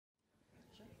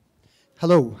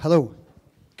Hello, hello.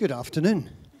 Good afternoon.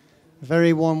 A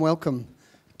very warm welcome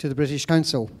to the British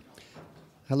Council.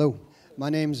 Hello.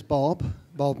 My name's Bob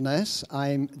Ness.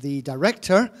 I'm the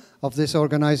director of this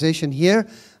organization here,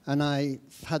 and I've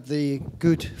had the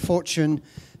good fortune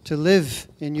to live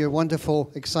in your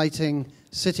wonderful, exciting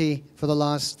city for the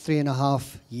last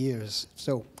 3.5 years.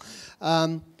 So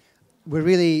we're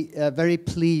really very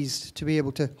pleased to be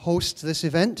able to host this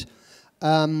event.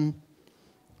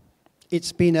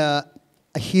 It's been a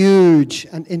huge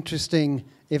and interesting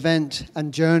event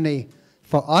and journey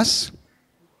for us.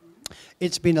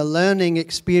 It's been a learning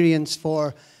experience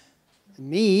for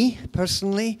me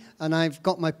personally, and I've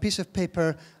got my piece of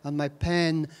paper and my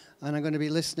pen, and I'm going to be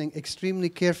listening extremely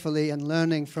carefully and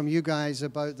learning from you guys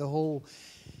about the whole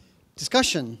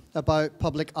discussion about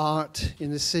public art in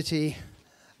the city.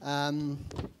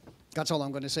 That's all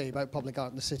I'm going to say about public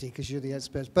art in the city, because you're the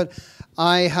experts. But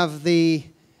I have the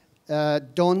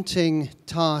daunting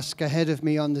task ahead of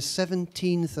me on the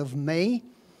 17th of May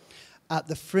at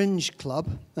the Fringe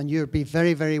Club, and you'll be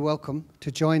very, very welcome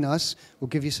to join us. We'll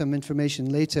give you some information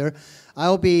later.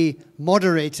 I'll be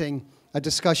moderating a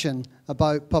discussion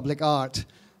about public art,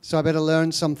 so I better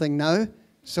learn something now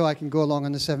so I can go along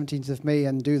on the 17th of May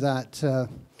and do that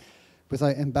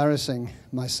without embarrassing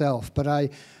myself. But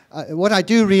what I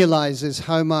do realize is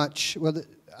how much, well,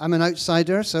 I'm an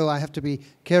outsider, so I have to be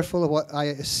careful of what I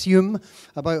assume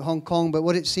about Hong Kong, but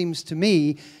what it seems to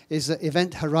me is that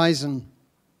Event Horizon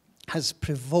has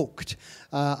provoked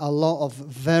a lot of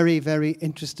very, very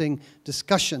interesting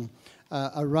discussion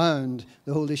around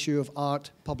the whole issue of art,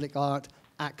 public art,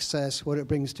 access, what it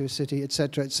brings to a city,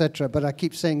 etc., etc. But I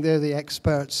keep saying they're the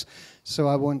experts, so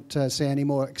I won't say any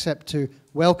more except to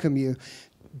welcome you.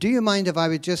 Do you mind if I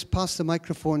would just pass the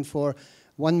microphone for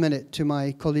 1 minute to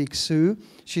my colleague Sue?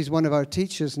 She's one of our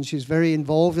teachers, and she's very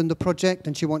involved in the project,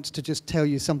 and she wants to just tell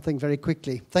you something very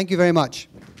quickly. Thank you very much.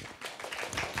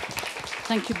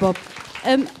 Thank you, Bob.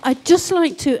 I'd just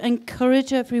like to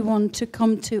encourage everyone to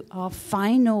come to our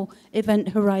final Event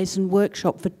Horizon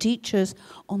workshop for teachers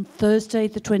on Thursday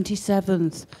the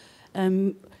 27th.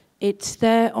 It's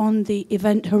there on the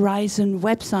Event Horizon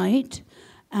website,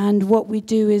 and what we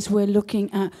do is we're looking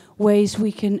at ways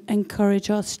we can encourage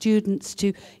our students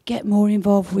to get more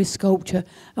involved with sculpture,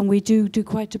 and we do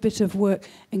quite a bit of work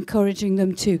encouraging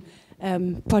them to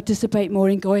participate more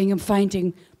in going and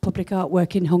finding public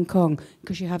artwork in Hong Kong,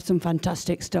 because you have some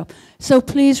fantastic stuff. So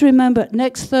please remember,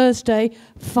 next Thursday,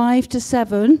 5 to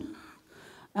 7,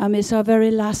 it's our very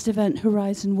last Event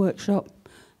Horizon workshop.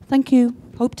 Thank you.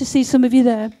 Hope to see some of you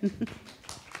there.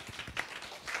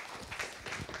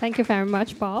 Thank you very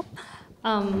much, Bob.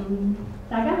 Hi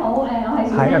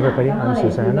everybody, I'm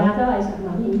Susanna.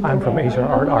 I'm from Asia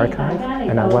Art Archive,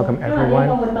 and I welcome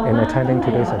everyone in attending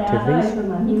today's activities.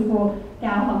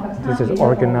 This is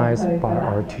organized by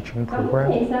our teaching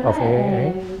program of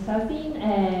AAA.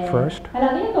 First,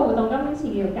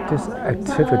 this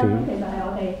activity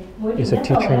is a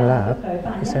teaching lab.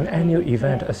 It's an annual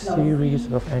event, a series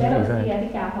of annual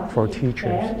events for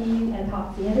teachers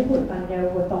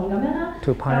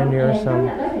to pioneer some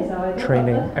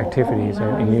training activities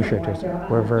and initiatives.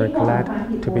 We're very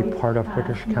glad to be part of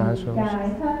British Council's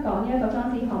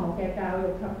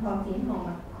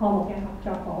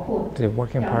the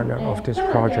working partner of this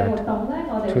project.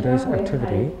 Today's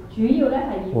activity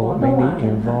will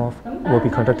be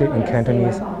conducted in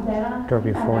Cantonese. There will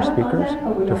be 4 speakers.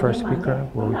 The first speaker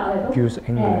will use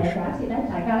English,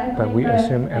 but we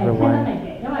assume everyone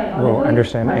will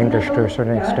understand English to a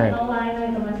certain extent.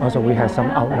 Also, we have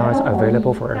some outlines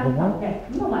available for everyone.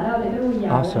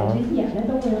 Also,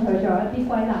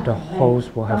 the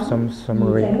host will have some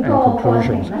summary and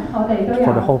conclusions.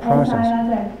 For the whole process,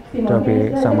 there will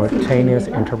be simultaneous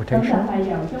interpretation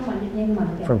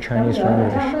from Chinese to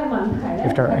English.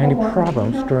 If there are any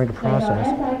problems during the process,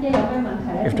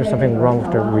 if there's something wrong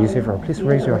with the receiver, please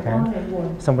raise your hand.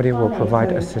 Somebody will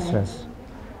provide assistance.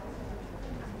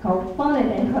 So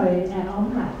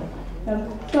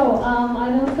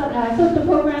the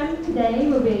program today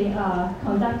will be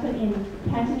conducted in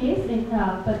Cantonese,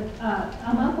 but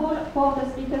among four of the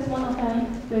speakers, one of them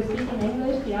will speak in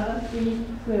English, the other 3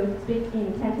 will speak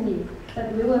in Cantonese.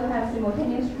 But we will have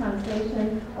simultaneous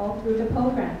translation all through the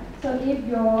program. So if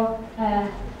your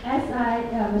SI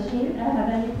machine have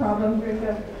any problem during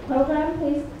the program,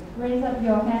 please raise up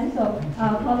your hand, so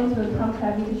our colleagues will come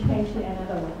to you to change to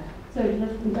another one. So you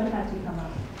don't have to come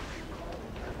up.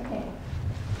 Okay.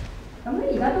 So,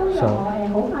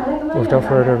 without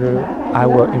further ado, I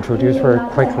will introduce very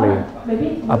quickly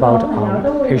about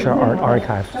Asia Art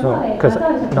Archive. So, because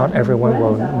not everyone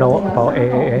will know about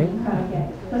AAA,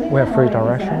 we have 3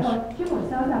 directions.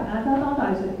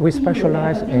 We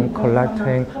specialize in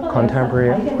collecting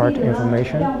contemporary art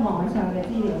information,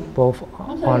 both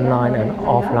online and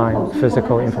offline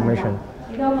physical information.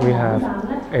 We have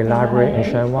a library in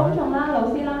Shanghai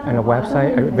and a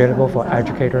website available for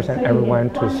educators and everyone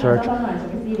to search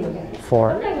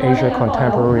for Asia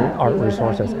contemporary art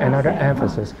resources. Another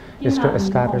emphasis is to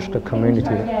establish the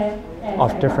community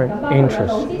of different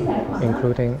interests,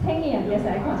 including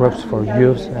groups for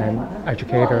youths and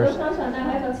educators,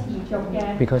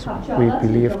 because we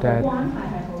believe that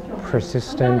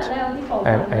persistent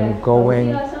and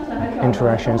ongoing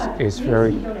interactions is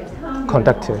very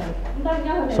conductive.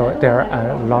 So there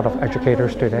are a lot of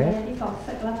educators today.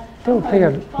 They will play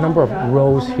a number of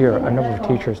roles here, a number of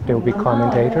teachers. They will be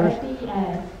commentators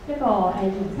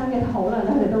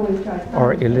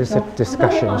or elicit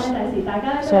discussions.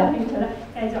 So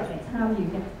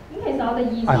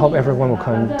I hope everyone will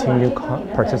continue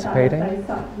participating.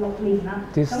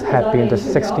 This has been the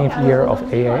 16th year of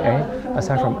AAA.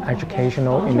 Aside from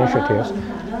educational initiatives,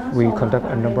 we conduct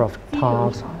a number of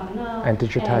talks and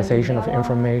digitization of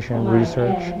information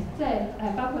research,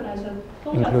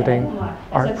 including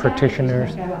art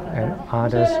practitioners and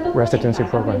artists residency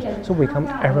programs. So we want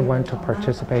everyone to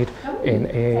participate in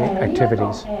AA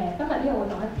activities.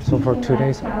 So for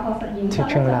today's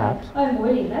teaching labs,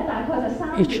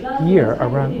 each year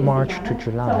around March to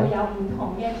July,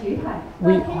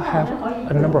 we have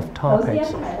a number of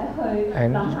topics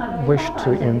and wish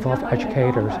to involve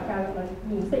educators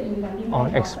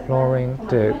on exploring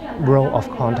the role of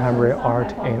contemporary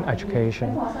art in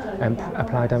education and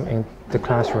apply them in the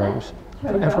classrooms.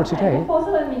 And for today,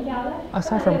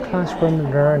 aside from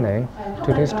classroom learning,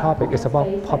 today's topic is about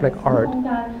public art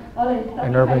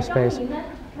and urban space.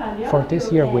 For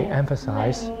this year, we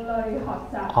emphasize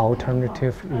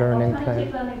alternative learning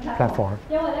platform,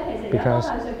 because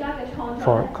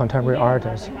for contemporary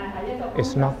artists,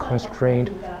 it's not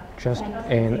constrained just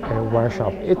in a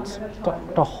workshop. It's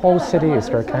the whole city is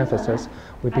their canvases.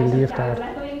 We believe that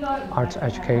arts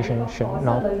education should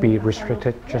not be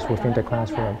restricted just within the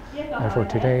classroom. And for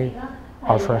today,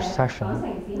 our first session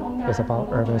is about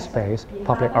urban space,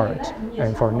 public art.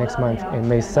 And for next month, in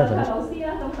May 7th,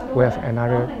 we have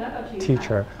another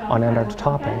teacher on another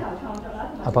topic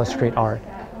about street art.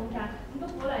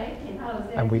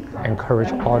 And we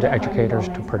encourage all the educators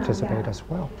to participate as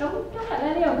well.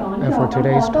 And for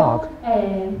today's talk,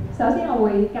 I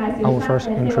will first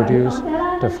introduce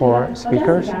the 4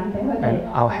 speakers, and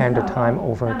I'll hand the time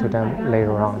over to them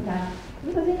later on.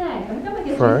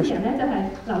 First,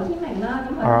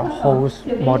 our host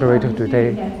moderator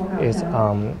today is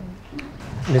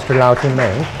Mr.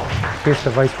 Ming. He's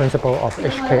the Vice Principal of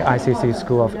HKICC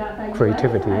School of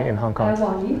Creativity in Hong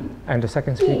Kong. And the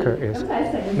second speaker is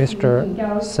Mr.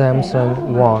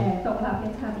 Samson Wong.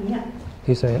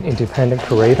 He's an independent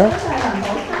curator.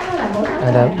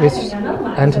 And Ms.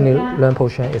 Anthony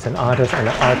Leung-Po-Shen is an artist and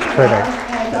an art critic.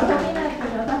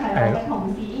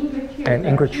 And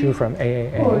Ingrid Chu from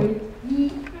AAA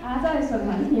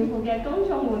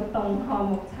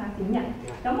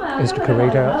is the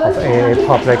curator of AAA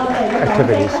public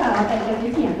activities.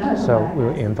 So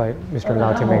we'll invite Mr.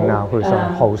 Ming now, who is our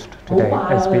host today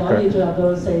and speaker.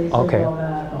 Okay.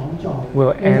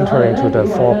 We'll enter into the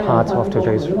 4 parts of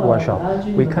today's workshop.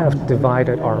 We kind of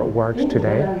divided our work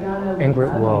today.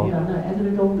 Ingrid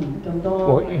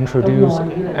will introduce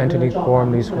Anthony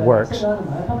Gormley's works,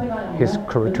 his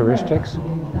characteristics,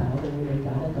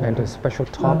 and the special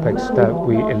topics that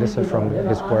we elicit from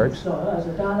his works.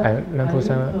 And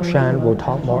Leung-Po-Shen will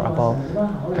talk more about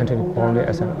Anthony Gormley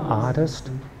as an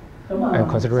artist and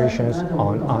considerations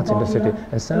on arts in the city.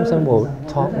 And Samson will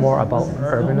talk more about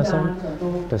urbanism,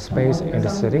 the space in the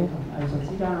city,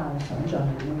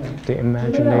 the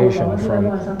imagination from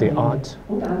the art.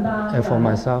 And for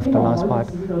myself, the last part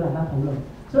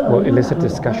will elicit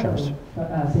discussions.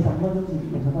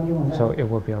 So it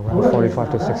will be around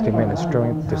 45 to 60 minutes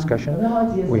during discussion.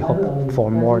 We hope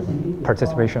for more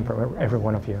participation from every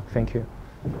one of you. Thank you.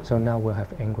 So now we'll have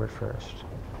Ingrid first.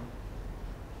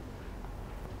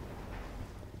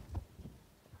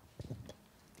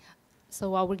 So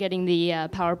while we're getting the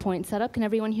PowerPoint set up, can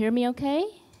everyone hear me okay?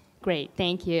 Great,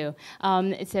 thank you.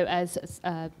 So as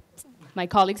my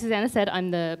colleague Susanna said, I'm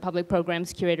the public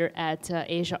programs curator at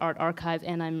Asia Art Archive,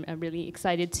 and I'm really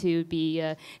excited to be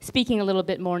speaking a little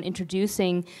bit more and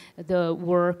introducing the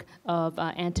work of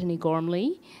Anthony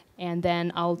Gormley. And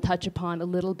then I'll touch upon a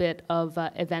little bit of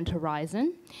Event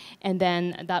Horizon. And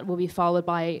then that will be followed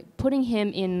by putting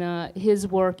him in his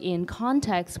work in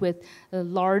context with the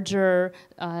larger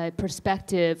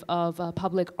perspective of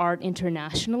public art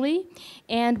internationally.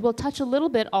 And we'll touch a little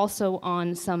bit also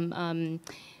on some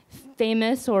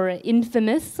famous or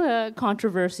infamous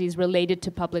controversies related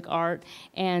to public art.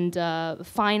 And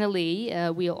finally,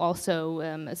 we'll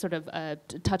also sort of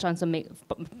touch on some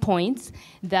points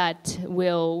that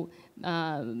will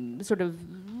sort of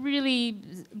really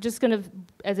just kind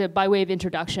of, by way of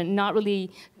introduction, not really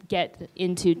get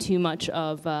into too much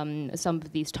of some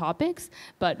of these topics,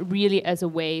 but really as a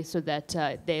way so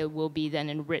that they will be then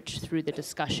enriched through the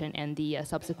discussion and the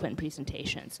subsequent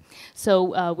presentations.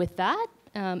 So with that,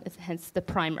 hence the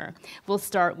primer, we'll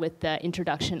start with the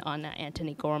introduction on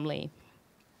Antony Gormley.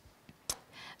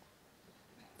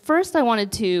 First, I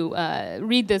wanted to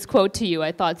read this quote to you.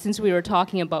 I thought, since we were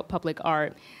talking about public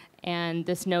art and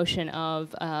this notion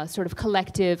of sort of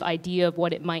collective idea of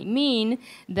what it might mean,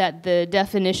 that the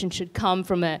definition should come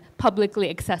from a publicly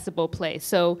accessible place.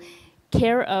 So,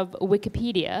 care of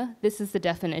Wikipedia, this is the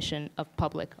definition of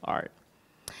public art.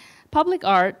 Public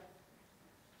art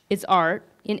is art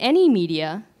in any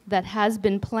media that has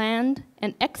been planned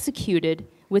and executed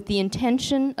with the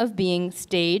intention of being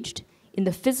staged in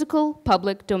the physical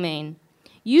public domain,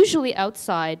 usually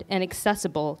outside and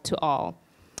accessible to all.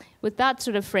 With that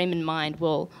sort of frame in mind,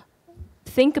 we'll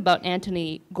think about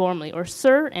Antony Gormley, or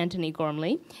Sir Antony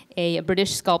Gormley, a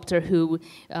British sculptor who,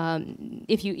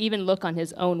 if you even look on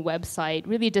his own website,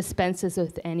 really dispenses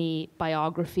with any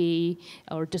biography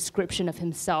or description of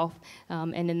himself.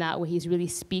 And in that way, he's really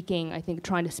speaking, I think,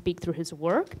 trying to speak through his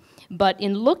work. But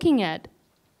in looking at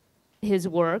his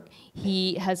work,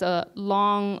 he has a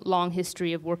long, long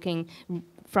history of working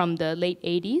from the late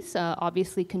 80s,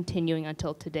 obviously continuing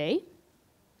until today.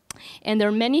 And there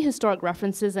are many historic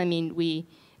references. I mean,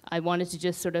 I wanted to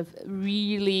just sort of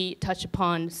really touch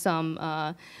upon some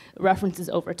references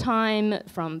over time,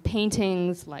 from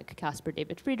paintings like Caspar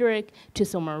David Friedrich to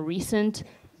some more recent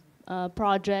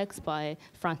projects by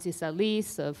Francis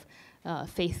Alice of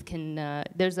Faith Can,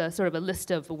 there's a sort of a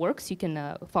list of works you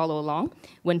can follow along.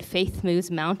 When Faith Moves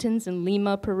Mountains in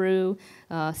Lima, Peru.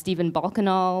 Stephen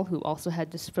Balkanal, who also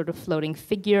had this sort of floating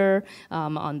figure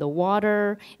on the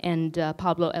water. And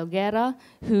Pablo Elguera,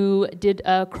 who did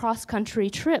a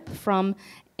cross-country trip from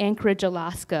Anchorage,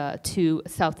 Alaska to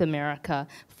South America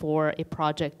for a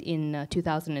project in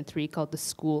 2003 called the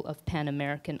School of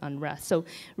Pan-American Unrest. So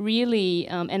really,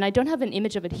 and I don't have an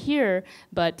image of it here,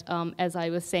 but as I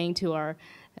was saying to our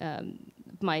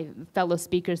my fellow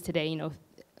speakers today, you know,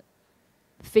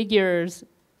 figures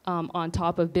on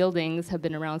top of buildings have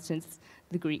been around since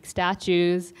the Greek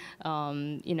statues,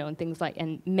 you know, and things like,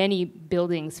 and many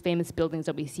buildings, famous buildings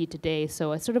that we see today.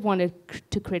 So I sort of wanted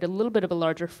to create a little bit of a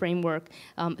larger framework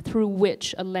through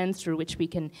which, a lens through which we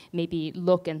can maybe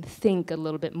look and think a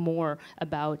little bit more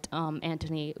about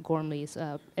Antony Gormley's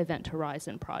Event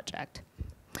Horizon project.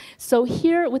 So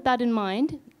here, with that in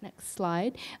mind, next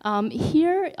slide,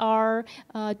 here are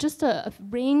just a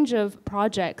range of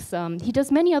projects. He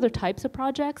does many other types of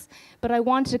projects, but I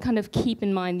wanted to kind of keep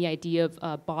in mind the idea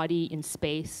of body in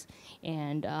space,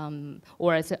 and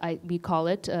or as we call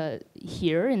it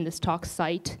here in this talk,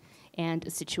 site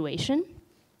and situation.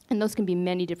 And those can be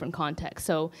many different contexts.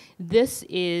 So this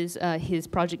is his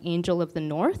project Angel of the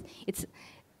North. It's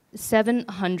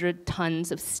 700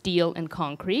 tons of steel and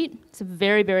concrete. It's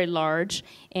very, very large,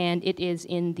 and it is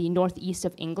in the northeast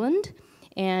of England.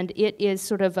 And it is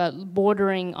sort of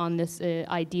bordering on this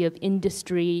idea of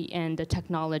industry and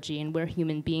technology, and where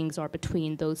human beings are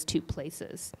between those two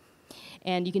places.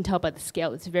 And you can tell by the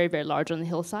scale, it's very, very large on the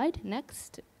hillside.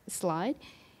 Next slide.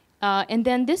 And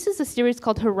then this is a series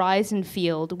called Horizon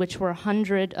Field, which were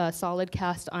 100 solid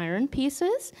cast iron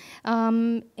pieces.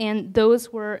 And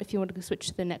those were, if you want to switch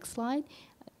to the next slide,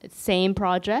 same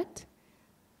project.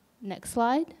 Next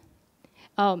slide.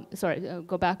 Sorry,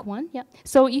 go back one, yeah.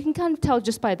 So you can kind of tell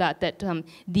just by that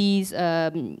these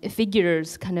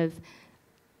figures kind of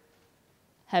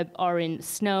are in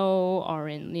snow, are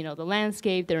in, you know, the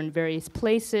landscape, they're in various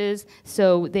places.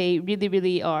 So they really,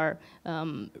 really are,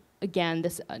 again,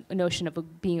 this notion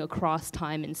of being across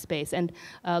time and space. And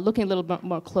looking a little bit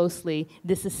more closely,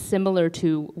 this is similar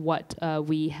to what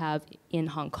we have in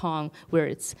Hong Kong, where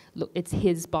it's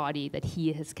his body that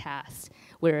he has cast,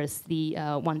 whereas the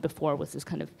one before was this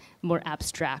kind of more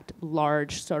abstract,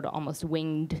 large, sort of almost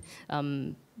winged,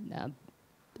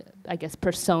 I guess,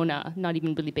 persona, not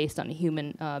even really based on a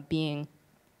human being,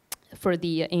 for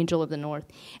the Angel of the North.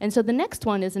 And so the next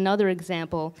one is another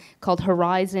example called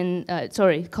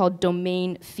called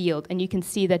Domain Field. And you can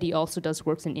see that he also does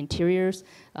works in interiors,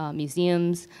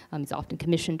 museums. He's often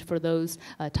commissioned for those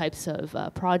types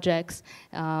of projects.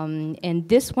 And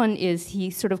this one is,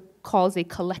 he sort of calls a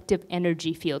collective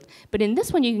energy field. But in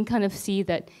this one, you can kind of see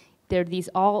that they're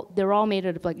all made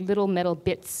out of like little metal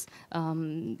bits,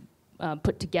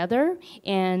 put together,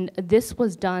 and this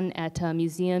was done at a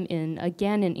museum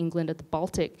again in England at the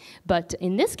Baltic. But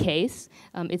in this case,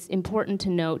 it's important to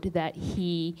note that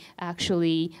he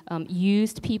actually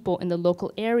used people in the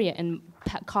local area and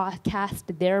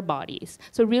cast their bodies.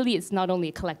 So really, it's not only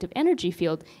a collective energy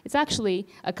field; it's actually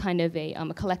a kind of a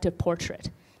collective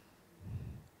portrait.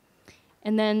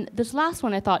 And then this last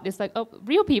one I thought is like, oh,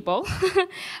 real people,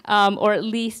 or at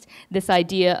least this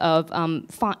idea of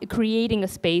creating a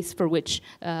space for which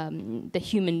the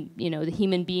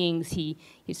human beings he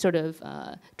sort of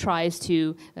tries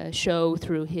to show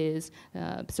through his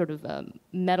sort of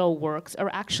metal works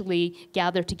are actually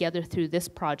gathered together through this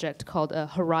project called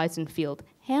Horizon Field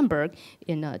Hamburg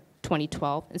in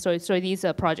 2012. And so these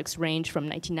projects range from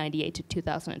 1998 to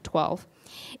 2012.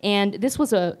 And this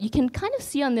was you can kind of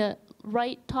see on the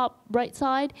top right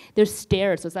side, there's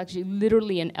stairs. So it's actually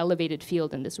literally an elevated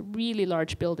field in this really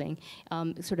large building,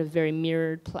 sort of very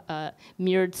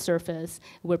mirrored surface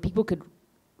where people could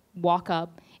walk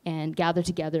up and gather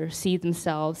together, see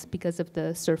themselves because of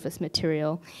the surface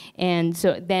material. And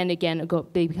so then again,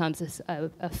 it becomes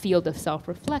a field of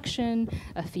self-reflection,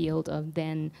 a field of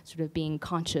then sort of being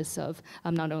conscious of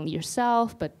not only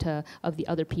yourself, but of the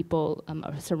other people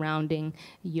surrounding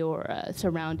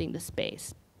the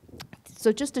space.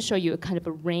 So just to show you a kind of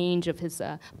a range of his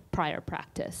prior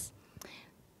practice.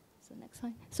 So next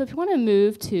slide. So if you want to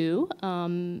move to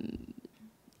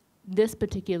this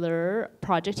particular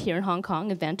project here in Hong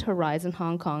Kong, Event Horizon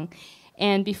Hong Kong.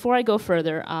 And before I go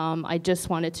further, I just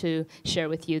wanted to share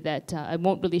with you that I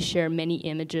won't really share many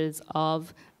images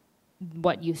of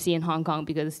what you see in Hong Kong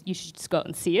because you should just go out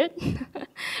and see it.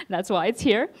 That's why it's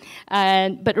here.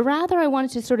 But rather, I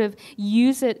wanted to sort of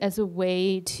use it as a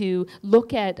way to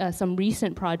look at some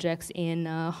recent projects in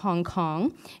Hong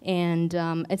Kong and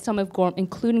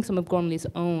including some of Gormley's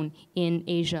own in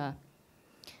Asia.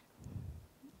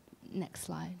 Next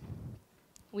slide.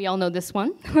 We all know this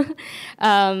one.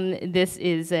 This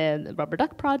is the Rubber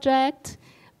Duck Project.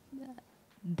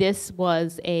 This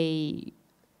was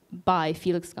by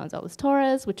Felix Gonzalez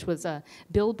Torres, which was a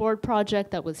billboard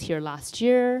project that was here last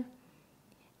year.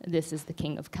 This is the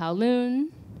King of Kowloon.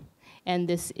 And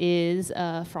this is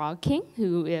Frog King,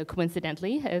 who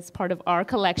coincidentally is part of our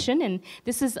collection. And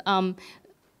this is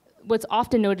what's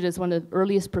often noted as one of the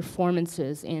earliest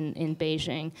performances in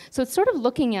Beijing. So it's sort of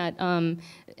looking at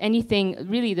anything,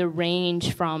 really the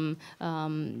range from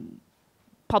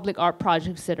public art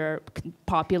projects that are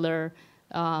popular,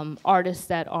 artists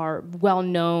that are well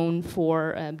known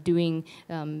for doing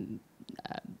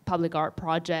public art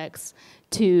projects,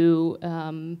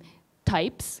 to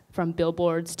types, from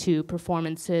billboards to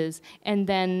performances, and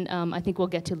then I think we'll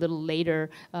get to a little later,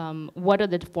 what are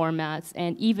the formats,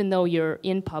 and even though you're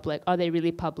in public, are they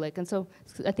really public? And so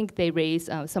I think they raise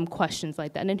some questions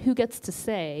like that. And then who gets to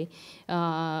say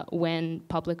when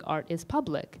public art is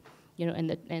public,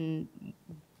 and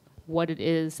what it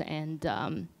is, and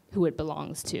who it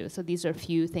belongs to. So these are a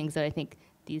few things that I think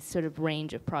these sort of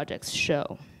range of projects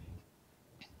show.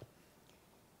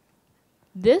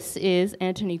 This is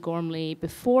Anthony Gormley.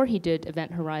 Before he did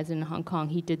Event Horizon in Hong Kong,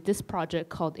 he did this project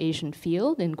called Asian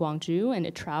Field in Guangzhou, and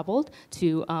it traveled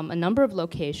to a number of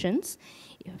locations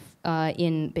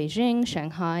in Beijing,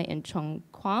 Shanghai, and Chongqing.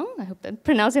 I hope I'm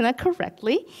pronouncing that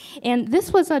correctly. And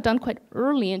this was done quite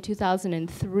early in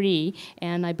 2003,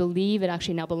 and I believe it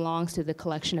actually now belongs to the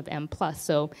collection of M+,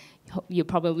 so you'll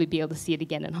probably be able to see it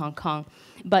again in Hong Kong.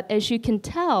 But as you can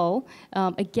tell,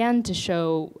 again, to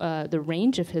show the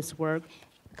range of his work,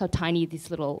 look how tiny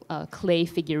these little clay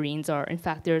figurines are. In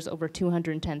fact, there's over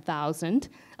 210,000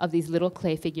 of these little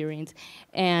clay figurines.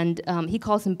 And he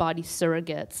calls them body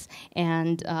surrogates.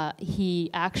 And he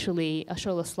actually, I'll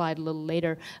show a slide a little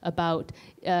later, about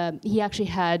he actually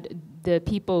had the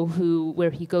people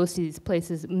where he goes to these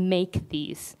places make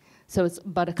these. So it's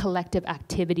about a collective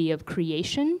activity of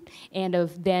creation, and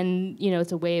of then,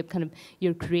 it's a way of kind of,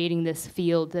 you're creating this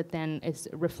field that then is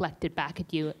reflected back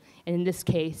at you. And in this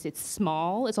case, it's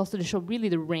small. It's also to show really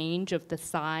the range of the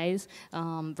size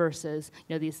versus,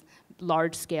 these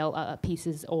large-scale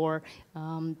pieces, or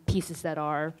pieces that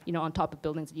are, on top of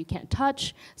buildings that you can't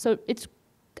touch. So it's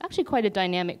actually quite a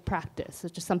dynamic practice.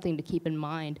 It's just something to keep in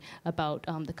mind about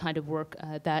the kind of work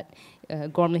that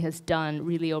Gormley has done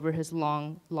really over his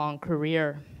long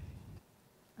career.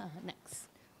 Next.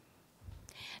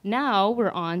 Now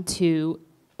we're on to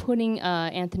putting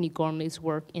Anthony Gormley's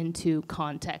work into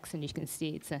context, and you can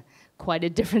see it's quite a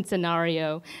different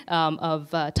scenario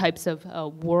of types of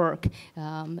work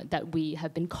that we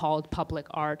have been called public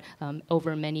art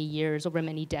over many years, over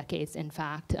many decades, in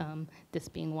fact, this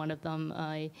being one of them,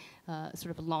 a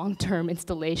sort of long-term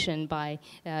installation by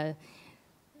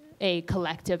a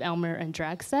collective, Elmer and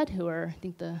Dragset, who are, I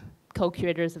think, the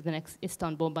co-curators of the next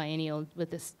Istanbul Biennial with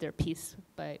their piece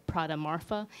by Prada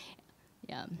Marfa,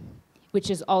 which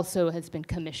is also has been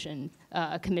commissioned,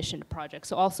 a commissioned project.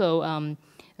 So also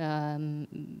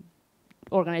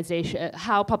organization,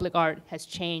 how public art has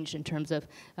changed in terms of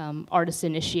artists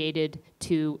initiated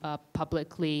to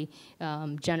publicly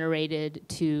generated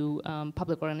to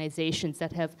public organizations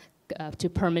that have to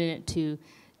permanent to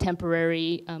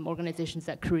temporary organizations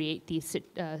that create these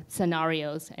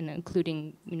scenarios, and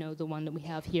including the one that we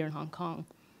have here in Hong Kong.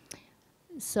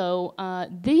 So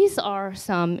these are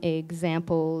some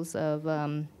examples of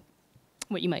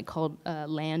what you might call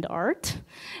land art,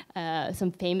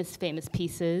 some famous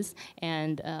pieces,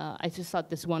 and I just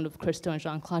thought this one of Christo and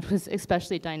Jean-Claude was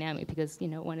especially dynamic because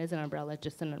one is an umbrella,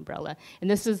 just an umbrella, and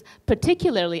this is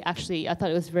particularly, actually, I thought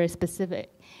it was very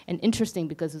specific and interesting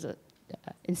because it was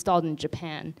installed in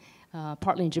Japan,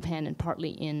 partly in Japan and partly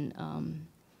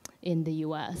in the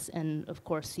U.S. And of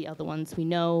course, the other ones we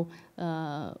know,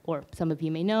 or some of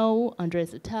you may know,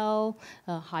 Andres Attell,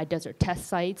 High Desert Test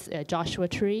Sites, Joshua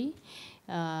Tree,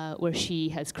 where she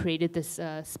has created this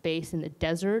space in the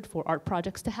desert for art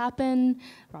projects to happen,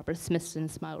 Robert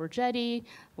Smithson's Smile Jetty,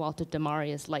 Walter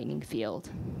DeMaria's Lightning Field.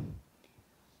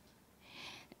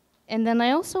 And then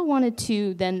I also wanted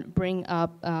to then bring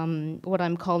up what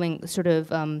I'm calling sort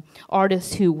of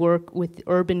artists who work with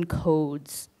urban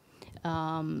codes.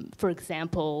 For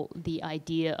example, the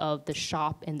idea of the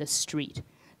shop and the street.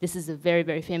 This is a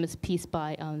very famous piece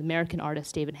by American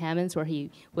artist David Hammons, where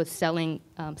he was selling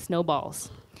snowballs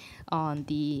on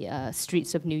the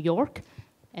streets of New York.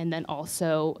 And then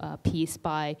also a piece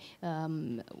by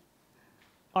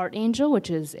Art Angel, which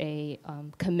is a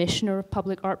commissioner of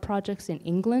public art projects in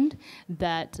England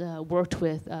that worked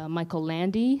with Michael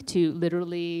Landy to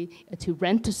literally to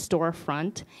rent a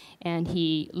storefront, and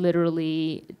he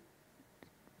literally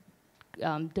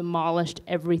demolished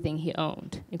everything he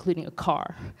owned, including a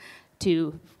car,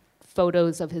 to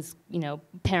photos of his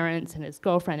parents and his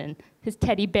girlfriend and his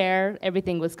teddy bear.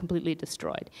 Everything was completely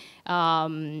destroyed.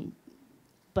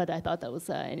 But I thought that was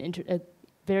a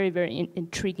very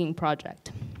intriguing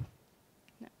project.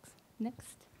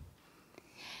 Next.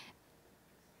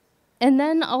 And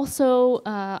then also,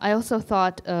 I also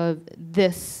thought of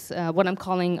this, what I'm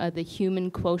calling the human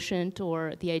quotient,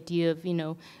 or the idea of,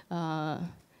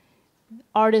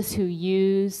 artists who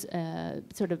use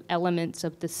sort of elements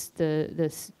of the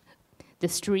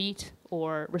street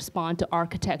or respond to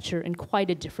architecture in quite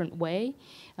a different way.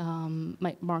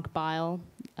 Mark Beil,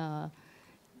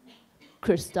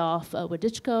 Krzysztof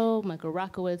Wodiczko, Michael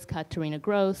Rakowitz, Katarina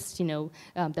Gross,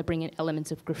 that bring in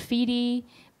elements of graffiti,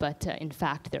 but in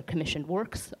fact they're commissioned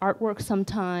artwork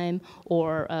sometime,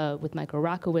 or with Michael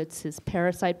Rakowitz, his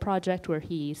Parasite project, where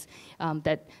he's,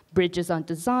 that bridges on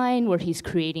design, where he's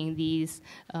creating these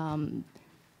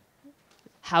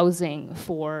housing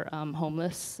for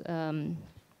homeless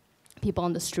people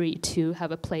on the street to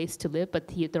have a place to live, but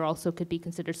there also could be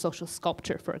considered social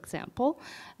sculpture, for example.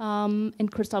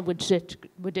 And Krzysztof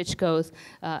Wodiczko's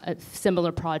a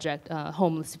similar project,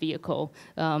 homeless vehicle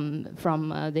from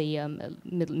the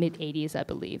mid-'80s, I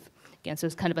believe. Again, so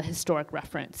it's kind of a historic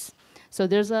reference. So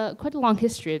there's quite a long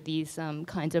history of these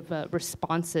kinds of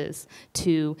responses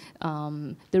to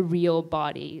the real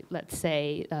body, let's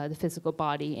say, the physical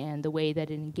body, and the way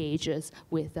that it engages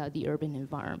with the urban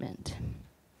environment.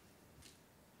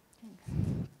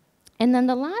 And then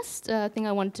the last thing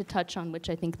I wanted to touch on, which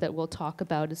I think that we'll talk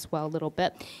about as well a little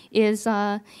bit, is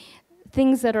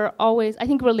things that are always, I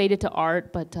think, related to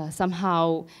art, but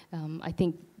somehow, I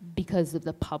think, because of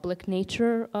the public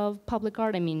nature of public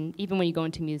art. I mean, even when you go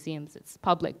into museums, it's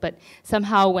public, but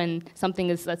somehow when something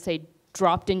is, let's say,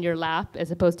 dropped in your lap,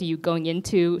 as opposed to you going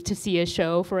into to see a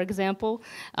show, for example,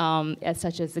 as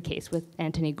such as the case with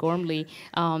Anthony Gormley,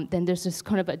 then there's this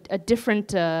kind of a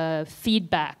different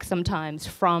feedback sometimes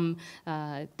from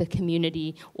the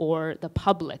community or the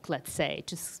public, let's say.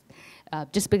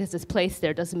 Just because it's placed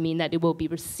there doesn't mean that it will be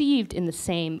received in the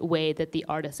same way that the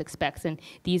artist expects. And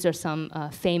these are some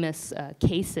famous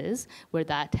cases where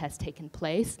that has taken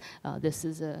place. This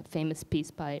is a famous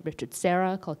piece by Richard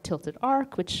Serra called Tilted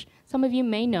Arc, which some of you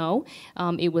may know.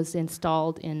 It was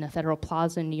installed in Federal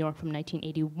Plaza in New York from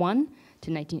 1981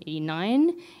 to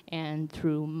 1989, and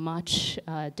through much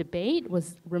debate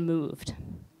was removed.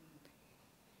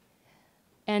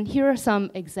 And here are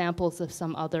some examples of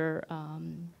some other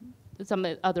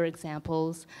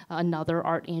examples. Another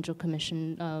Art Angel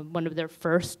Commission, one of their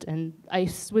first, and I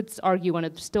would argue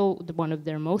one of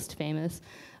their most famous,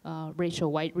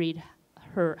 Rachel Whiteread,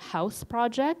 her house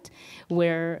project,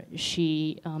 where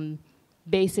she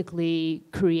basically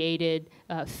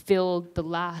filled the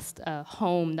last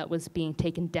home that was being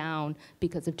taken down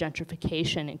because of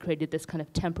gentrification and created this kind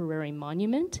of temporary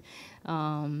monument.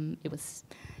 It was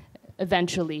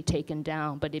eventually taken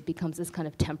down, but it becomes this kind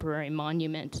of temporary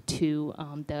monument to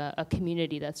a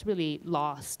community that's really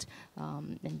lost.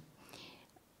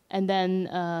 And then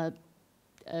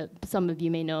some of you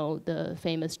may know the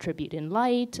famous Tribute in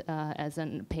Light,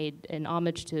 paid an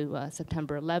homage to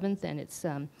September 11th, and it's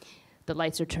the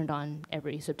lights are turned on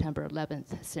every September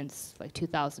 11th since like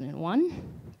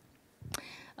 2001.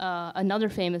 Another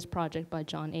famous project by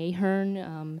John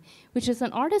Ahern, which is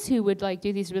an artist who would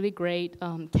do these really great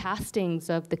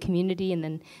castings of the community and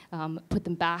then put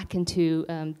them back into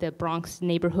the Bronx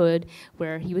neighborhood,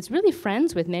 where he was really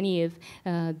friends with many of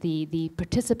the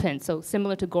participants. So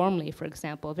similar to Gormley, for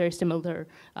example, a very similar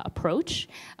approach.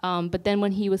 But then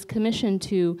when he was commissioned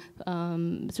to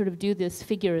sort of do this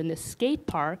figure in this skate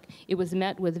park, it was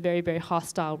met with a very, very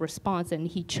hostile response, and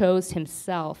he chose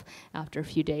himself, after a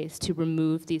few days, to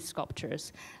remove these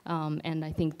sculptures. And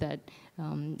I think that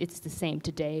it's the same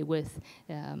today with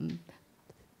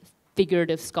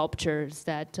figurative sculptures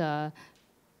that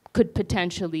could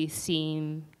potentially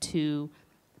seem to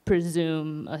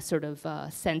presume a sort of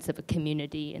sense of a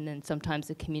community, and then sometimes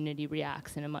the community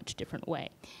reacts in a much different way.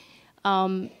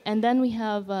 And then we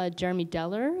have Jeremy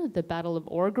Deller, the Battle of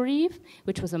Orgreave,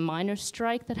 which was a miners'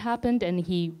 strike that happened, and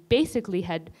he basically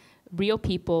had real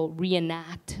people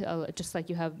reenact, just like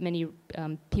you have many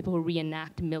people who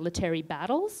reenact military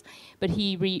battles, but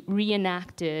he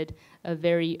reenacted a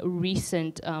very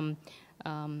recent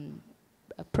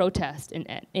protest,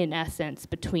 in essence,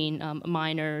 between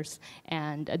miners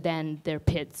and then their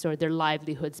pits or their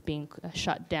livelihoods being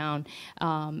shut down.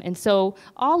 And so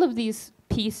all of these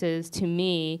pieces, to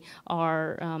me,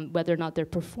 are, whether or not they're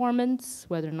performance,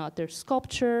 whether or not they're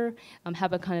sculpture,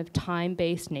 have a kind of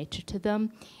time-based nature to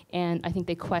them. And I think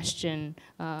they question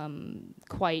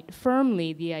quite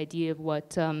firmly the idea of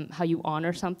how you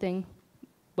honor something,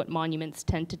 what monuments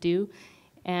tend to do,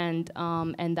 and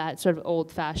that sort of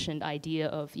old-fashioned idea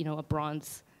of, a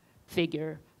bronze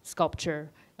figure,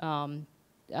 sculpture.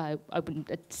 I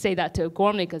wouldn't say that to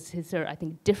Gormley because his are, I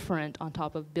think, different on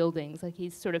top of buildings. Like,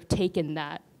 he's sort of taken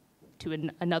that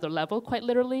to another level, quite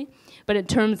literally. But in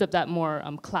terms of that more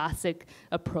classic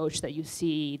approach that you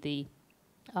see, the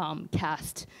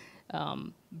cast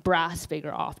brass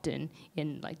figure often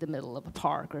in the middle of a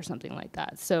park or something like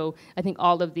that. So I think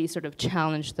all of these sort of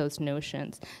challenge those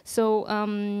notions. So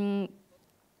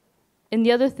and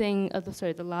the other thing,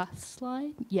 the last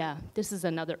slide. Yeah, this is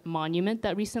another monument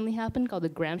that recently happened called the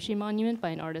Gramsci Monument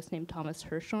by an artist named Thomas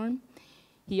Hirschhorn.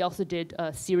 He also did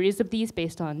a series of these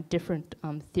based on different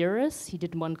theorists. He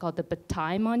did one called the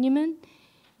Bataille Monument.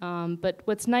 But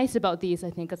what's nice about these, I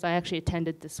think, is I actually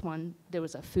attended this one. There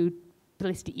was a food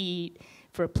place to eat,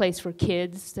 for a place for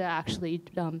kids to actually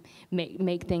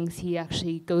make things. He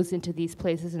actually goes into these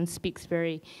places and speaks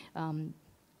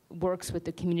works with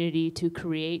the community to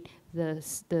create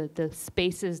the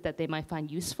spaces that they might find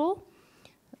useful.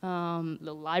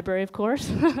 The library, of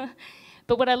course.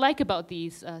 But what I like about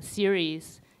these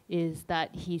series is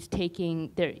that he's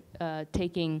taking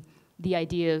the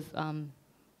idea of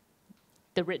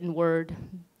the written word,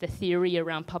 the theory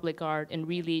around public art, and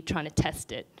really trying to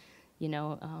test it.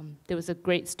 There was a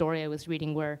great story I was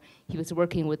reading where he was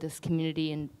working with this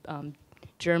community in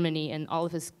Germany, and all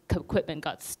of his equipment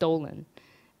got stolen.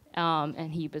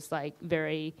 And he was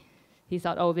he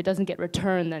thought, oh, if it doesn't get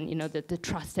returned, then the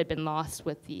trust had been lost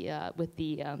with the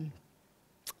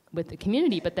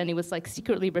community. But then it was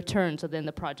secretly returned, so then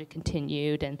the project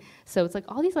continued, and so it's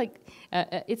all these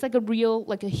it's a real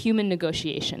a human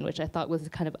negotiation, which I thought was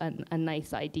kind of a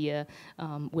nice idea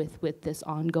with this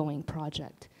ongoing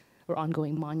project or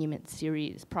ongoing monument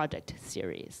series, project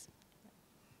series.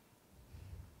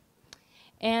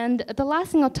 And the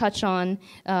last thing I'll touch on,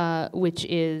 which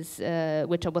I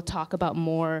will talk about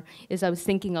more, is I was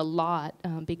thinking a lot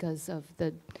because of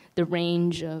the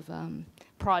range of the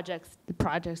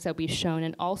projects that we've shown,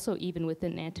 and also even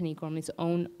within Antony Gormley's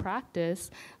own practice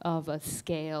of a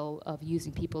scale of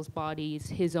using people's bodies,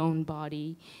 his own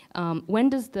body. When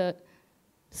does the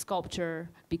sculpture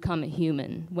become a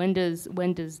human? When does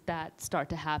that start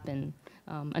to happen?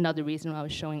 Another reason why I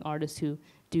was showing artists who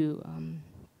do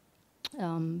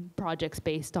projects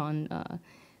based on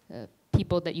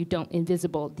people that you don't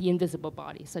the invisible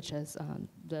body, such as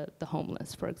the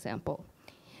homeless, for example.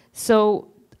 So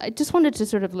I just wanted to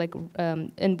sort of like,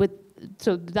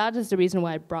 so that is the reason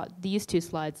why I brought these two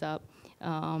slides up,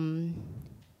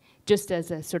 just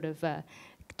as a sort of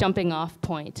jumping off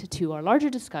point to our larger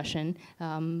discussion.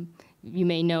 You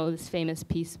may know this famous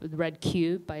piece with Red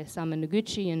Cube by Isamu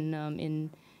Noguchi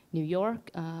in New York.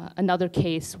 Another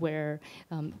case where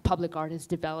public art has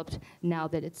developed now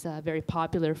that it's very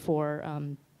popular for,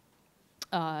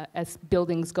 as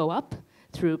buildings go up,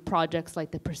 through projects like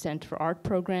the Percent for Art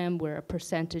program, where a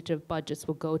percentage of budgets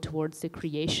will go towards the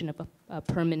creation of a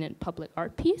permanent public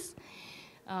art piece,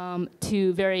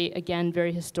 to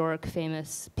very historic,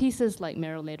 famous pieces like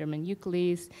Meryl Lederman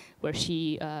Euclid's, where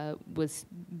she was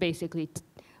basically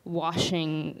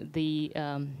washing the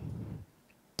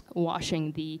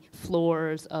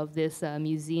floors of this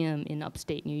museum in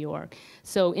upstate New York.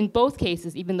 So in both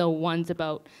cases, even though one's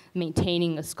about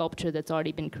maintaining a sculpture that's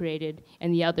already been created,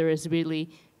 and the other is really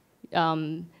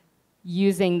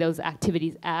using those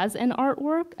activities as an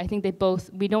artwork, I think they both,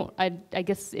 I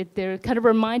guess they're kind of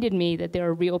reminded me that there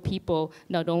are real people,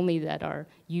 not only that are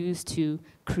used to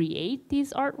create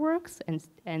these artworks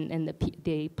and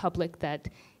the public that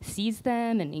sees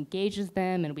them and engages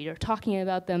them, and we are talking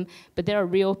about them, but there are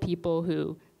real people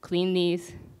who clean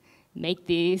these, make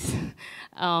these,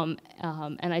 and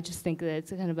I just think that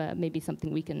it's kind of maybe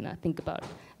something we can think about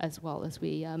as well as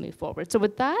we move forward. So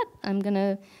with that, I'm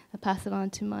gonna pass it on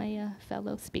to my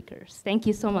fellow speakers. Thank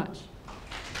you so much.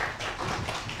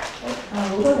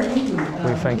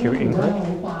 We thank you, Ingrid.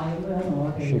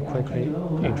 She quickly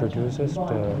introduces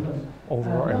the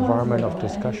overall environment of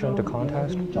discussion, the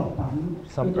context,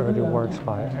 some early works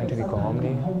by Anthony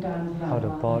Gomni, how the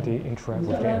body interacts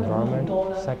with the environment.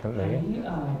 Secondly,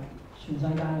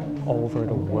 all over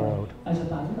the world,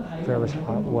 various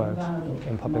artworks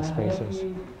in public spaces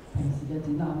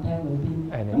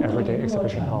and in everyday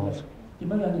exhibition halls.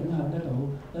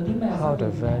 How the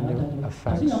venue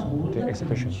affects the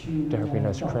exhibition. There have been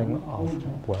a string of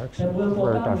works,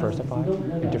 very diversified,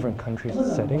 in different countries'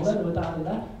 settings. So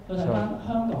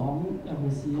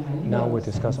now we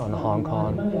discuss on Hong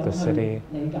Kong, the city,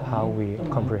 how we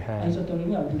comprehend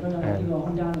and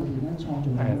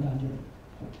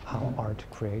how art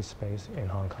creates space in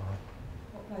Hong Kong.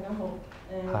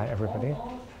 Hi, everybody.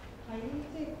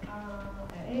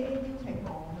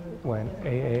 When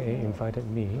AAA invited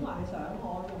me,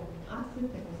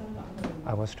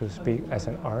 I was to speak as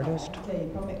an artist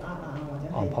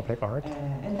on public art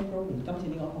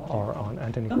or on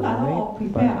Anthony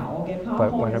Gomni,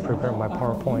 but when I prepared my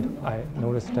PowerPoint, I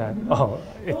noticed that,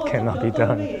 it cannot be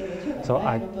done. So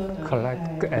I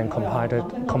collect and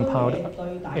compiled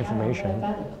information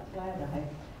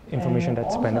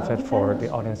that's benefit for the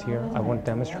audience here. I won't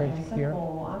demonstrate here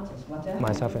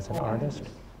myself as an artist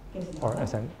or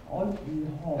as an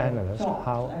analyst,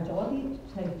 how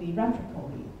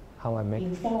I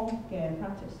make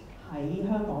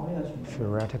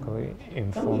theoretically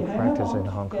informed practice in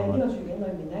Hong Kong,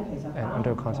 and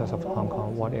under the context of Hong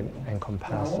Kong, what it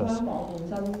encompasses,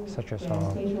 such as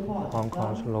Hong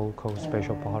Kong's local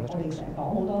spatial politics,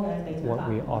 what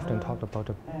we often talk about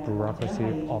the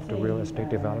bureaucracy of the real estate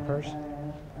developers,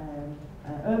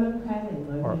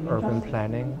 or urban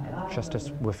planning,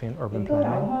 justice within urban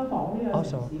planning.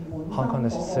 Also, Hong Kong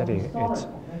as a city,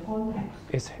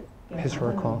 its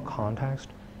historical context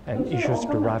and issues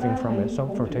deriving from it. So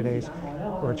for today's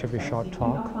relatively short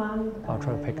talk, I'll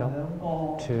try to pick up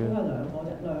two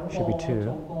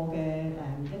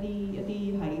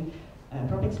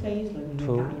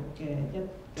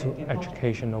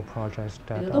educational projects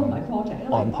that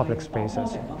on public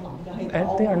spaces. And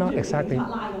they are not exactly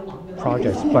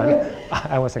projects, but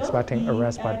I was expecting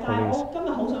arrest by the police.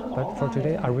 But for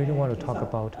today, I really want to talk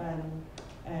about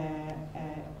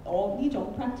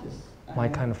my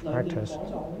kind of practice,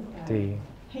 the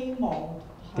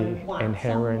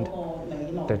inherent,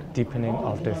 the deepening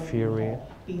of the theory,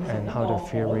 and how the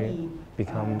theory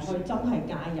becomes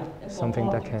something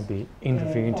that can be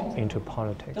intervened into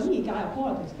politics.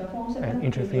 And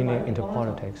intervening into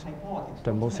politics,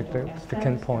 the most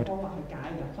significant point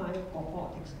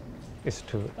is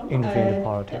to intervene in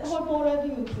politics.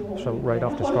 So right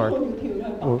off the start,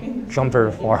 we'll jump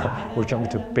very far. We'll jump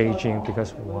into Beijing,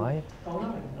 because why?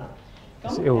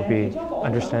 It will be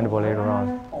understandable later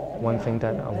on. One thing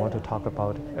that I want to talk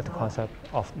about is the concept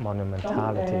of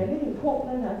monumentality.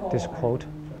 This quote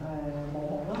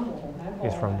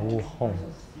is from Wu Hong.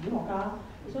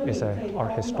 He's an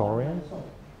art historian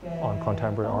on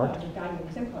contemporary art.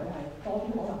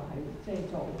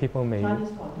 People may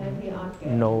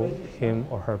know him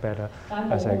or her better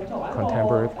as a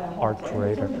contemporary art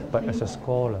curator, but as a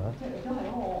scholar,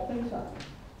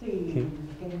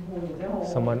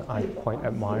 someone I quite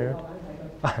admired.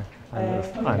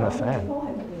 I'm a fan.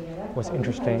 What's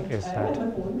interesting is that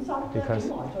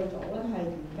because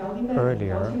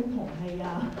earlier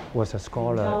was a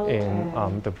scholar in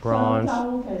the Bronze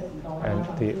and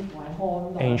the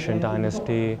ancient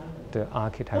dynasty, the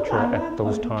architecture at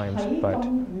those times, but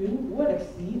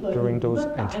during those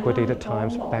antiquated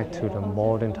times back to the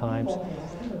modern times,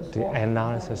 the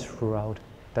analysis throughout,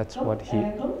 that's what he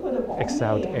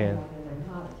excelled in.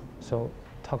 So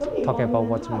talking about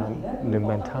what's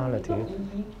monumentality,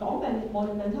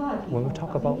 when we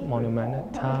talk about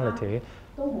monumentality,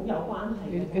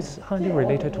 it's highly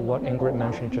related to what Ingrid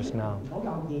mentioned just now.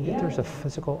 If there's a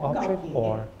physical object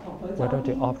or whether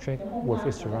the object with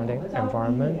its surrounding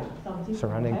environment,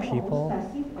 surrounding people,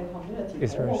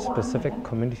 is there a specific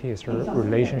community, is there a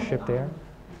relationship there?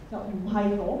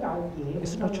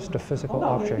 It's not just a physical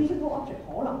object.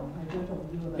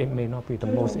 It may not be the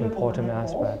most important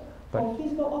aspect, but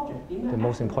the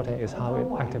most important is how it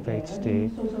activates the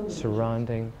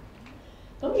surrounding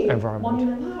environment.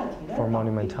 For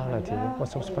monumentality,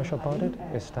 what's so special about it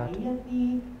is that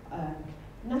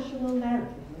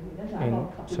in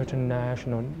certain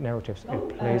national narratives,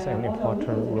 it plays an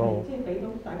important role.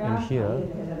 And here,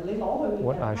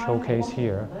 what I showcase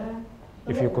here,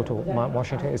 if you go to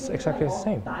Washington, it's exactly the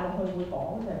same.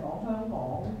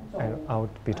 And I'll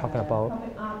be talking about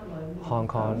Hong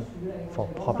Kong for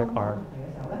public art.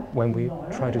 When we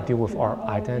try to deal with our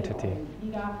identity,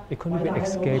 it couldn't be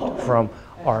escaped from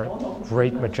our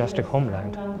great, majestic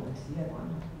homeland.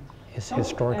 It's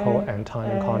historical and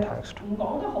time and context.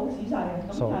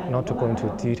 So not to go into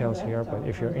details here, but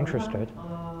if you're interested,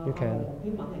 you can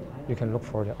look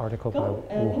for the article by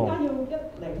Wu Hong.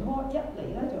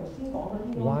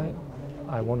 Why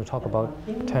I want to talk about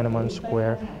Tiananmen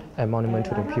Square and Monument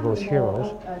to the People's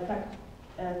Heroes.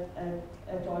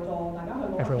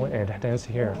 Everyone in attendance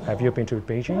here, have you been to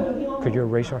Beijing? Could you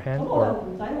raise your hand? Or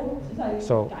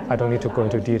so I don't need to go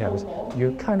into details.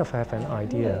 You kind of have an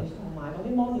idea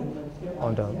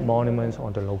on the monuments,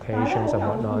 on the locations and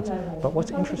whatnot. But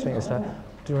what's interesting is that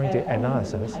during the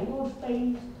analysis,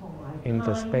 in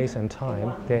the space and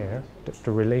time there,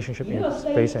 the relationship in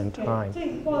space and time,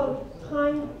 the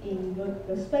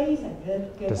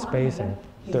spacing,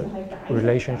 the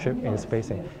relationship in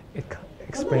spacing, it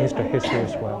explains the history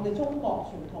as well.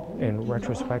 In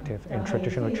retrospective, in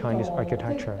traditional Chinese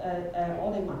architecture,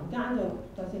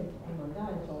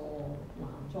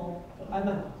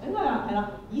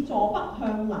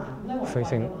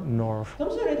 facing north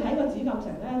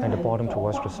and the bottom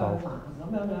towards the south.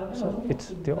 So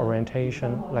it's the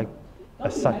orientation like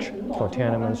as such for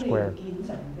Tiananmen Square.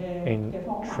 In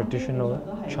traditional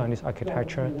Chinese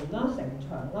architecture,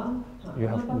 you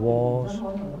have walls,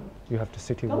 you have the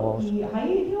city walls. In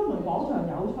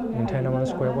Tiananmen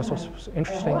Square, what was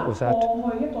interesting was that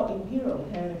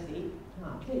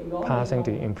passing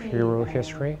the imperial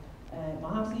history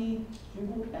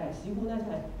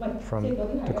from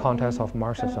the context of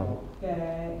Marxism.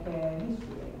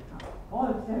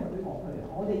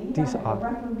 These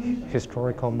are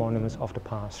historical monuments of the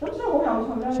past.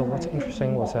 So what's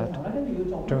interesting was that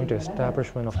during the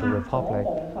establishment of the Republic,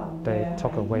 they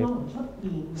took away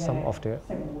some of the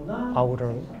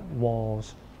outer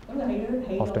walls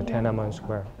of the Tiananmen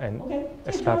Square and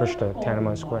established the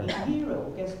Tiananmen Square.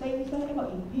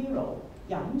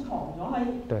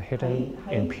 The hidden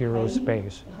imperial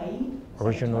space,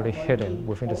 originally hidden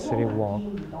within the city wall,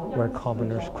 where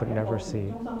commoners could never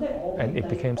see, and it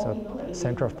became a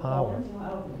center of power.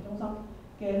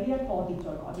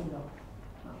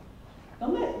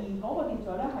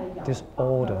 This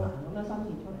order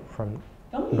from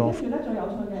north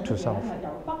to south.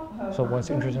 So what's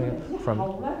interesting, from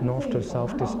north to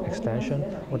south, this extension,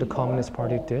 what the Communist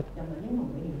Party did,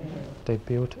 they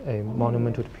built a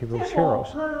monument to the people's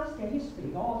heroes.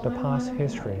 The past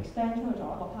history.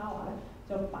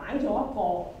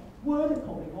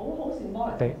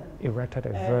 They erected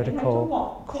a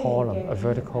vertical column, a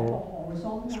vertical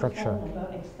structure.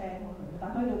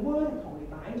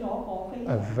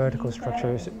 A vertical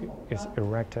structure is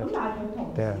erected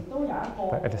there,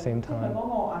 but at the same time,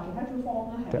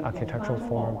 the architectural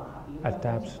form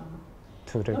adapts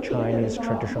to the Chinese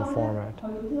traditional format.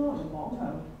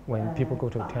 When people go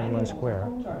to Tiananmen Square,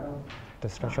 the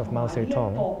statue of Mao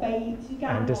Zedong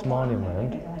and this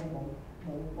monument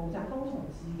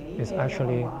is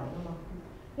actually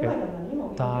a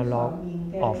dialogue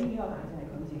of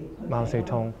Mao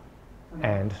Zedong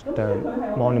and the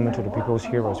monument to the people's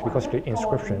heroes, because the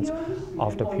inscriptions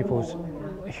of the people's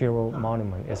hero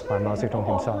monument is by Mao Zedong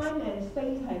himself.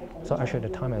 So actually the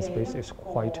time and space is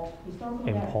quite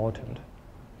important.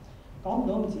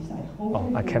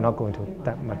 Oh, I cannot go into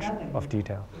that much of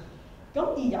detail.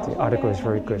 The article is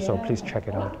very good, so please check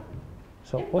it out.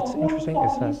 So what's interesting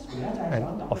is that an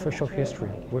official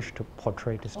history wished to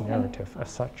portray this narrative as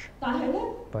such,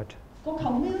 but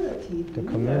the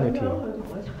community,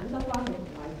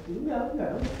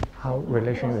 how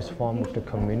relation is formed with the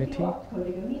community,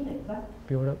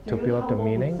 to build up the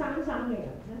meaning,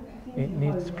 it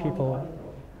needs people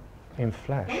in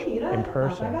flesh, in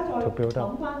person, to build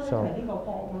up. So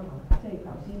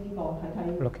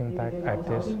looking back at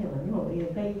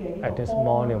this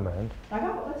monument,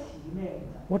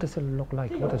 what does it look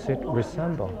like? What does it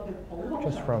resemble?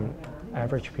 Just from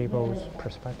average people's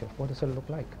perspective, what does it look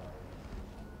like?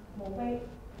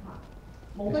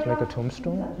 It's like a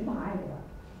tombstone?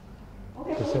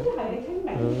 Does it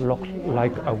look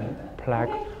like a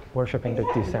plaque worshipping the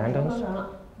descendants?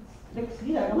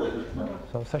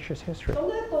 So such is history.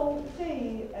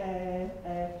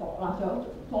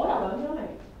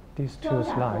 These two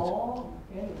slides,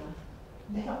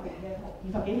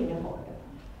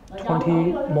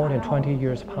 more than 20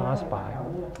 years passed by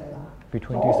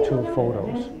between these two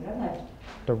photos.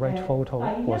 The right photo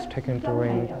was taken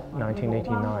during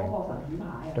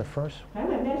 1989. The first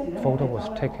photo was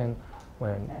taken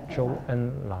when Zhou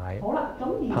Enlai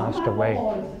passed away,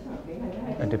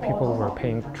 and the people were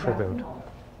paying tribute.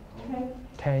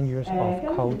 10 years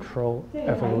of cultural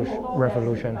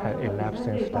revolution had elapsed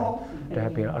since then. There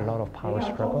had been a lot of power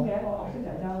struggle.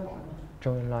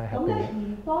 Zhou Enlai had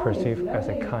been perceived as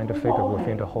a kind of figure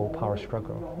within the whole power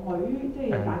struggle.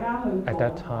 And at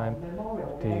that time,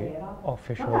 the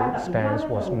official stance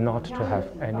was not to have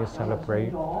any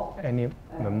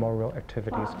memorial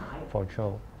activities for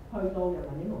Zhou.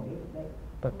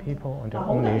 But people, on their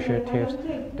own initiatives,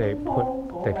 they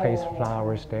placed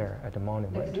flowers there at the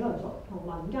monument.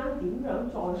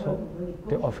 So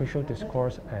the official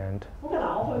discourse and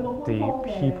the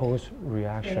people's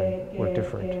reaction were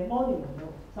different.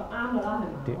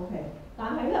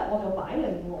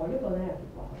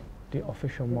 The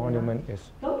official monument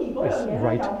is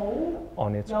right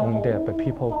on its own there, but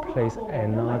people place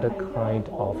another kind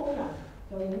of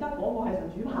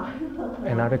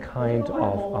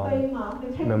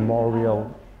memorial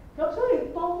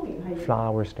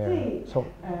flowers there. So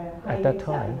at that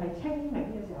time,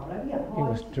 it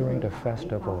was during the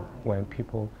festival when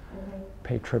people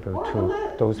pay tribute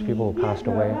to those people who passed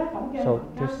away. So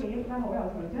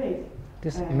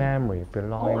this memory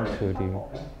belonging to the...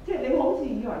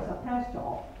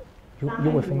 You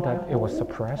would think that it was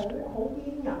suppressed,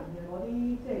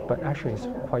 but actually it's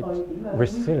quite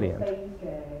resilient.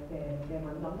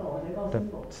 The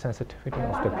sensitivity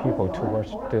of the people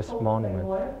towards this monument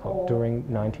during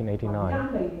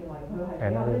 1989,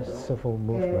 another civil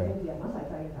movement,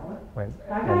 when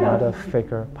another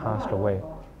figure passed away,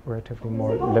 relatively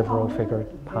more liberal figure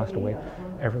passed away,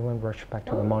 everyone rushed back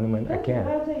to the monument again.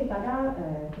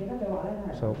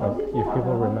 So if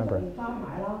people remember,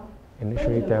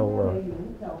 initially there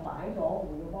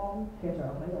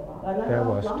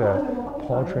was the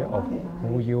portrait of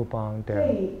Wu Yubang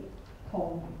there.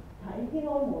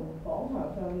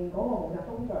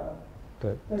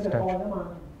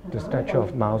 The statue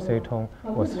of Mao Zedong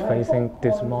was facing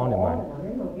this monument.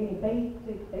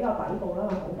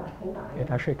 It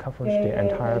actually covers the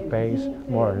entire base,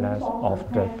 more or less, of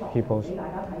the people's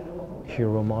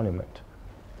hero monument.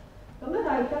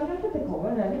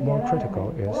 More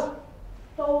critical is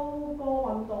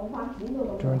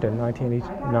during the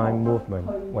 1989 movement,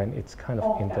 when it's kind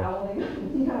of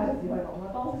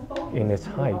in its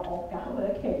height,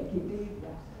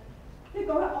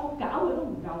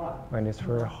 when it's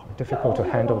very difficult to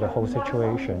handle the whole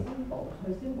situation,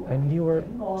 a newer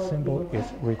symbol is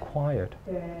required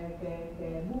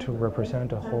to represent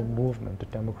the whole movement, the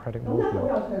democratic movement.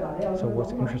 So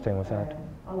what's interesting was that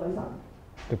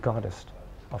the goddess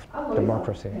of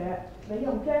democracy,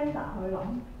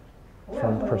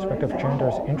 from the perspective of gender,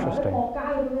 is interesting.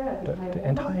 The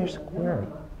entire square,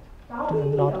 there are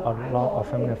not a lot of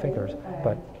feminine figures,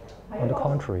 but on the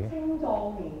contrary,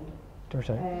 there's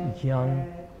a young,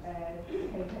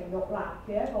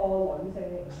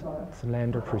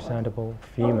 slender, presentable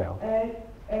female.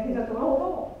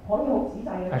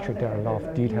 Actually, there are a lot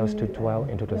of details to dwell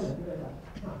into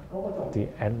the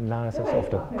analysis of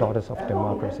the goddess of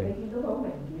democracy.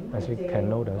 As you can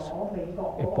notice,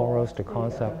 it borrows the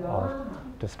concept of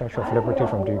the Statue of Liberty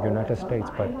from the United States,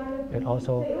 but it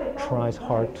also tries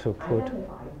hard to put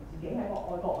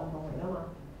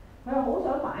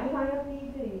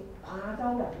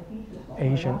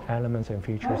Asian elements and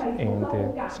features in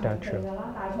the statue.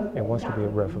 It wants to be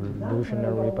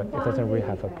revolutionary, but it doesn't really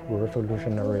have a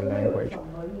revolutionary language.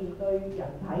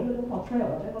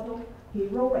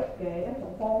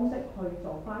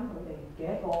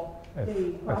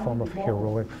 A form of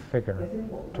heroic figure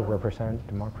to represent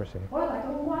democracy.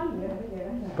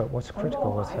 But what's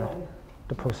critical was that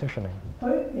the positioning.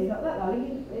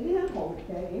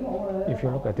 If you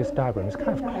look at this diagram, it's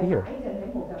kind of clear.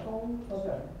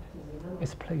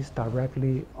 It's placed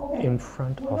directly in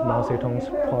front of Mao Zedong's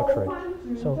portrait.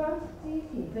 So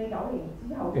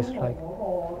it's like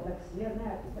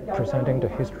presenting the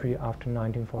history after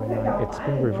 1949. It's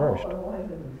been reversed.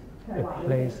 It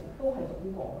plays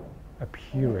a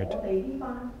period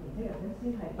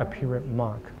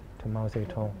mark to Mao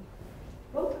Zedong.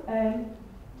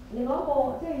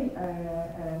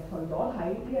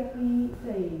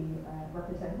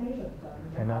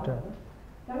 Another,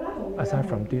 aside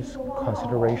from these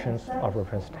considerations of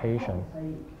representation,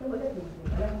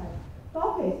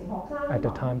 at the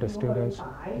time the students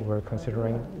were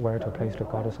considering where to place the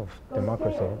goddess of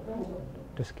democracy,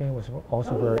 the scale was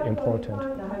also very important.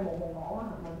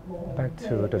 Back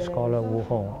to the scholar Wu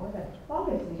Hong,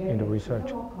 in the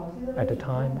research, at the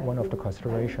time one of the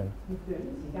considerations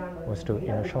was to,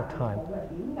 in a short time,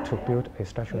 to build a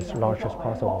statue as large as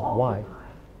possible. Why?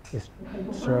 It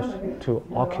serves to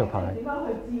occupy,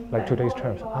 like today's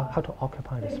terms, how to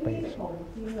occupy the space,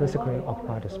 physically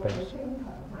occupy the space,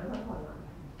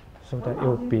 so that it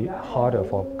would be harder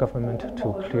for government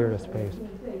to clear the space.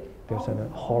 There's a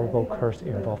horrible curse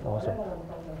involved also.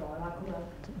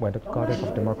 When the goddess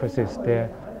of democracy is there,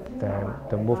 then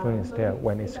the movement is there.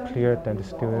 When it's clear, then the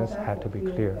students had to be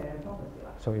clear.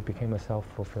 So it became a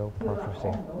self-fulfilled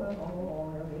prophecy.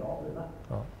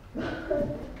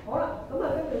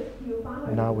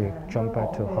 Now we jump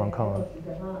back to Hong Kong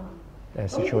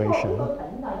situation.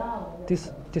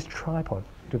 This tripod,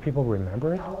 do people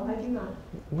remember it?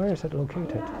 Where is it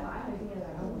located?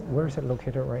 Where is it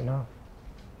located right now?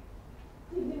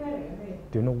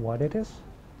 Do you know what it is?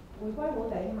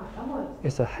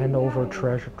 It's a Hanover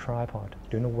treasure tripod.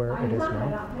 Do you know where it is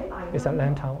now? It's at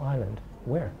Lantau Island.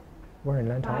 Where? We're in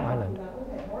Lantau Island.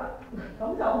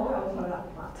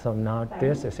 So now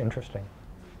this is interesting.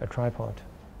 A tripod.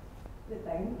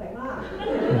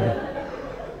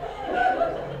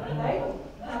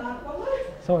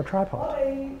 So a tripod.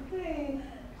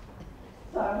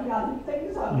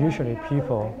 Usually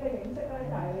people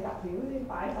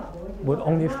would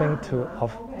only think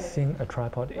of seeing a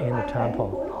tripod in a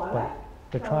temple, but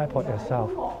the tripod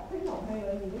itself,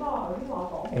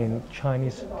 in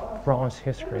Chinese bronze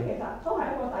history,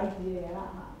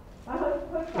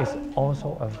 is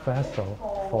also a vessel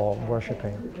for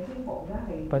worshipping,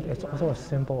 but it's also a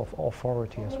symbol of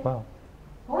authority as well.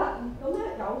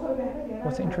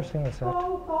 What's interesting is that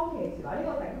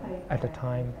at the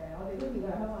time,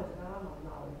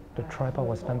 the tripod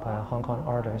was done by a Hong Kong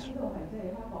artist,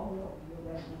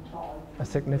 a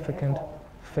significant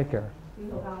figure,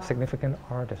 significant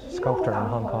artist, sculptor in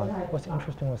Hong Kong. What's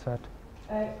interesting was that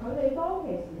at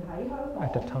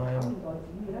the time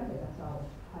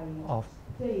of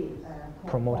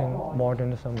promoting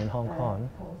modernism in Hong Kong,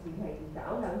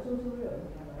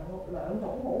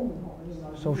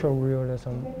 social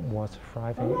realism was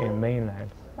thriving in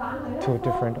mainland. Two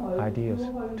different ideas,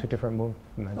 two different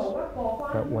movements.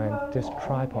 But when this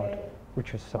tripod,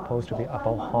 which is supposed to be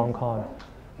about Hong Kong,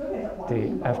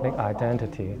 the ethnic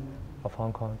identity of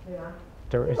Hong Kong,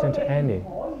 there isn't any.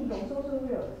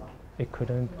 It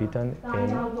couldn't be done in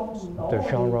the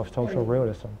genre of social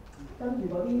realism.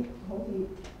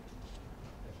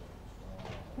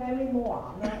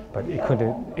 But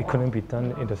it couldn't be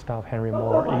done in the style of Henry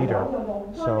Moore either.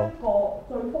 So,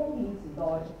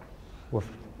 with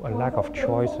a lack of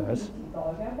choices,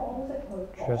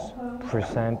 just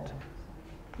present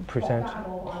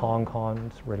Hong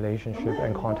Kong's relationship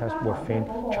and context within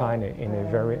China in a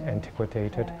very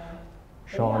antiquated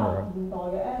genre.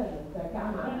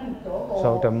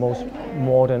 So the most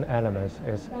modern elements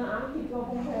is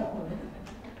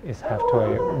have to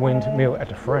a windmill at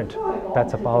the front.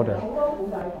 That's about it.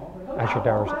 Actually,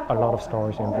 there's a lot of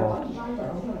stories involved.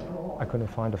 I couldn't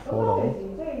find a photo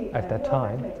at that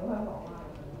time.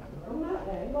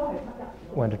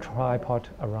 When the tripod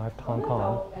arrived in Hong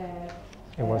Kong,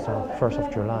 it was the 1st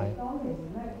of July.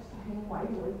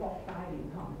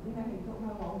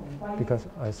 Because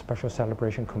a special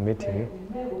celebration committee,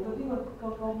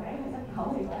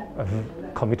 a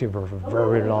committee with a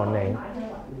very long name,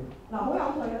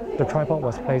 the tripod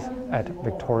was placed at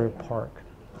Victoria Park.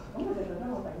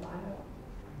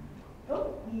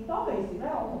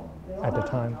 At the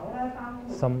time,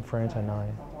 some friends and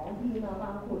I,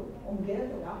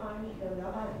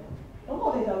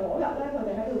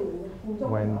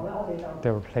 when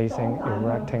they were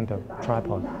erecting the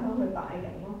tripod,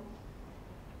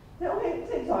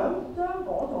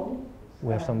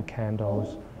 we have some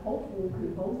candles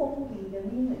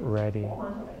ready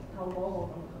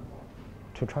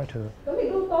to try to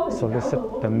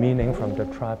solicit the meaning from the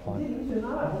tripod.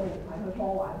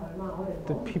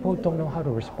 The people don't know how to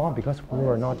respond because we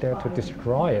were not there to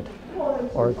destroy it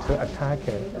or to attack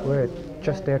it. We're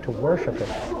just there to worship it.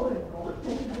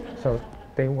 So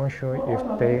they weren't sure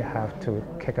if they have to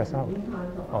kick us out.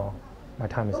 Oh, my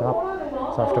time is up,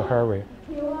 so I have to hurry.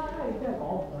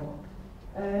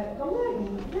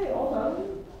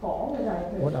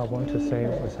 What I want to say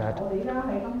was that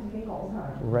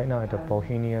right now at the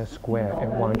Bohemia Square in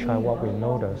Wanchai, what we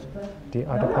noticed, the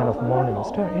other kind of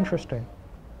monuments, they're interesting.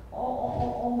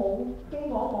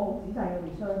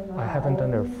 I haven't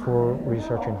done a full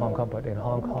research in Hong Kong, but in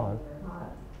Hong Kong,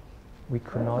 we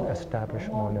could not establish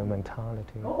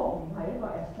monumentality.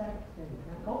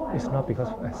 It's not because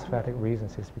of aesthetic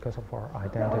reasons, it's because of our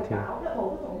identity.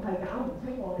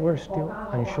 We're still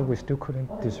unsure, we still couldn't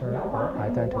discern our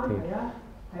identity.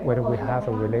 Whether we have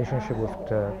a relationship with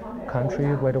the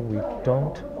country, whether we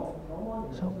don't.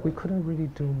 So we couldn't really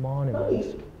do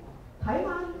monuments.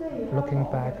 Looking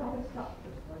back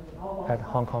at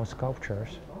Hong Kong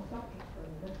sculptures,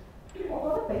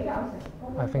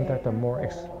 I think that the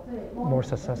more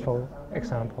successful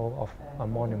example of a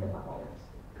monument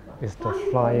is the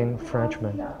Flying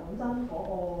Frenchman.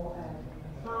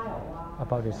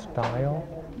 About its style,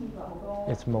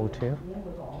 its motive,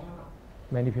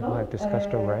 many people have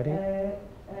discussed already.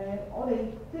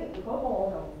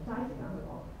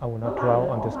 I will not dwell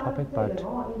on this topic, but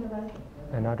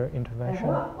another intervention,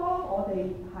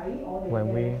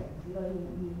 when we,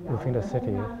 within the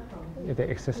city, the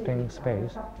existing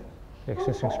space, the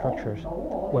existing structures,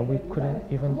 when we couldn't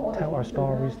even tell our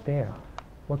stories there,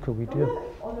 what could we do?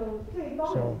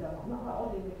 So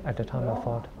at the time I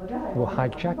thought, we'll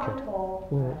hijack it,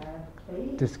 we'll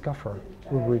rediscover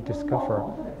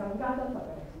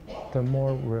the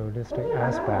more realistic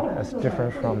aspect as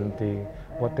different from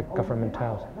what the government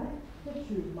tells.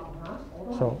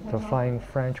 So the Flying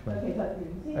Frenchman,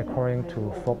 according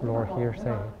to folklore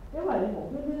hearsay,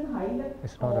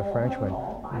 it's not a Frenchman.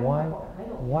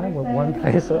 Why would one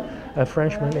place a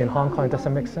Frenchman in Hong Kong? It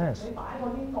doesn't make sense.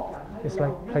 It's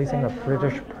like placing a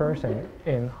British person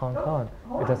in Hong Kong.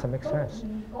 It doesn't make sense.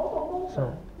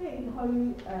 So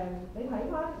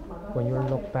when you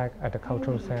look back at the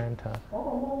cultural center,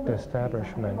 the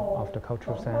establishment of the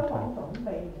cultural center,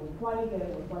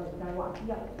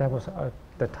 that was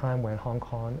the time when Hong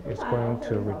Kong is going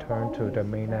to return to the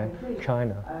mainland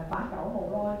China.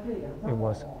 It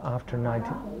was after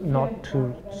not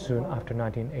too soon after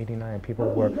 1989, and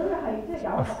people were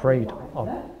afraid of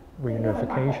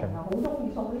reunification.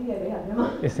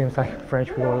 It seems like French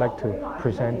people like to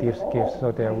present these gifts,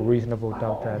 so there are reasonable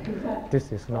doubt that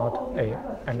this is not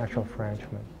an actual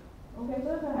Frenchman.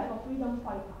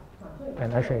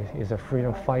 And actually, he's a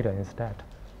freedom fighter instead.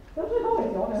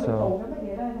 So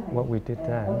what we did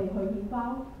then,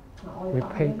 we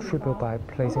paid tribute by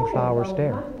placing flowers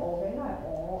there.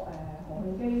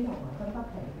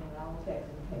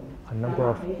 A number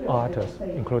of artists,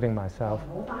 including myself,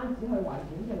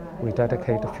 we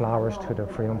dedicate the flowers to the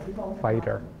freedom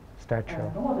fighter statue.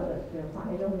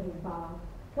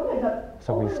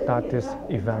 So we start this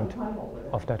event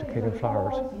of dedicating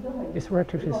flowers. It's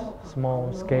relatively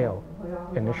small scale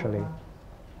initially,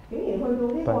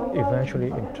 but eventually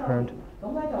it turned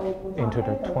into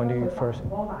the 21st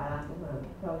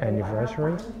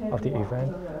anniversary of the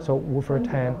event. So Wu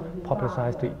Tan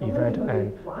publicized the event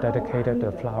and dedicated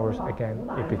the flowers again.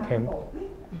 It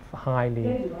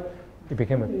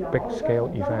became a big scale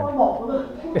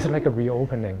event. It's like a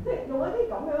reopening.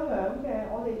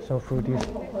 So through these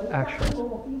actions,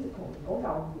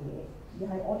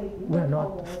 we are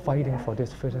not fighting for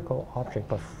this physical object,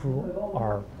 but through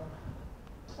our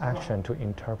action to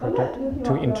interpret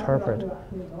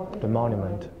the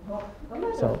monument.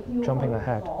 So jumping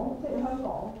ahead,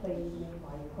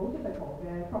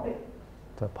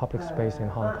 the public space in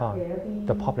Hong Kong,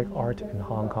 the public art in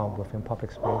Hong Kong within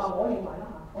public space,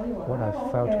 what I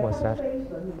felt was that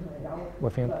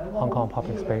within Hong Kong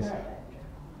public space,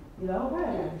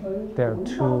 there are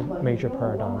two major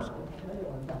paradigms.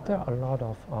 There are a lot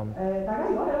of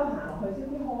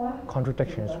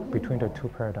contradictions between the two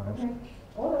paradigms.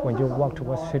 When you walk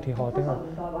towards City Hall,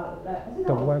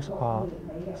 the works are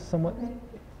somewhat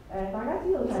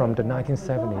from the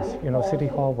 1970s. You know, City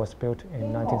Hall was built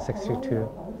in 1962.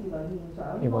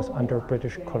 It was under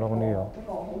British colonial.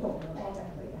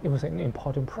 It was an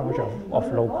important project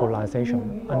of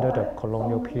localization under the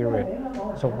colonial period.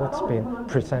 So what's been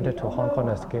presented to Hong Kong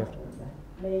as gift?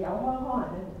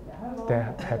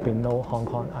 There had been no Hong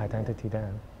Kong identity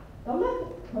then.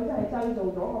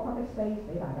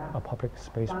 A public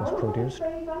space was produced.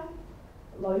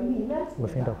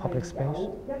 Within the public space,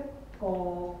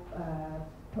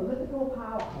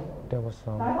 there was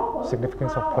some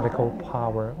significance of political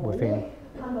power within.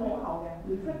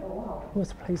 It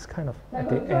was placed kind of at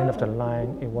the end of the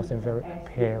line. It wasn't very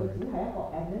apparent.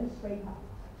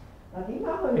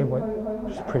 It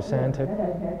was presented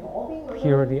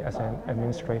purely as an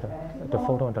administrator. The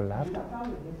photo on the left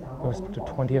was the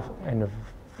 20th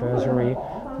anniversary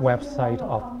website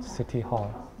of City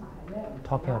Hall,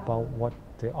 talking about what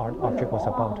the art object was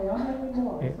about.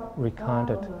 It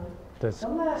recounted the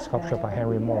sculpture by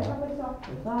Henry Moore.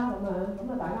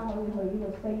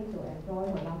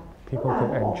 People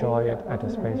could enjoy it at the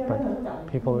space, but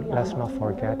people, let's not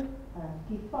forget,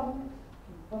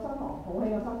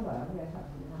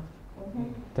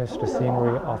 there's the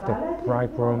scenery of the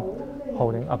bridegroom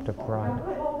holding up the bride.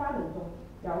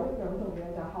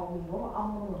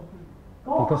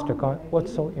 Because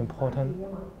what's so important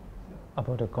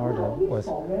about the garden was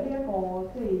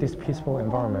this peaceful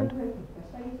environment,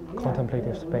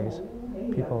 contemplative space.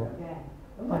 People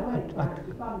are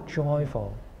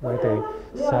joyful when they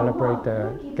celebrate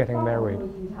the getting married.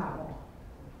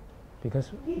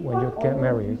 Because when you get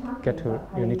married,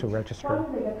 you need to register.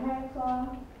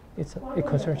 It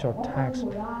concerns your tax,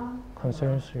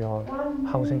 concerns your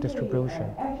housing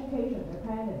distribution,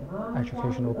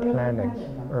 educational planning,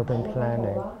 urban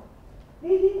planning.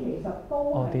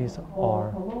 All these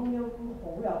are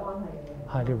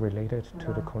highly related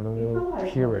to the colonial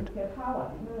period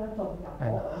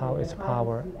and how its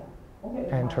power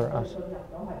enter our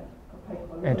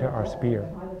sphere,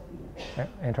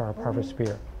 enter our private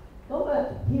sphere.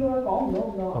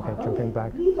 Okay, jumping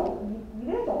back.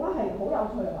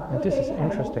 And this is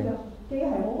interesting.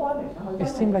 It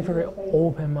seemed like very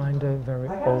open-minded, very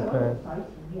open.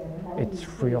 It's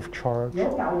free of charge.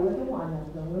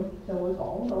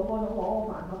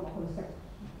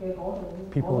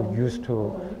 People who used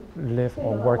to live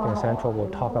or work in Central will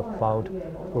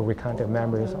recount their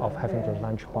memories of having the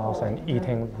lunch box and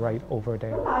eating right over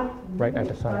there, right at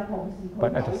the side.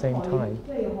 But at the same time,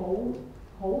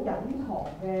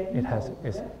 it has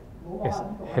its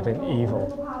hidden evil,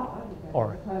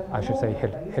 or I should say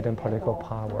hidden political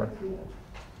power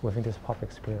within this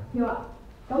public sphere.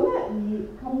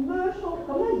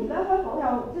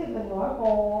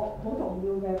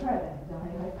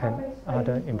 And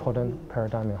another important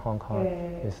paradigm in Hong Kong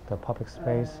is the public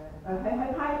space.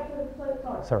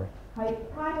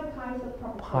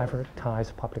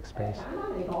 Privatized public space.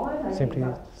 Simply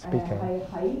speaking,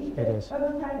 it is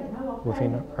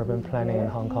within urban planning in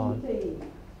Hong Kong.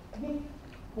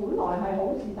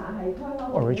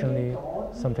 Originally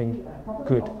something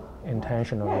good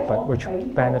intentionally, but which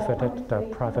benefited the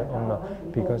private owner,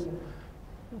 because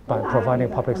by providing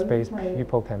public space,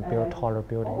 people can build taller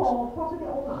buildings.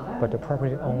 But the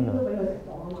property owner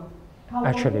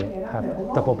actually have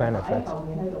double benefits,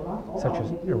 such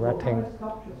as erecting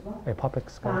a public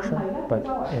sculpture, but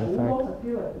in fact,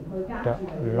 there are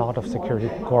a lot of security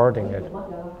guarding it,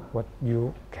 what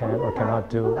you can or cannot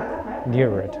do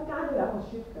near it.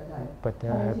 But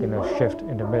there has been a shift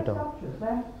in the middle.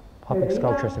 Public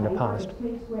sculptures in the past,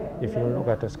 if you look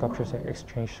at the sculptures in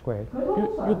Exchange Square,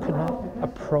 you could not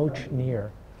approach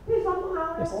near.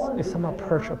 It's somehow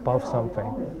perched above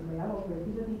something.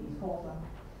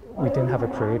 We didn't have a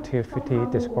creativity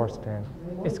discourse then.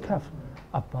 It's kind of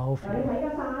above you.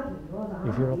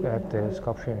 If you look at the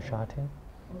sculpture in Sha Tin,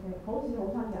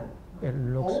 it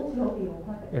looks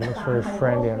very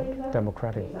friendly and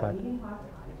democratic, but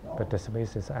the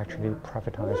space is actually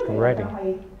privatized already.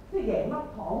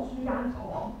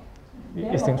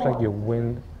 It seems like you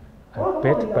win a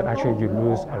bit, but actually you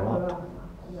lose a lot.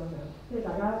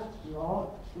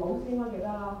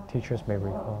 Teachers may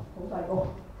recall,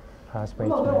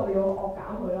 classmates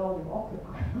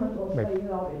may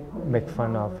make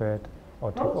fun of it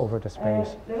or take over the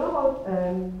space.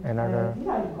 Another,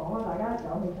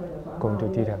 go into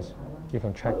details, you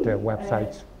can check the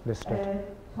websites listed.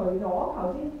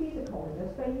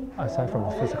 Aside from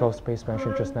the physical space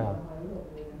mentioned just now,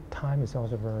 time is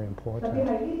also very important,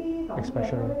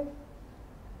 especially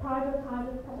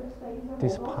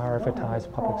this privatized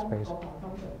public space.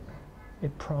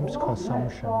 it prompts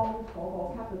consumption,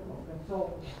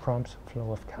 prompts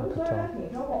flow of capital.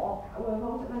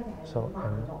 So,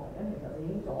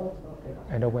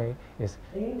 and the way is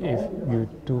if you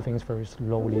do things very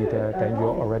slowly there, then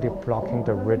you're already blocking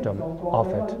the rhythm of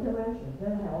it.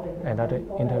 Another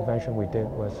intervention we did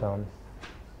was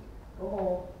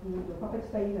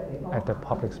at the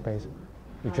public space.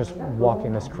 You just walk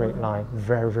in a straight line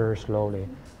very, very slowly.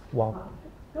 Walk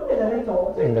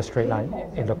in the straight line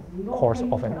in the course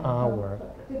of an hour.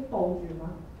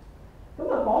 So,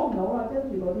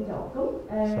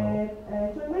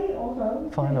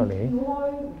 finally,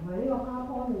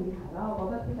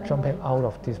 jumping out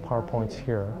of these PowerPoints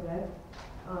here,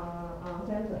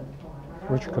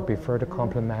 which could be further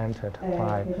complemented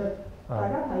by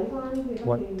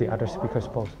what the other speakers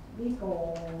spoke.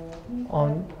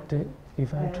 On the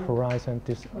Event Horizon,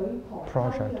 this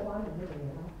project,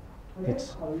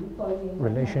 its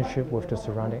relationship with the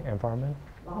surrounding environment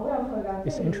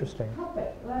is interesting.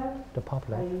 The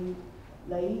public,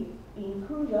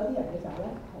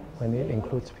 when it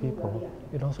includes people,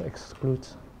 it also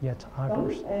excludes yet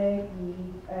others.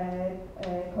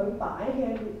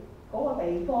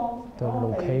 The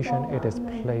location it is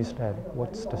placed at,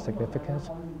 what's the significance?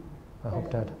 I hope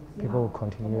that people will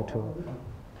continue to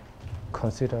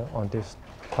consider on this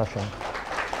question.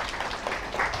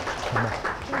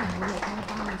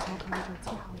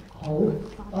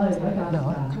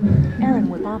 Aaron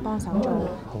會幫手做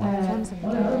分成。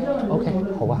OK，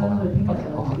 好啊，好啊 ，OK，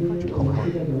 好啊，好啊，好啊。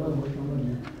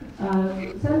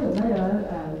Samuel 咧有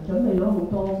準備咗好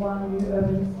多關於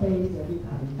urban space 嘅啲睇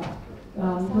法。佢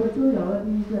亦都有一啲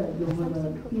即係用佢嘅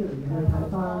theory 去睇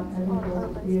翻 Andy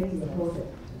呢一次嘅 project，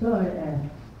 所以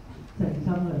誠心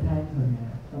去聽佢嘅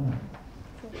今日。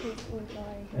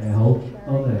好，多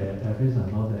謝非常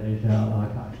多謝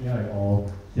HKICC， 因為我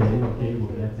借呢個機會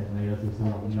咧，整理咗少少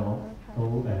諗咗，都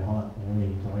可能5年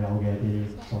左右嘅一啲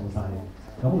東西。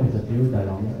咁我其實主要就係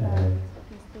諗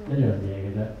一樣嘢嘅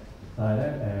啫，但係咧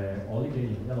我呢幾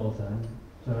年一路想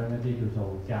將一啲叫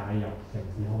做介入城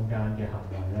市空間嘅行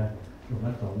為咧，用一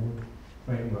種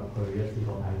framework 去一次過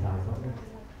睇晒佢。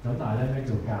咁但係咧咩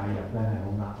叫介入咧係好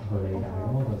難去理解，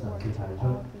咁我就嘗試提出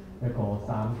一個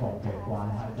三角嘅關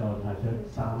係，之後提出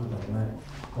3種咧，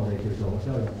我哋叫做即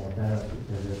係用 Moderator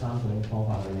叫做3種方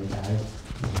法去理解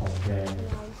唔同嘅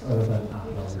urban art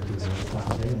咯，或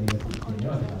者用呢個字詞，因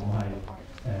為其實我係一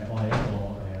個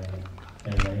地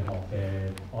理學嘅，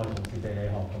我係從事地理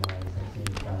學同埋城市研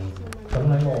究。咁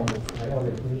喺我哋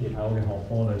專業喺我嘅學科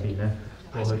裏邊咧，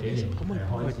過去幾年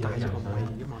開始咧就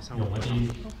想用一啲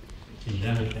詞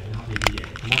咧去整合呢啲嘢，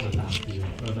咁我就暫時用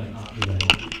urban art 呢兩個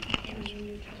字。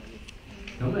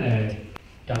咁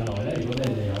近來咧，如果你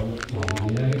哋有留意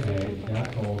咧，有一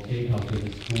個機構叫做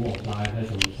School of Life 咧，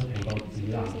就會出好多指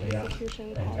南俾人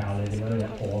教你點樣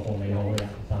過一個美好嘅人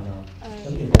生啦。咁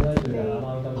其實咧，最近啱啱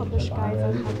今年出版嘅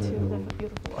呢個叫做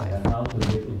How to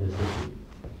Live in the City。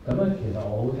咁咧，其實我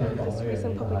好想講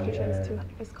一樣嘢就係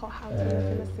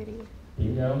點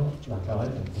樣能夠喺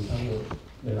城市生活，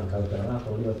你能夠掌握到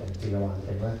呢個城市嘅環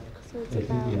境咧，你先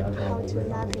至有一個好嘅生活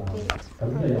啦。咁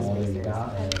即係用我哋而家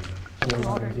公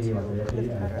司或者一啲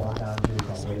坊間去講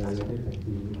嘅一啲城市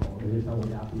如何，嗰啲生活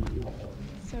也是如何。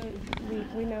So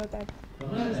we know that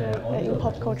in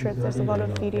pop culture there's a lot of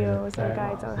videos and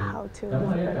guides on how to live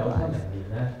a better life.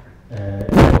 一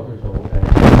個叫做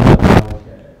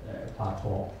法國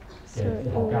嘅哲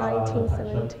學家啦，就提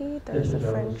出一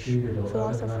本書叫做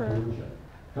Curator。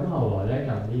咁後來咧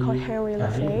called Henry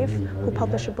Lefebvre, who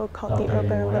published a book called The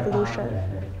Urban Revolution.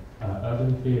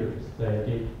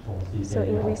 So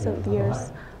in recent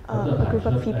years, a group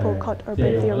of people called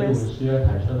urban theorists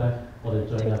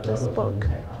take this book,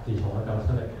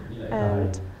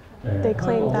 and they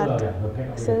claim that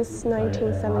since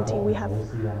 1970 we have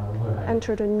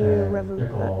entered a new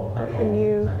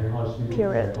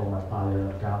period.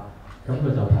 咁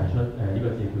佢就提出呢個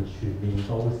字叫全面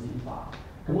都市化。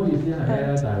咁個意思係咩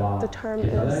咧？就係話其實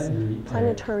咧以過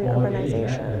去幾年咧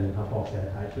聯合國成日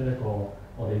提出一個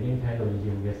我哋已經聽到厭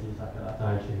嘅事實㗎啦，就係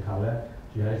全球咧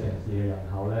住喺城市嘅人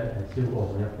口咧超過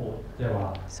咗1半，即係話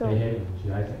比起唔住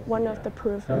喺城市。One of the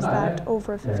proof is that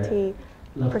over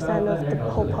 50% of the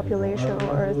whole population on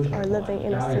Earth are living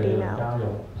in a city now.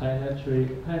 Planetary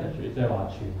即係話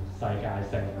全世界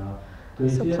性啦。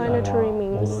So planetary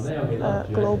means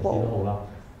global.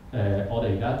 我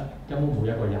哋而家根本每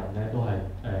一個人咧都係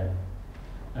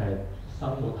生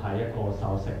活喺一個受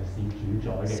城市主宰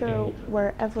嘅經驗。So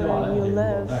wherever you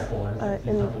live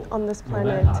on this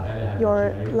planet,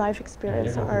 your life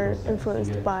experience are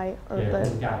influenced by urban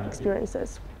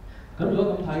experiences.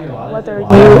 Whether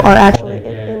you are actually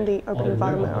in the urban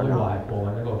environment or not. 係過緊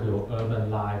一個叫 urban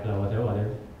life 啦，或者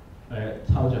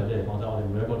抽象啲嚟講，即係我哋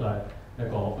每一個都係一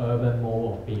個 urban mode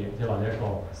of being， 即係或者一個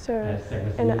So 城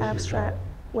市 in 嘅 an 存 abstract 在。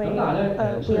 way, 咁但係咧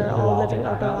we are all living 大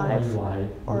urban 家可以 life, 話係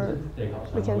or 地球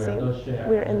we 上 can 每 say 人都 share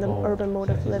we're in the 一個 urban mode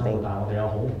城 of 市生活， living. 但係我哋有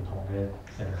好唔同嘅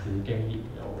城市經驗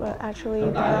嘅。 But actually, 咁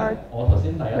there 但係 are 我頭先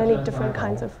第一 many 章 different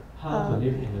kinds of how to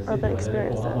live in the city urban 或者過得開唔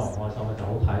experiences. 開心咧，就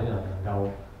好睇能唔能夠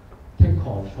take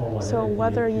control 或者 So 你自己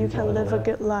whether you 主宰 can 到 live a 咧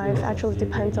good life actually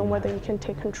depends on whether you can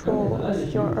take control of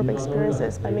your urban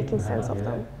experiences by making sense of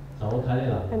them, 就好睇你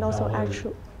能唔 and 能 also 夠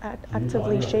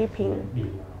actively shaping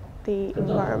the 咁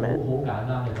就好 environment. 簡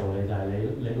單嘅道理就係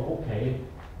你個屋企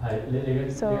係你嘅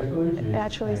So 居住 it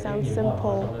actually sounds 經驗開唔開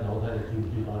simple. 心咧，就好睇你住唔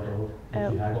住到你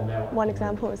住喺個咩環境。 One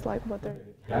example is like whether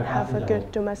you have a good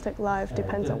domestic life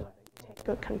depends on whether you take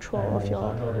good control of your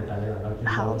想多啲就係你能夠主宰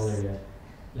到 house.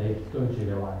 你居住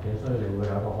嘅環境，所以你會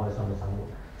有一個開心嘅生活。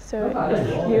 So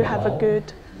if you have a good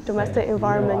domestic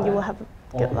environment, you will have a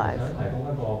我 good 想 life. 提供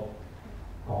一個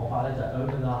講法咧，就係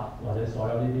urban art 或者所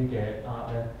有呢啲嘅 art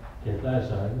咧，其實都係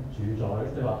想主宰，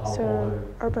即係話透過 So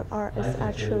urban art is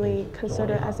actually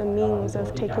considered as a means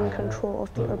of taking control of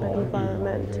the urban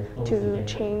environment to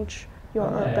change your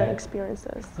urban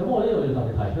experiences. 咁我呢度要特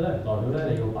別提出咧，唔代表咧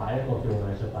你要擺一個叫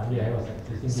藝術品嘅喺個城市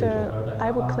先 So 叫做 urban art。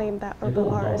 I would claim that urban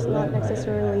art is not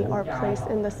necessarily art placed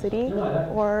in the city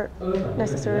or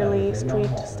necessarily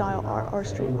street style art or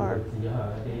street art. 指向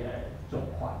一啲族群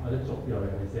或者族裔，尤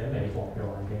其是喺美國嘅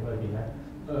環境裏邊咧，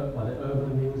或者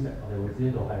urban music， 我哋會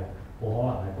知道係好可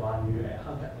能係關於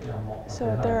黑人嘅音樂。 So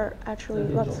there are actually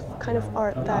lots of kind of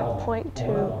art that point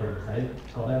to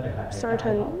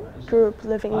certain group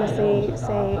living in the city,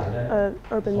 say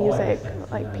urban music,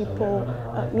 like people,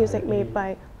 music made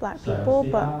by black people,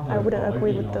 but I wouldn't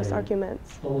agree with those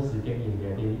arguments. 都市經驗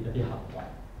嘅一啲行為。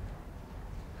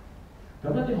咁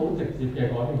一啲好直接嘅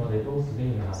改變我哋都市經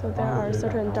驗行為。 So there are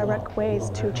certain direct ways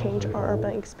to change our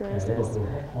urban experiences.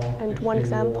 And one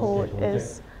example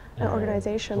is an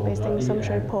organization based in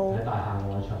Sumshui-po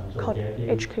called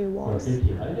HKICC.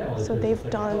 So they've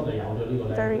done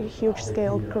very huge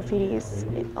scale graffitis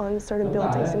on certain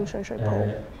buildings in Sumshui-po.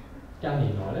 近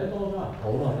年來咧多咗人討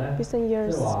論咧， Recent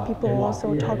years, people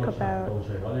also talk about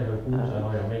除咗你去觀賞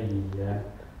佢有咩意義咧？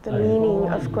 the meaning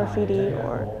of graffiti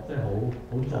or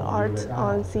the art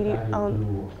on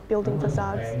building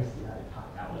facades.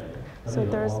 So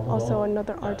there's also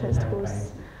another artist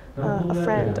who's a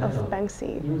friend of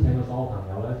Banksy.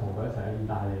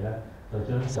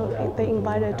 So they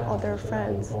invited all their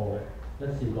friends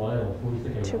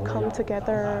to come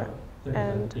together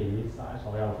and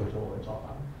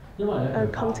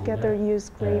come together,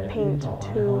 use grey paint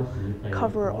to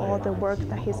cover all the work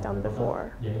that he's done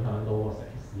before.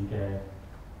 市嘅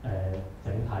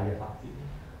整體嘅發展。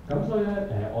咁所以咧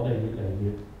我哋越嚟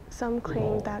越 Some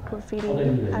claim that graffiti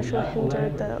actually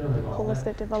hindered the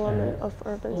holistic development of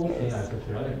urban 都 space.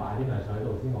 除咗你擺啲藝術喺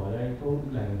度之外咧，都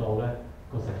令到咧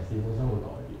個城市本身會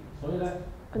改變。所以咧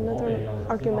Another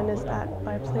argument is that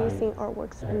by placing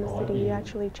artworks in the city, you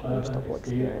actually change the whole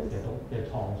experience. 嘅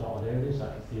創作或者一啲嘗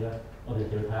試咧，我哋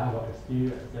就要睇下個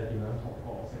experience 即係點樣同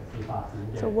個城市發展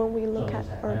嘅。 So when we look at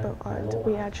urban art,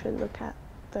 we actually look at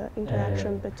the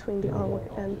interaction between the artwork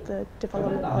and the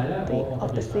development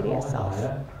of the city itself.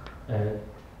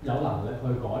 有能力去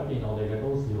改變我哋嘅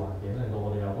都市環境，令到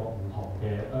我哋有個唔同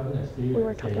嘅 urban experience We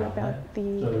were talking about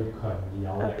the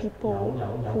people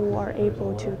who are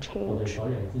able to change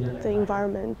the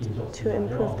environment to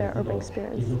improve their urban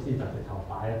experience.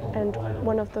 And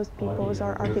one of those people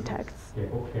are architects.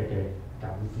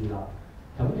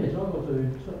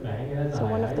 So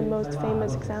one of the most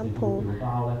famous example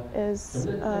is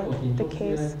the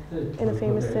case in a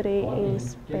famous city in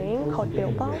Spain called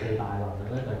Bilbao.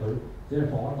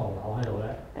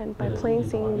 And by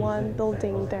placing one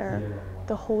building there,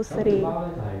 the whole city,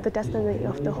 the destiny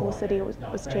of the whole city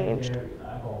was changed.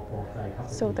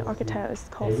 So the architect is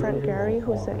called Frank Gehry,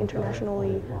 who's an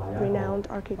internationally renowned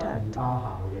architect.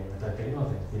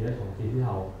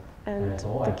 And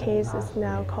the case is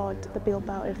now called the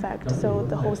Bilbao effect. So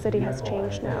the whole city has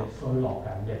changed now.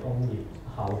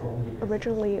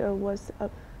 Originally, it was a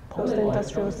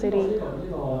post-industrial city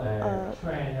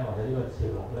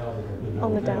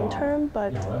on the downturn,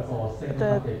 but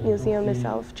the museum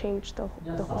itself changed the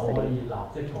whole city.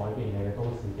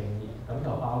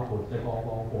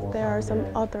 There are some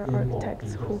other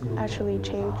architects who actually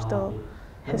changed the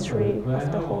history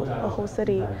of the whole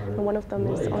city, and one of them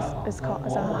is called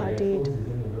Zaha Hadid,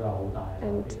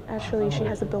 and actually she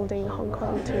has a building in Hong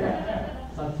Kong too.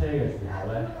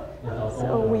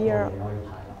 So we are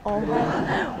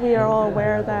we are all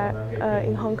aware that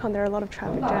in Hong Kong there are a lot of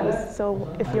traffic jams. So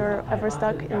if you're ever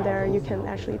stuck in there, you can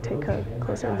actually take a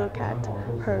closer look at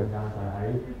her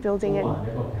building it.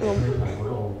 It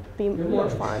will be more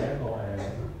fun.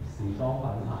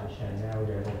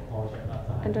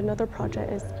 And another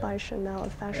project is by Chanel, a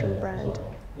fashion brand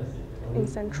in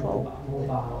Central.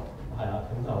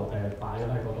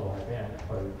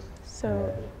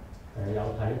 So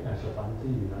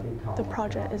the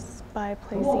project is by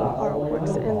placing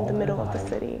artworks in the middle of the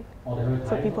city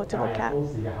for people to look at.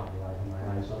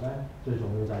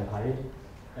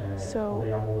 So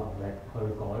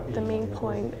the main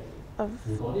point of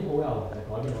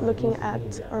looking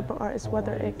at urban art is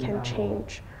whether it can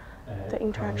change the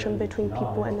interaction between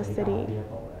people and the city.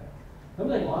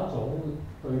 And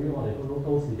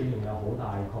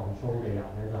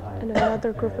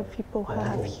another group of people who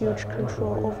have huge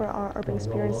control over our urban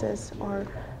experiences are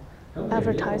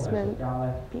advertisement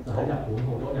people.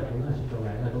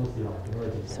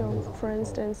 So, for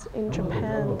instance, in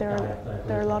Japan, there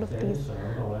are a lot of these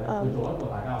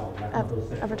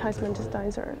advertisement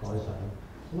designers.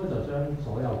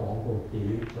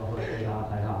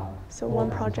 So one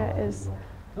project is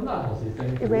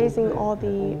erasing all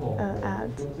the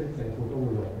ads.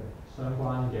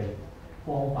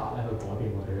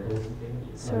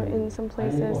 So in some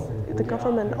places, the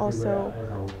government also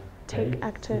take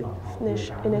active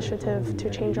initiative to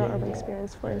change our urban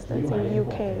experience. For instance, in the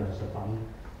UK,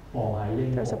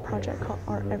 there's a project called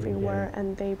Art Everywhere,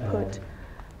 and they put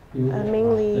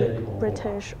mainly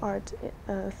British art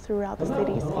throughout the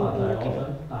cities in the UK.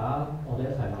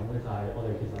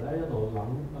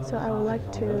 So I would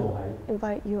like to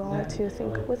invite you all to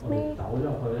think with me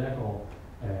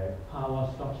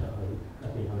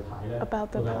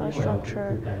about the power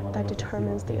structure that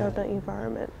determines the urban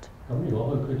environment.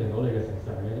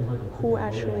 Who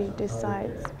actually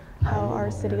decides how our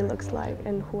city looks like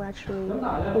and who actually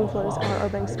influence our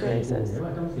urban experiences.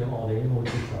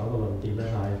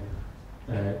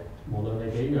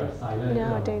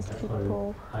 Nowadays,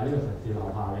 people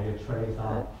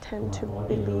tend to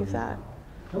believe that.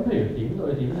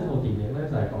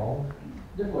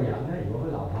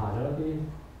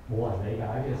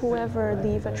 Whoever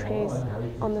leave a trace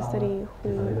on the city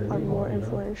who are more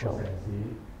influential.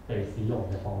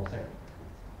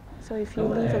 So if you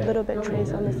leave a little bit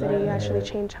trace on the city, you actually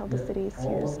change how the city is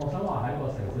used.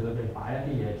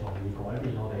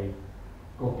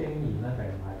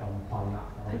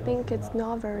 I think it's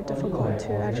not very difficult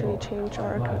to actually change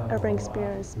our urban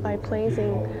experience by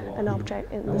placing an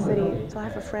object in the city. So I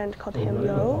have a friend called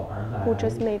Shau who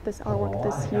just made this artwork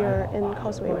this year in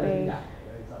Causeway Bay.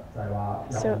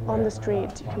 So on the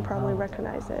street, you can probably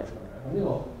recognize it.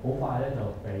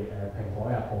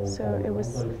 So it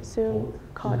was soon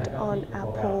caught on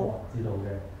Apple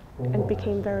and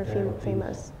became very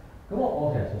famous.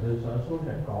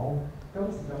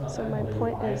 So my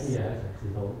point is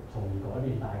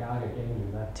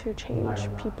to change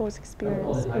people's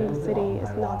experience in the city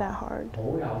is not that hard.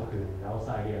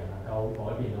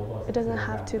 It doesn't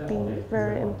have to be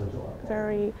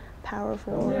very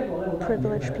powerful or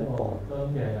privileged people.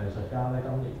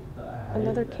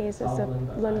 Another case is a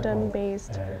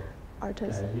London-based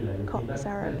artist called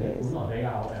Sarah Gaze.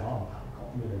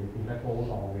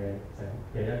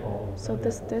 So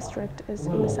this district is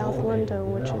in South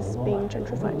London, which is being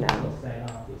gentrified now.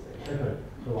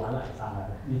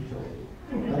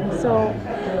 So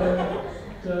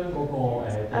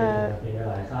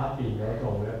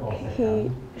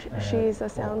she's a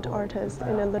sound artist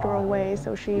in a literal way,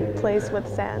 so she plays with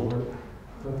sand.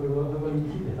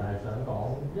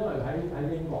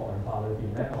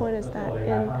 The point is that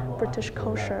in British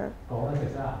culture,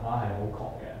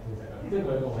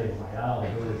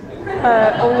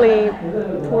 only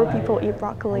poor people eat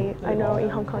broccoli. I know in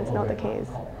Hong Kong it's not the case.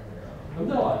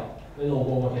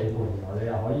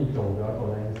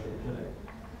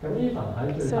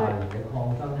 So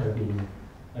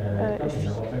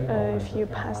if you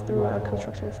pass through a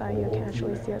construction site, you can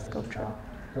actually see a sculpture.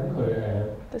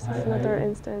 This is another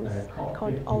instance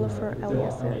called Oliver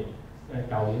Eliasson,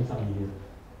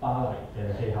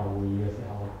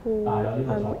 who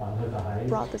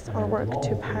brought this artwork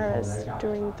to Paris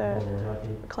during the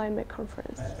climate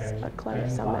conference,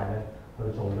 climate summit.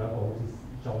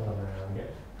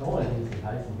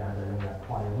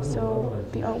 So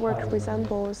the artwork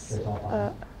resembles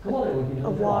a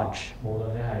watch.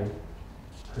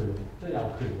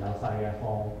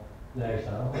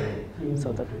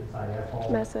 So the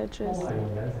message is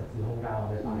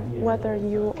whether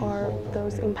you are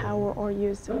those in power or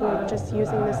who are just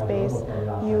using the space,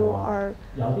 you are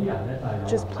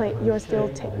just you're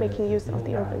still making use of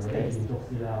the urban space.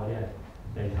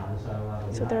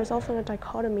 So there's often a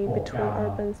dichotomy between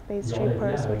urban space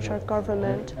shapers, which are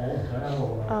government,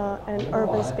 and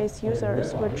urban space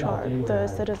users, which are the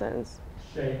citizens.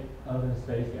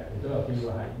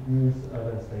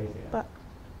 But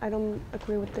I don't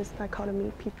agree with this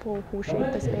dichotomy. People who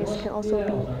shape the space can also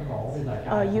be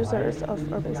users of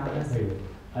urban space.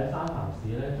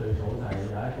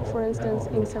 For instance,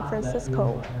 in San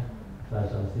Francisco,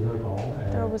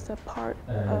 there was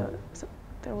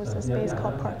a space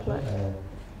called Parklet.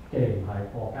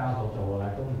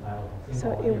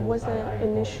 So it wasn't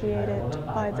initiated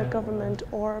by the government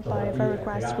or by very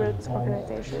grassroots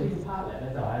organizations.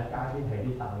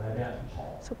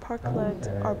 So parklets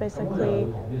are basically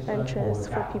benches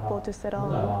for people to sit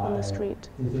on the street.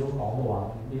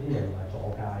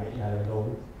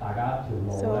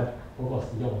 So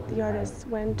the artists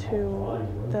went to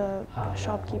the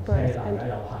shopkeepers and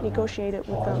negotiated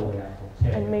with them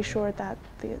and made sure that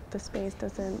the space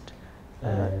doesn't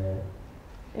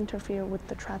interfere with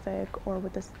the traffic or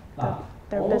with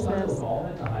their business. So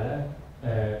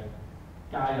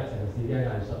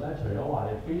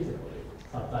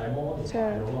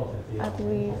I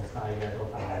believe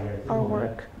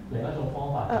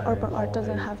urban art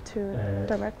doesn't have to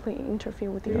directly interfere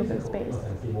with the urban space.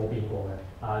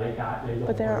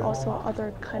 But there are also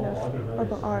other kind of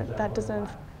urban art that doesn't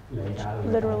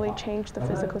literally change the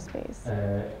physical space.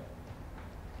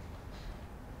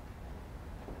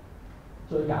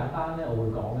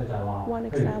 One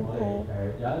example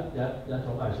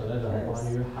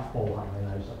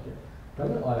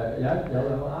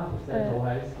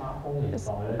is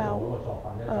about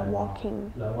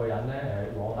walking.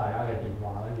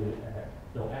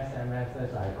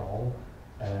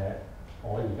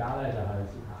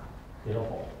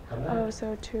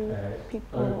 So two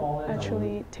people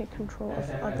actually take control of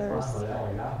others'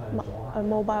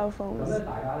 mobile phones,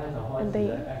 and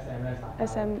they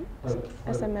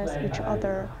SMS each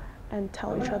other and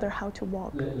tell each other how to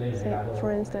walk. Say,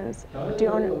 for instance,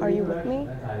 are you with me?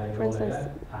 For instance,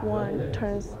 one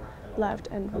turns left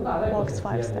and walks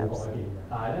 5 steps.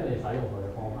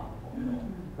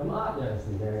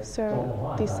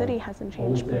 So the city hasn't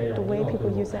changed, but the way people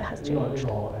use it has changed.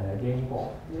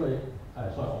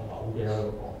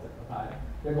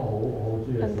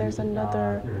 And there's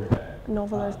another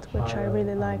novelist which I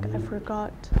really like. I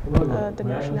forgot the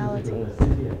nationality.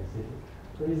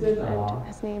 And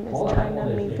his name is China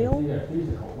Mayville.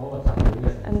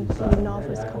 And the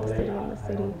novel is called City in the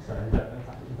City.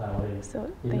 So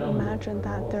they imagine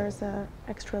that there's an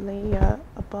extra layer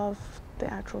above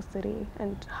the actual city,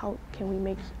 and how can we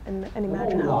make and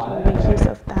imagine how can we make use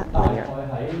of that layer.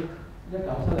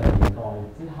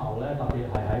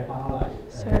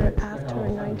 So after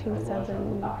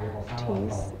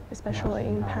 1970s, especially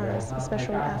in Paris,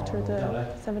 especially after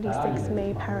the 76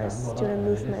 May Paris student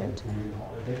movement,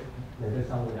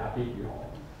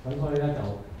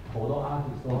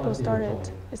 people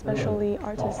started, especially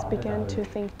artists, began to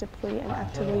think deeply and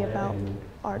actively about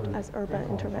art as urban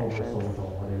interventions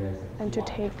and to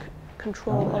take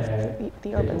control of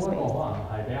the urban space.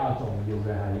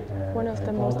 One of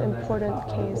the most important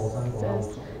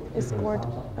cases is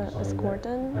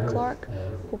Gordon Clark,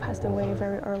 who passed away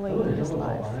very early in his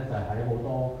life.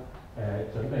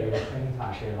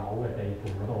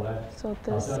 So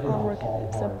this artwork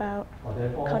is about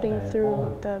cutting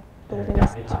through the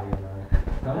buildings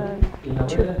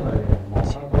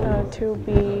to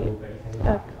be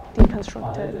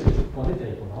deconstructed.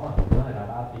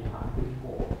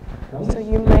 So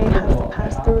you may have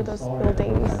passed through those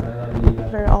buildings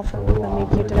very often, but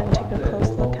maybe you didn't take a close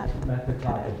look at it.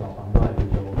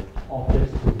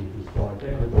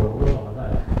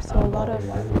 So a lot of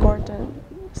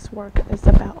Gordon's work is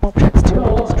about objects to be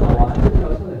destroyed.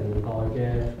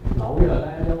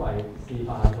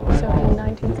 So in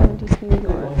 1970s New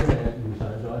York,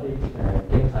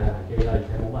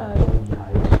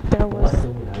 there was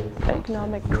an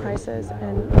economic crisis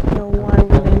and no one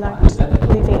really liked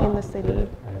living in the city.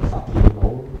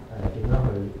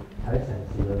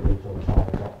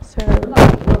 So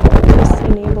this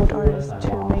enabled artists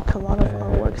to make a lot of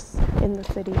artworks in the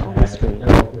city on the street.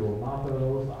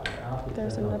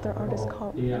 There's another artist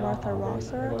called Martha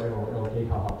Rosser,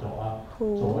 who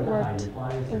worked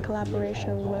in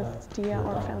collaboration with Dia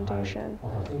Art Foundation.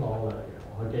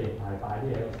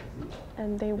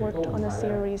 And they worked on a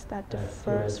series that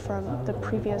differs from the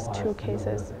previous 2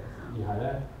 cases.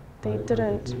 they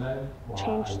didn't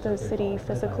change the city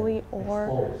physically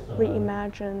or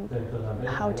reimagine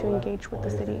how to engage with the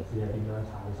city.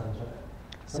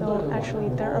 So actually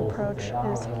their approach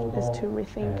is to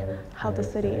rethink how the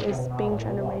city is being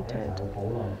generated.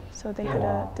 So they had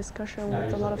a discussion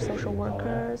with a lot of social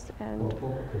workers and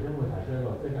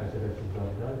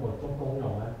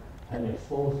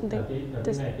they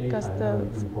discussed the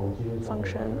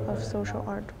function of social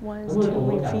art. One is to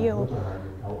reveal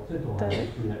the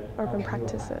urban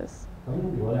practices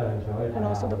and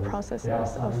also the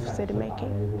processes of city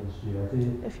making.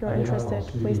 If you're interested,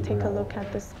 please take a look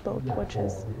at this book, which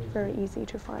is very easy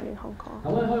to find in Hong Kong.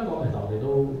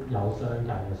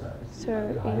 So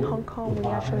in Hong Kong, we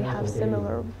actually have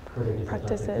similar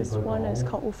practices. One is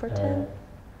called Uferton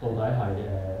in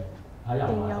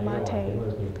Yau Ma Tei.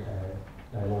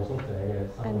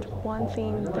 And one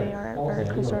thing they are very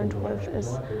concerned with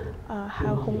is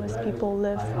how homeless people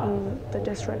live in the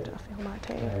district of Yau Ma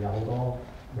Tei.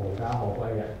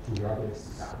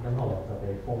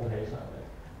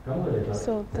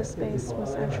 So the space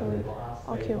was actually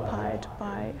occupied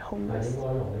by homeless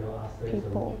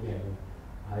people.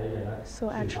 So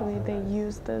actually they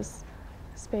use this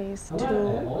space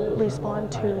to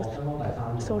respond to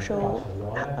social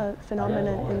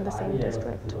phenomenon in the same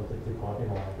district.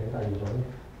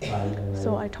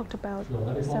 So I talked about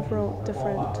several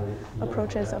different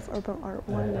approaches of urban art.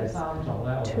 One is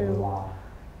to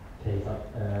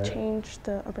change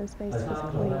the urban space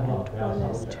physically, and one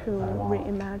is to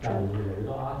reimagine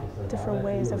different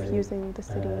ways of using the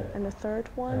city. And the third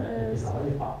one is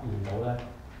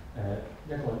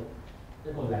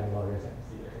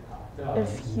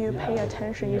if you pay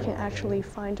attention, you can actually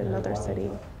find another city.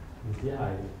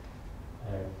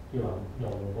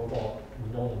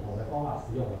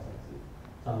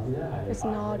 It's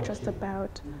not just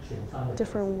about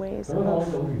different ways of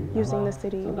using the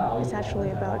city, it's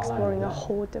actually about exploring a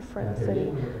whole different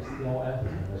city.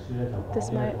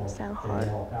 This might sound hard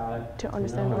to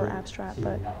understand or abstract,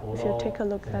 but if you take a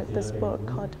look at this book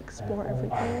called Explore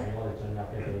Everything,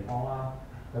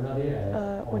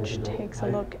 which takes a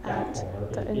look at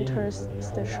the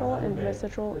interstitial and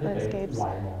residual landscapes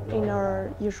in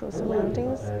our usual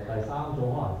surroundings,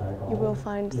 you will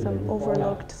find some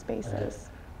overlooked spaces.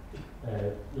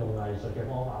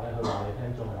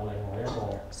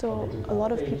 So a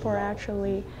lot of people are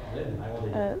actually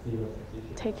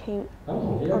taking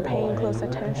or paying close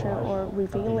attention or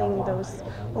revealing those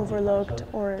overlooked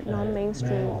or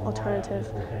non-mainstream alternative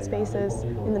spaces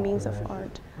in the means of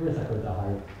art.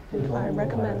 And I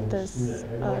recommend this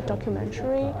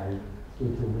documentary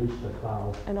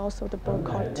and also the book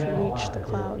called To Reach the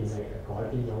Clouds.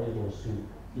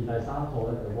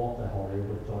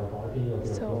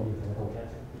 So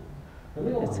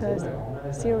it's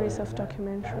a series of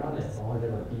documentaries.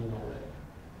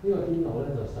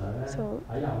 So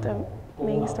the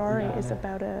main story is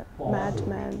about a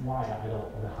madman.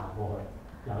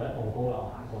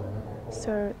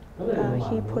 So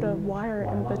he put a wire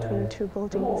in between two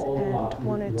buildings and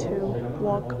wanted to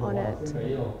walk on it.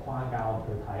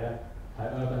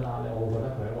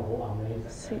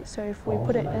 So if we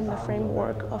put it in the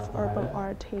framework of urban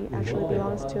art, he actually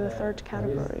belongs to the third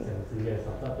category.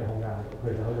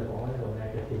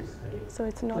 So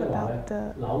it's not about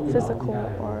the physical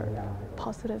or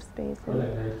positive space in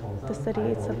the city,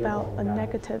 it's about a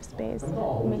negative space.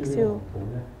 It makes you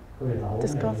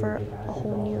discover a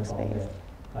whole new space.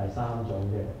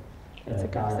 It's a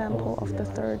good example of the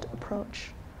third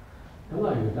approach.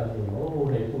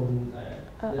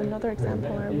 Another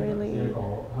example I really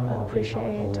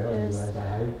appreciate is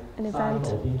an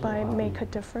event by Make a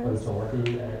Difference,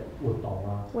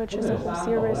 which is a whole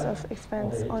series of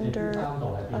events under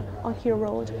on Hill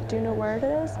Road. Do you know where it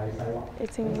is?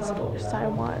 It's in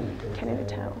Taiwan, Canada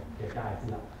Town.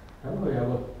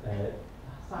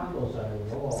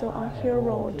 So on Hill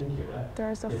Road,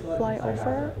 there's a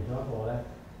flyover,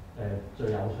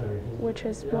 which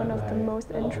is one of the most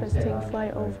interesting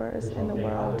flyovers in the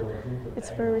world.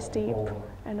 It's very steep,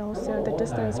 and also the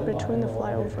distance between the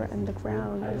flyover and the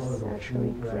ground is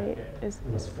actually great. It's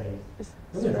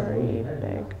very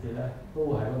big.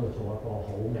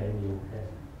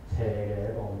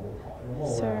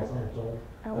 So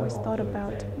I always thought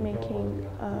about making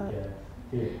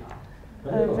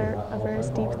a very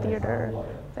steep theater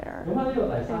there. It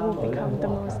will become the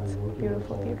most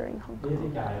beautiful theater in Hong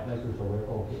Kong.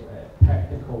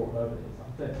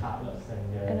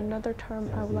 And another term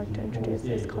I would like to introduce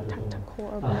is called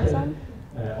tactical urbanism.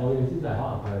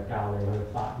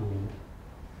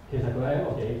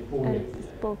 And this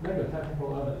book,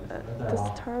 this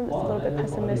term is a little bit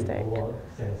pessimistic.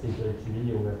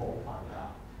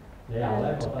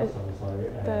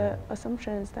 the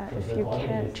assumption is that if you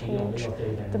can't change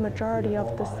the majority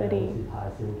of the city,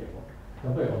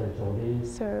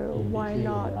 so why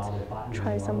not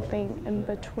try something in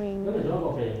between?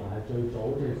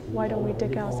 Why don't we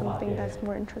dig out something that's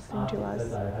more interesting to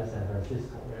us?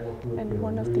 And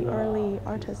one of the early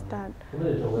artists that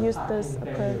used this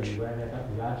approach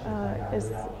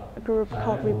is a group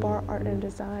called Rebar Art and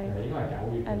Design,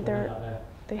 and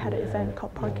they had an event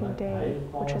called Parking Day,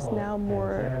 which is now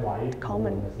more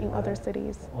common in other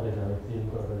cities.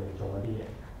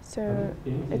 So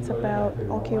it's about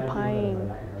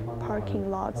occupying parking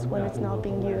lots when it's not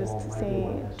being used,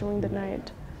 say, during the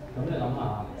night.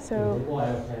 So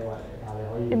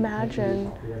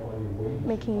imagine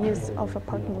making use of a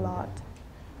parking lot.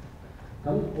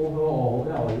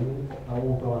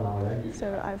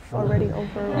 So I've already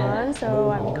overrun, so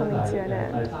I'm coming to an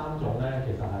end.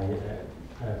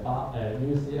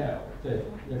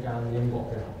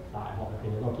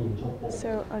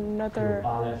 So another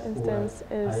instance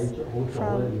is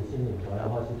from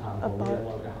a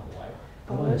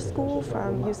bar school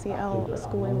from UCL, a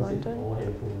school in London.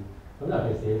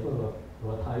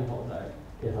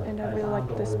 And I really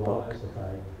like this book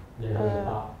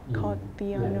called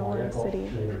The Unknown City.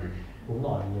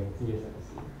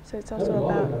 So it's also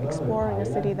about exploring a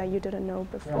city that you didn't know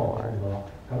before.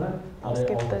 I'll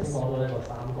skip this.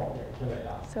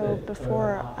 So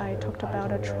before I talked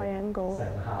about a triangle,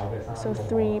 so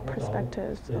 3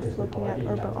 perspectives of looking at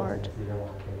urban art.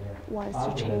 One is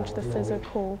to change the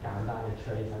physical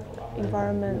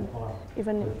environment,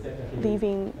 even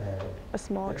leaving a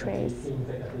small trace.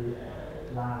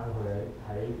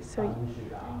 So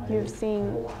you've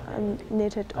seen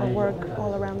knitted artwork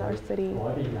all around our city.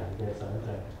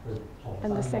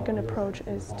 And the second approach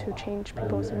is to change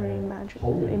people's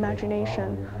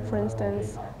imagination. For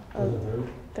instance,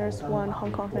 there's one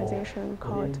Hong Kong organization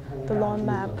called the Lawn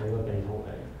Map.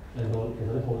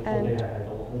 And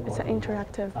it's an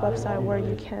interactive website where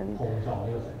you can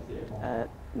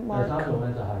mark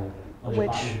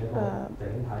which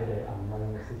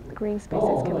green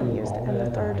spaces can be used. And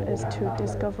the third is to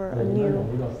discover a new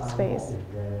space.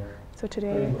 So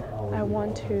today, I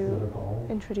want to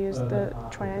introduce the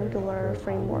triangular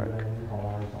framework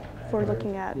for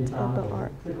looking at urban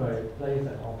art.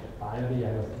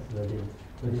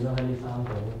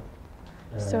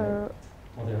 So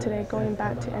today, going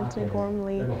back to Anthony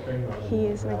Gormley, he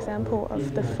is an example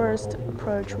of the first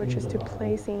approach, which is to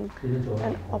placing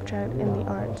an object in the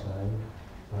art.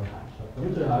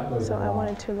 So I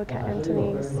wanted to look at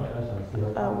Anthony's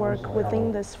work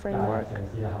within this framework,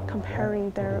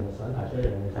 comparing their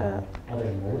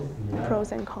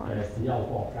pros and cons.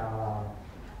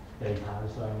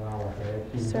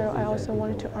 So I also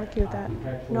wanted to argue that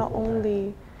not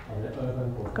only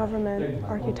government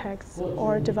architects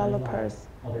or developers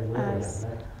as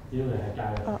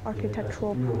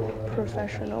architectural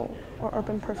professional or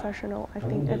urban professional, I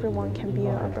think everyone can be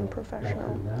an urban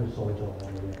professional.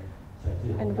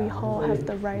 And we all have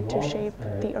the right to shape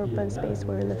the urban space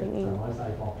we're living in.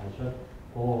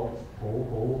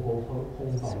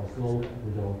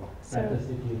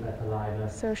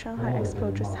 So Shanghai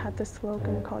Expo just had this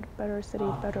slogan called Better City,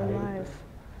 Better Life.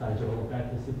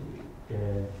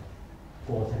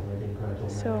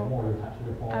 So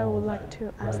I would like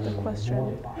to ask the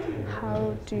question,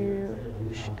 how do you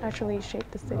actually shape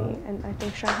the city? And I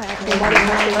think Shanghai actually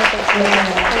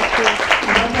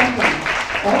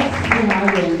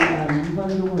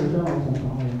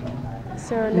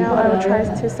So now I will try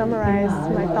to summarize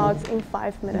my thoughts in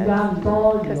 5 minutes,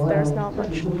 because there's not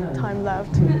much time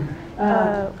left. We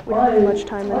don't have much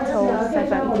time until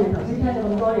 7.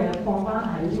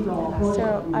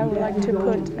 So I would like to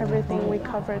put everything we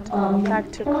covered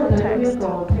back to context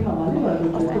of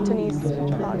Anthony's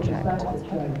project.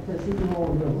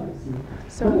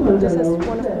 So this is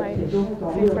one of my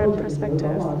favorite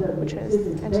perspectives, which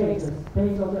is Anthony's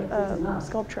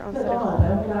sculpture on City Hall.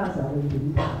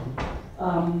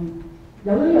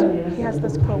 He has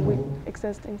this quote, "We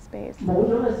exist in space."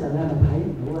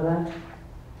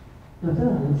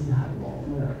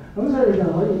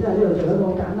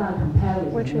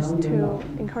 Which is to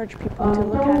encourage people to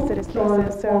look at city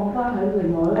spaces. So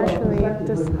actually,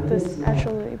 this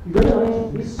actually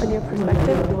brings a new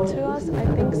perspective to us. I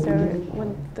think so.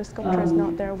 When the sculpture is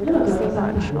not there, we don't see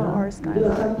much on our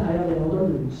skyline.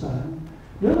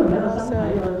 And also,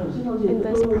 in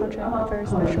this project, a very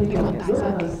special thing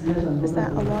is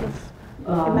that a lot of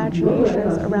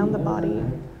imaginations around the body.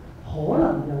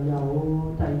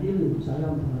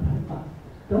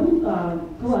 And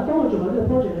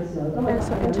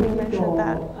so Anthony mentioned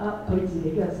that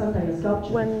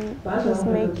when he was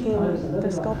making the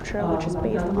sculpture, which is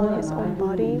based on his own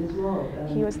body,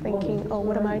 he was thinking, oh,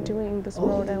 what am I doing in this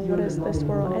world, and what is this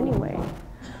world anyway?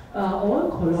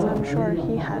 So I'm sure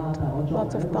he had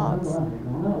lots of thoughts,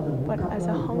 but as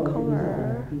a Hong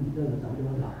Konger,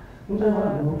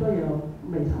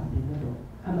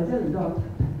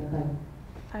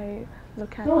 I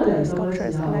look at the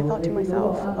sculptures and I thought to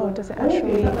myself, oh, does it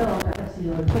actually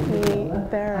keep me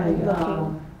there and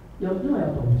looking?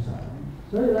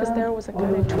 Because there was a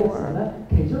guided tour.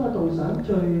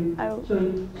 I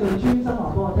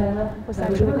was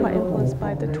actually quite influenced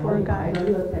by the tour guide.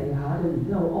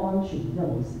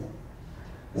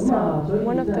 So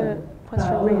one of the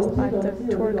questions raised by the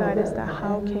tour guide is that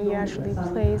how can you actually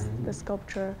place the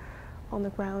sculpture on the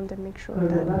ground and make sure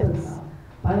that it's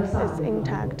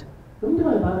intact? So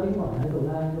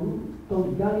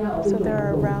there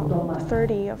are around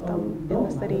 30 of them in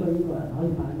the city.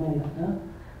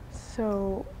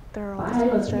 So there are all these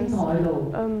questions.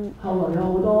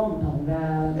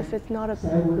 If it's not a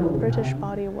British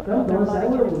body, what other body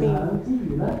can it be?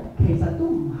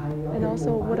 And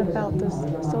also, what about the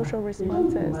social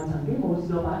responses?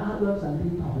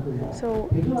 So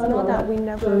it's not that we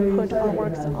never put our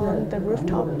works on the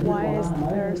rooftop. Why is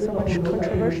there so much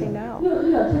controversy now?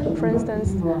 For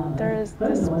instance, there is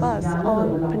this bus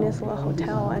on Peninsula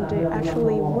Hotel, and it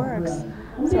actually works.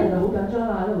 So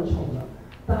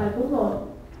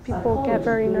people get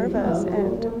very nervous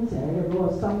and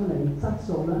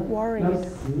worried.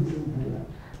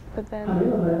 But then,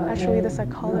 actually, the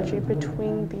psychology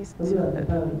between these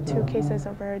two cases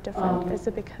are very different. Is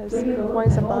it because one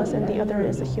is a bus and the other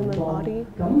is a human body?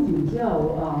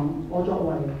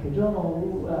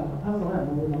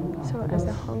 So as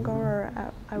a Hongorer,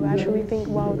 I would actually think,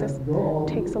 wow, this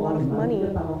takes a lot of money.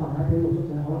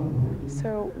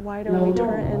 So why don't we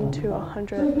turn it into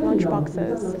 100 lunch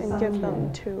boxes and give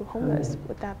them to homeless?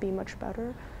 Would that be much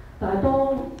better?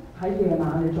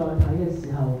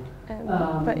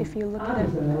 But if you look at it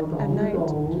at night,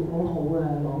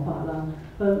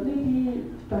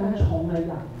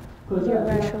 you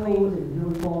actually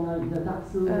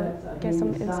get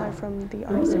some insight from the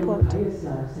artist's quote.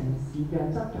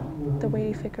 The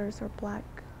weighty figures are black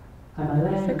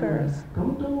figures.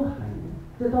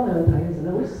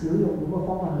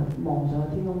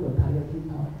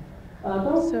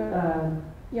 So,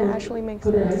 yeah, actually makes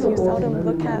sense. You seldom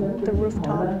look at the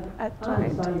rooftop at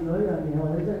night.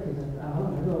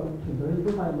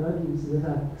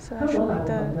 So actually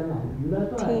the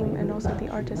team and also the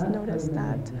artist noticed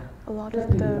that a lot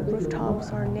of the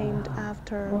rooftops are named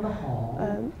after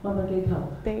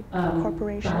big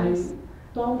corporations,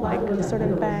 like a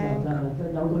certain bank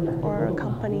or a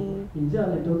company.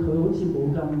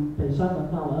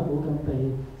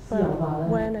 But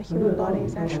when a human body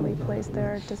is actually placed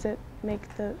there, does it make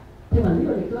the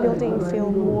building feel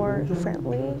more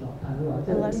friendly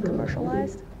and less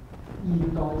commercialized?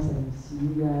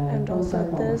 And also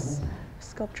this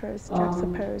sculpture is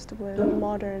juxtaposed with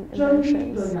modern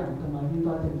inventions.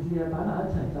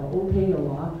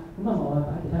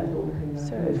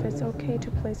 So if it's okay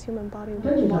to place human body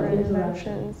with modern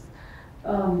inventions,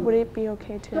 would it be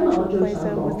okay to actually place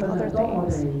it with other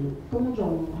things?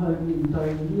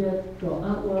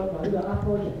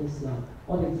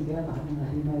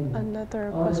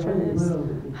 Another question is,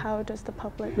 how does the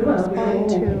public respond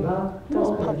to those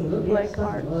public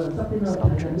art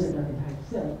sculptures?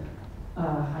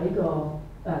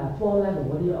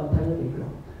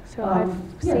 So I've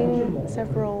seen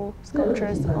several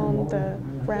sculptures on the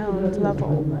ground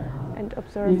level and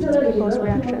observed people's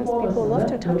reactions. People love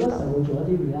to touch them.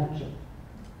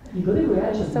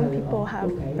 And some people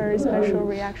have very special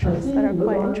reactions that are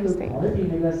quite interesting.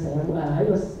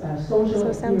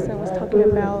 So Samson was talking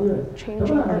about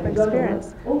changing urban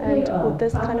experience, and would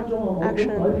this kind of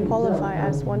action qualify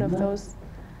as one of those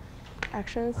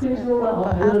actions?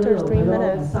 But after 3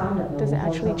 minutes, does it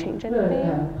actually change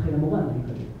anything?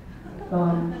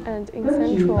 And in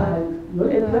Central,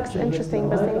 it looks interesting,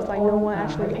 but seems like no one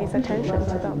actually pays attention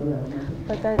to them.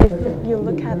 But then if you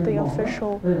look at the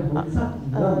official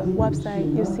website,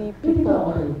 you see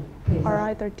people are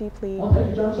either deeply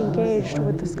engaged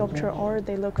with the sculpture or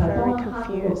they look very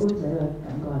confused.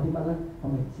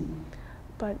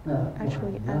 But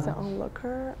actually, as an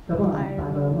onlooker,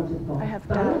 I have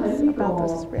doubts about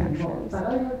those reactions.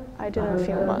 I didn't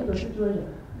feel much.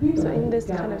 So in this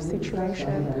kind of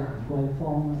situation,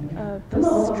 the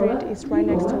street is right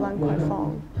next to Lan Kwai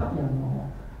Fong.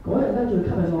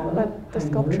 But the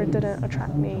sculpture didn't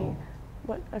attract me.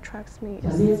 What attracts me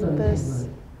is this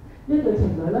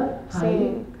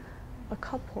seeing a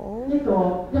couple was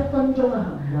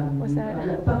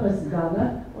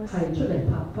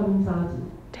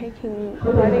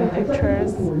writing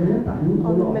pictures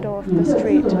on the middle of the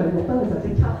street.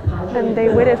 And they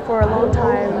waited for a long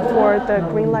time for the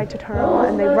green light to turn on,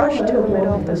 and they rushed to the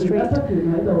middle of the street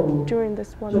during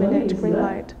this 1 minute green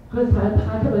light.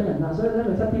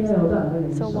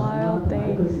 So while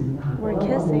they were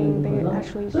kissing, they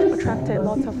actually attracted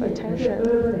lots of attention.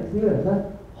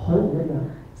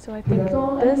 So I think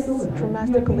this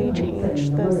dramatically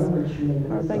changed this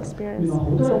urban experience.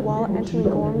 So while Anthony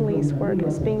Gormley's work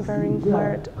is being very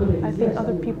inspired, I think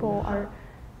other people are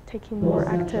taking more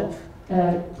active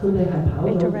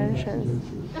interventions.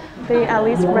 They at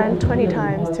least ran 20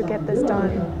 times to get this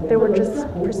done. They were just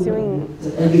pursuing.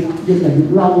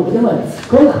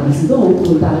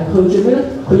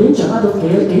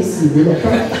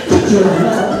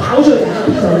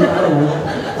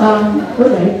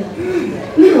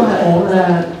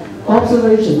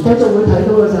 Observation， 繼續會睇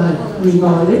到嘅就係原來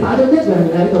你擺咗一樣嘢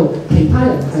喺度，其他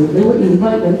人係你會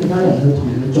invite 緊其他人去同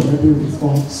你做一啲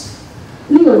response。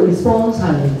呢個 response 係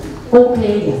OK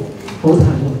嘅，好睇嘅。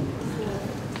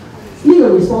呢個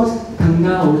response 更加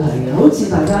好睇嘅，好似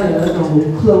大家有一個好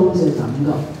close 嘅感覺。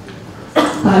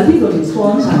但係呢個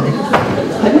response 係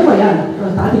因為有人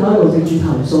打電話路政處投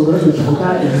訴嗰度阻街，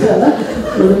然之後咧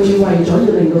路政處為咗要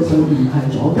令到佢唔係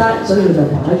阻街，所以佢就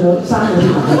擺咗3個啲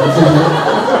牌子上去，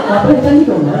話俾你聽呢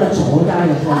個唔係一個阻街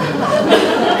嘅方法。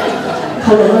後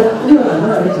來呢個人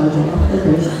咧就做 OK，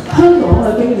 香港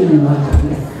嘅經驗原來係咁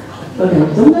嘅。OK，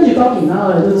 咁跟住當然啦，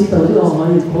我哋都知道呢個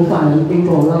可以好快咁經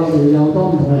過啦，我哋有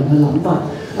多唔同嘅人嘅諗法。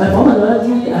訪問咗一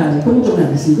啲公眾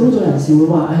人士，公眾人士會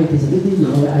話：其實呢啲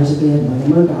嘢藝術嘅嘢唔係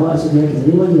咁樣搞，藝術嘅嘢其實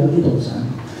應該要有啲導賞。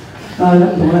有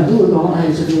唔同嘅人都會講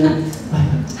藝術嘅嘢，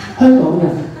香港人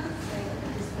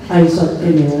藝術嘅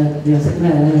嘢你又識咩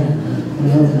咧？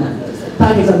但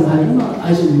係其實唔係啊嘛，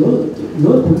藝術如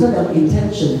果本身有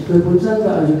intention， 佢本身嘅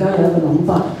藝術家有一個諗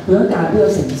法，佢想介入呢個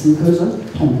城市，佢想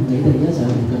同你哋一齊去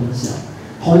活動嘅時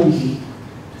候，可以。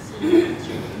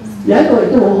有一個亦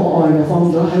都好可愛嘅，放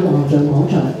咗喺皇后像廣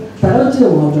場。大家都知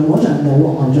道皇后像廣場冇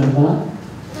皇后像㗎啦。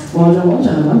皇后像廣場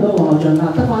係揾到皇后像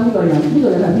啦，得翻呢個人。呢個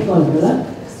人係邊個嚟嘅咧？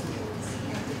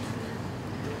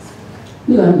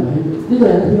呢個人唔係，呢個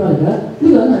人係邊個嚟嘅咧？呢個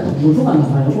人係同匯豐銀行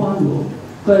係有關嘅喎。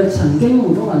佢係曾經匯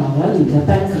豐銀行有一年嘅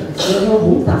banker， 佢有個好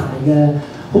大嘅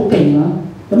好勁啦。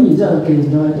咁然之後就記念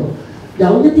咗喺度。有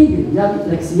一啲原因、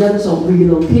歷史因素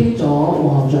relocate 咗皇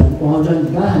后像。皇后像而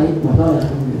家喺維多利亞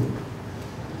公園。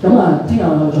咁聽日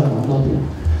我再講多啲。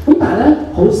咁但係咧，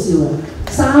好笑嘅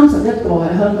，31個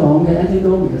喺香港嘅 Anthony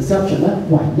Gormley 嘅 sculpture 咧，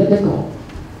唯一一個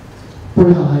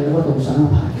背後係有個導賞嘅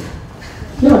牌嘅，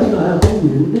因為呢個係一個公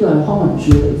園，呢個係康文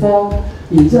署嘅地方。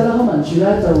然之後咧，康文署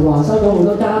咧就話收到好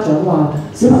多家長話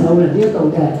小朋友會嚟呢一度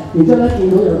嘅，然之後咧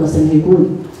見到有個性器官，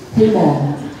希望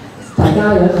大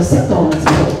家有一個適當嘅指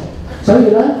導，所以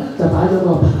咧就擺咗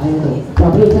個牌喺度，話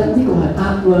俾你聽呢個係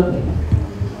artwork 嚟嘅。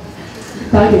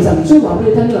但係其實唔需要話俾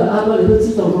你聽呢個係啱，你都知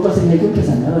道嗰個性器官其實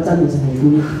唔係一個真嘅性器官。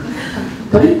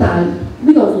咁但係呢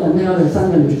個引起我哋新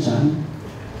嘅聯想，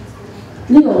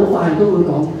呢個好快都會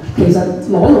講，其實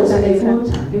攞到性器官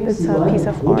曾經試過一件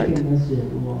好勁嘅事嚟嘅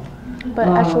喎。But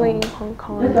actually in Hong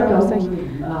Kong there was a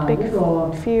big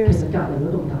fierce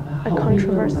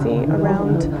controversy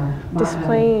around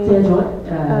displaying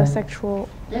sexual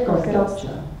organs.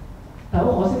 So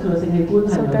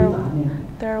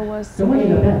there was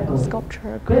a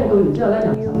sculpture called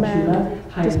The New Man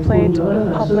displayed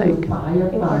in public in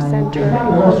our center in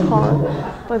Hong Kong.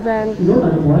 But then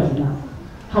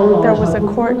there was a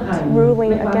court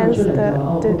ruling against the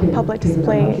public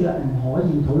display.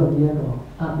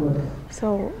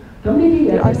 So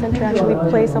the art center actually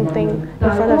played something in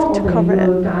front of to cover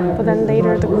it. But then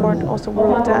later the court also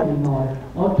ruled that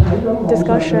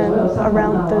discussion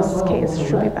around this case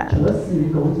should be banned.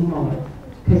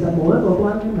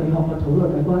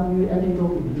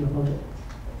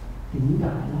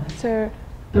 So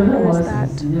the problem is that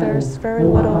there's very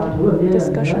little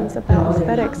discussions about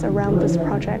aesthetics around this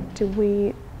project. Do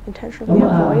we intentionally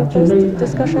avoid those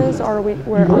discussions, or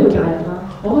we're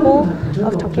incapable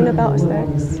of talking about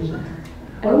aesthetics?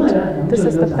 And this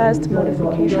is the best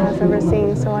modification I've ever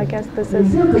seen, so I guess this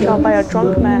is shot by a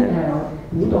drunk man.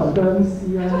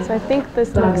 So I think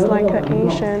this looks like an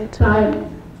ancient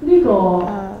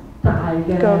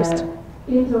ghost.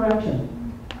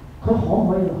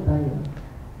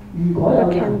 Or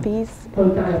can these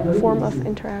form of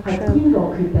interaction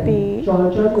be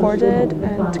recorded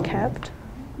and kept?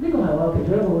 So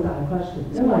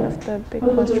one of the big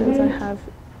questions I have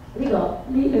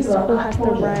is who has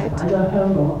the right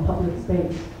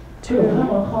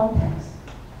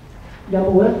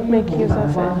make use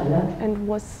of it, and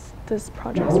what's this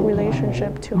project's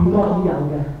relationship to Hong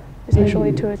Kong,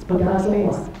 especially to its public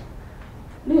space?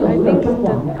 I think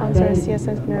the answer is yes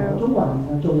and no.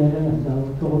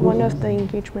 One of the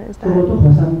engagement is that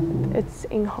it's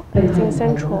in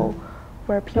Central,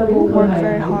 where people work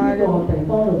very hard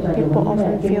and people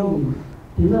often feel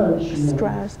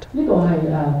stressed. So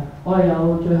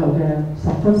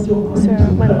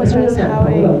my question is how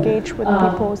I engage with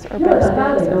people's urban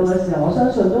experiences.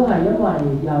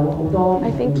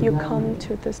 I think you come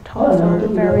to this talk for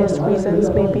various reasons.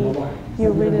 Maybe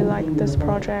you really like this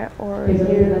project, or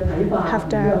you have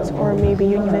doubts, or maybe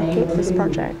you even hate this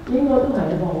project. I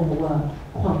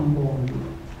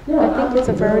think it's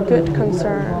a very good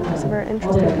concern. It's a very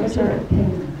interesting concern.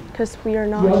 Because we are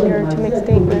not here to make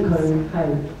statements,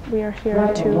 we are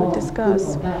here to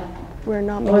discuss. We're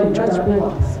not making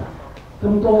judgments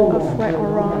of right or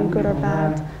wrong, good or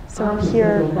bad. So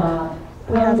here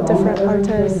we have different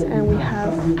artists and we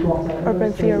have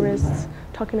urban theorists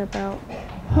talking about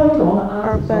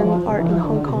urban art in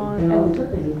Hong Kong and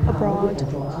abroad.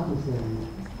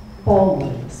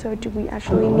 So do we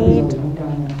actually need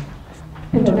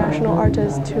international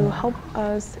artists to help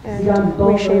us and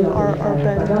reshape our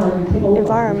urban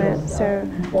environment? So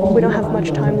we don't have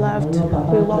much time left.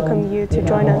 We welcome you to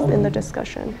join us in the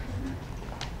discussion.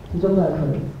 So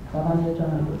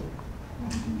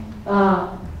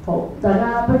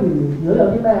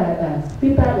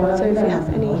if you have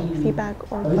any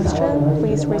feedback or question,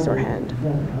 please raise your hand.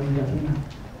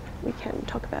 We can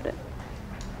talk about it.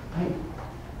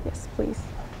 Yes, please.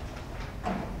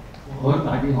 So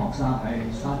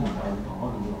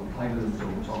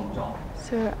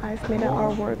I've made an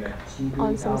artwork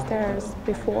on some stairs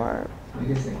before,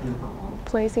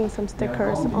 placing some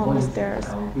stickers on the stairs.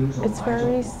 It's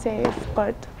very safe,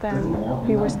 but then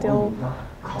we were still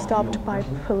stopped by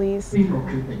police.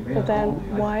 But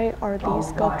then why are these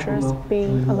sculptures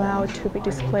being allowed to be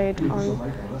displayed on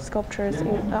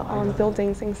on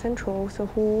buildings in Central? So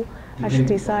who actually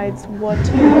decides what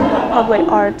public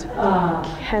art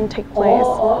can take place?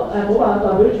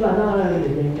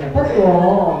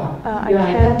 I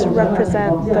can't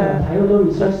represent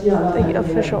the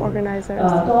official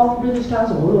organizers,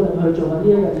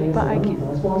 but I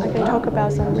can talk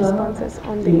about some responses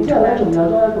on the internet.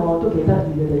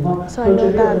 So I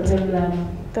know that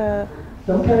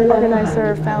the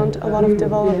organizer found a lot of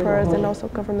developers and also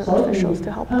government officials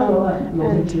to help them,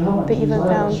 and they even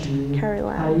found Carrie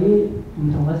Lam.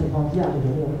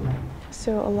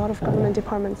 So a lot of government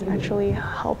departments actually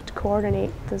helped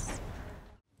coordinate this.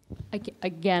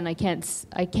 Again, I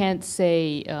can't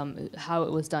say how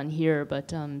it was done here,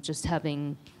 but just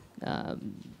having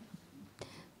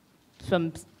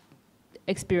some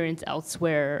experience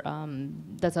elsewhere.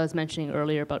 That's what I was mentioning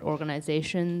earlier about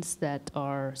organizations that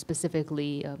are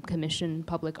specifically commission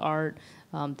public art.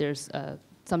 There's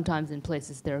sometimes in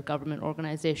places there are government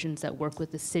organizations that work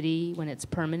with the city when it's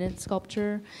permanent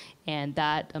sculpture, and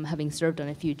that having served on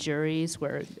a few juries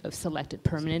where of selected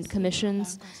permanent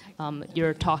commissions,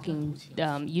 you're talking,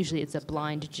 usually it's a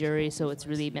blind jury, so it's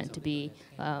really meant to be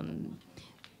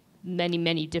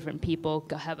many different people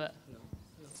have a,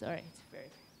 sorry.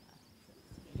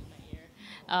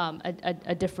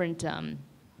 A different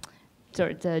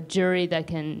sort of a jury that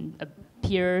can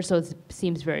appear, so it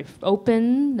seems very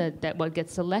open, that what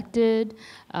gets selected,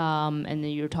 and then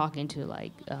you're talking to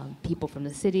like people from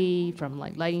the city, from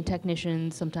like lighting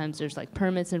technicians, sometimes there's like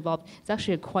permits involved. It's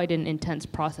actually quite an intense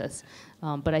process,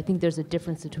 but I think there's a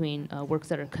difference between works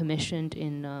that are commissioned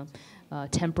in a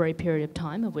temporary period of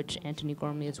time, of which Antony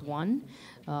Gormley is one,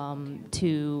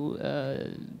 to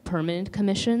permanent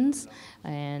commissions,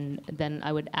 and then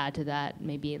I would add to that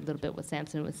maybe a little bit what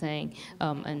Samson was saying,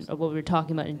 and what we were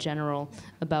talking about in general,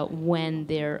 about when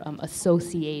they're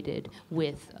associated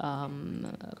with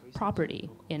property,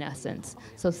 in essence.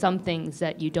 So some things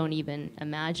that you don't even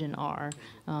imagine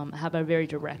have a very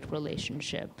direct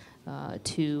relationship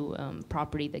to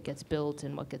property that gets built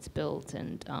and what gets built,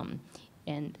 and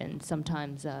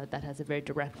sometimes that has a very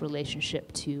direct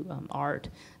relationship to art.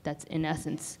 That's in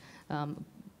essence,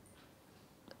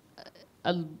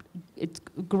 it's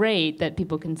great that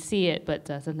people can see it, but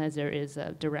sometimes there is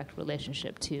a direct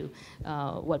relationship to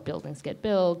what buildings get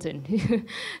built and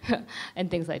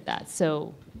and things like that.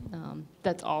 So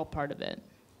that's all part of it.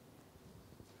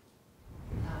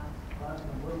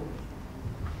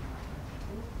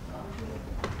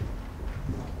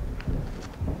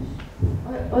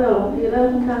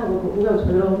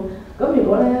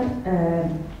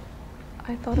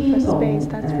 I thought of a space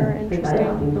that's very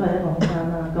interesting.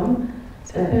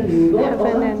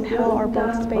 heaven and hell are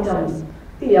both spaces.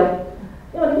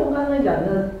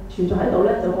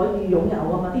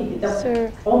 So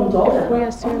if we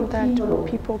assume that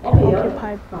people can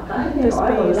occupy the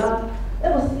space,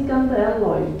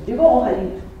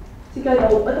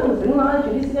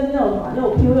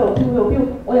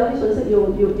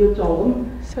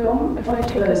 so if I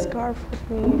take a scarf with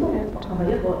me and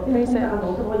raise it,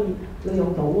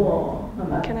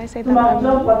 can I say that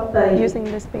I'm using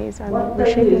the space, I'm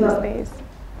reshaping the space?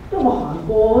 So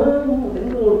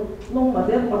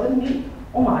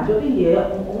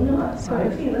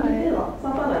if I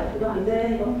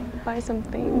buy some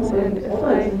things and if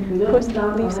I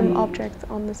leave some objects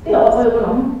on the space,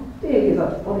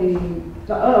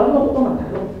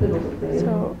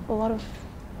 so a lot of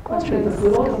questions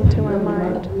come to my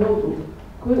mind. So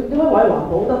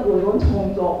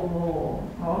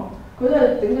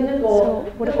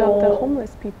what about the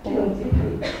homeless people?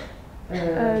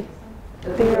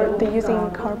 They're using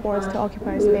cardboards to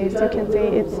occupy space. You can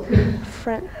say it's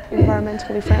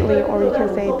environmentally friendly, or you can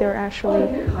say they're actually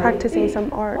practicing some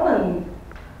art.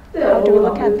 How do we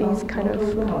look at these kind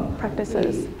of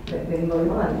practices?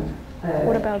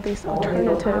 What about these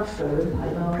alternative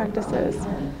practices?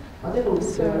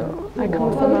 So I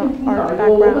come from an art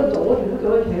background, so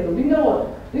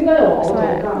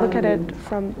I look at it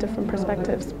from different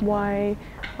perspectives. Why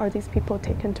are these people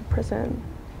taken to prison?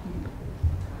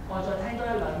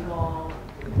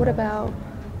 What about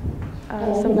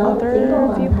some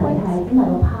other viewpoints?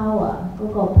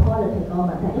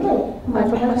 I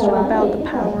have a question about the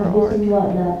power or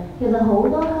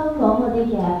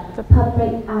the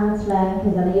public arts 咧，其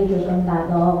實你要做咁大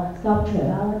個 sculpture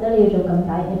啦，或者你要做咁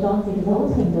大嘅裝置，其實好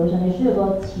程度上你需要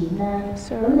個錢咧。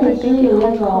So I think in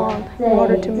Hong Kong, in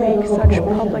order to make such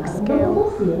public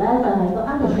scale, a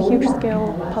huge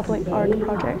scale public art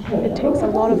project, it takes a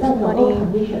lot of money.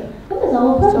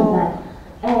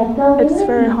 So it's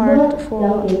very hard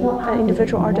for an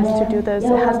individual artist to do this.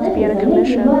 It has to be at a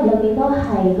commission.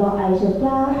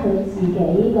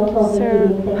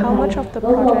 So how much of the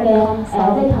project comes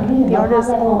from the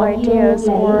artist's own ideas,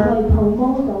 or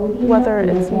whether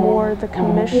it's more the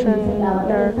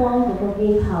commissioner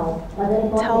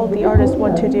tell the artist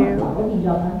what to do?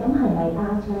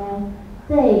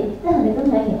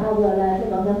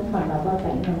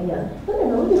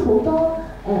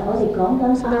 So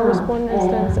there was one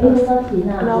instance of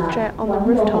an object on the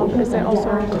rooftop. Is it also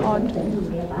called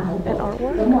an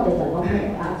artwork?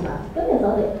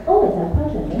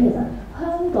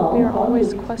 We are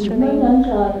always questioning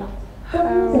how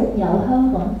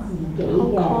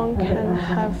Hong Kong can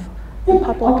have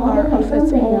public art of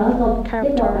its own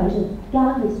character.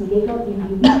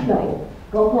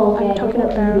 I'm talking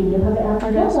about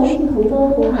artists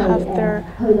who have their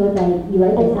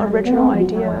own original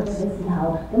ideas.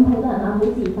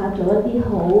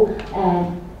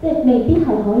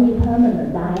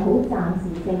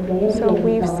 So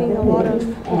we've seen a lot of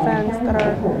events that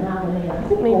are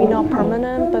maybe not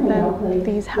permanent, but then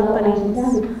these happenings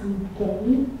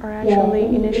are actually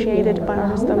initiated by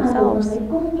artists themselves,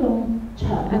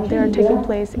 and they are taking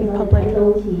place in public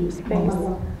space.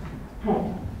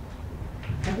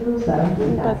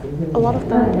 But a lot of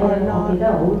them are not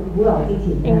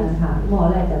in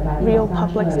real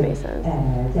public spaces. I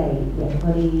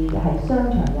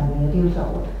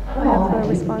have a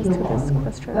response to this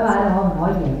question.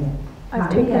 I've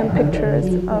taken pictures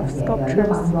of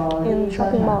sculptures in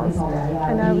shopping malls,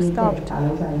 and I was stopped.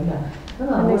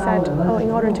 And they said, oh, in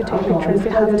order to take pictures,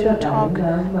 you have to talk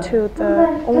to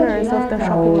the owners of the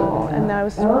shopping mall. And I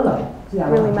was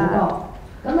really mad.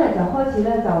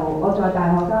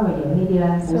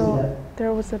 So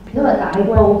there was a period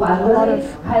when a lot of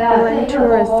foreign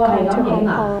tourists come to Hong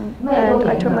Kong, and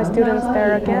I took my students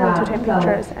there again to take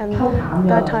pictures, and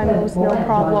that time it was no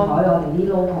problem.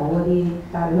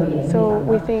 So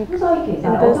we think in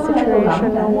this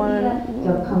situation no one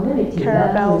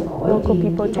cares about local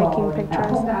people taking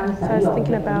pictures. So I was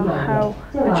thinking about how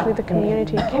actually the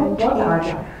community can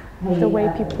change the way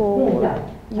people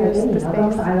use the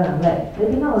space. So I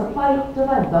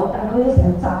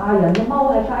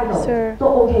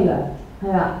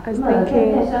was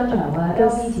thinking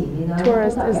this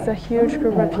tourist is a huge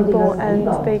group of people, and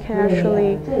they can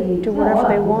actually do whatever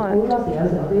they want.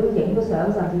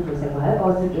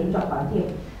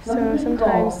 So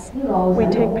sometimes we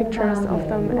take pictures of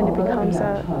them and it becomes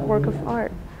a work of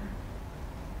art.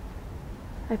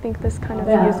 I think this kind of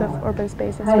use of urban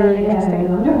space is very interesting.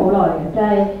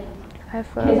 I have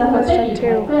其實 a 佢的 question 而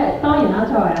too. 即係當然啦，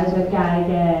作為藝術界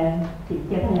嘅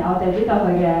朋友，我哋知道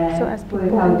佢嘅 So as 背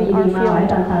people 後 in 意 the art 義啊或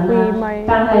者 field, 等等 we 啦。 might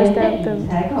但係的 understand 而 the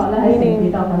且確咧喺城市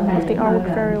meaning 作品係 of the 影響 artwork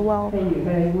嘅， very well. 譬如佢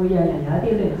會讓人有一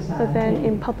啲聯想。 But then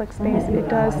in public space, it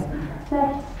does 即係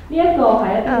呢一個係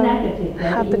一啲 negative 嘅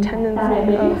have the 但係 tendency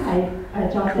未必 of 係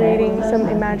作者 creating 本身 some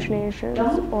想 imaginations 咁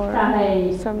但 or 係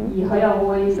some 而佢又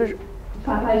會 vis-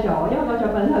 發揮咗，因為個作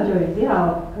品佢做完之後，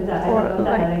佢就睇到就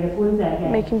係你嘅觀者嘅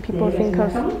making people 自己嘅 think 選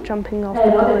of 擇。咁 jumping off 我 the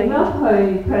哋點 building. 樣去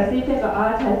perceive 一個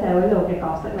art 喺社會度嘅角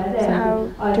色咧？即 So 係 how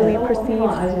我哋 do we 都希 perceive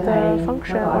望藝術 the 係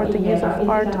function 改 or 變 the 嘅 use 改 of 變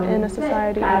art 之後 in a 即係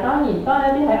society? 但係當然，當一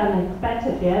啲係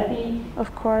unexpected 嘅一啲 Of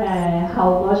course,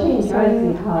 後果出現咗嘅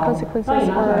時候， some consequences 當然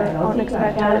啦，作為 are 老師作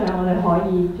為家 unexpected. 長，我哋可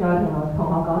以再同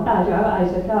學講，但係作為一個藝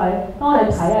術家，當我哋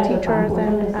睇藝術 Teachers 本身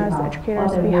and 嘅時 as 候，我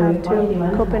educators, 哋 we 會 have 可以點樣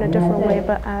to cope in a 睇 different 咧？ way. 即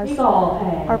But 係 as 呢個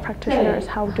art practitioners,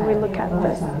 how do we look at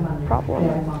this problem?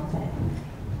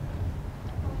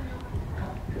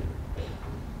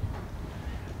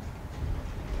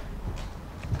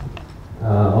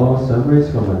 我想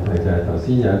raise 個問題就係頭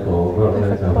先有一個 work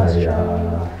咧，就係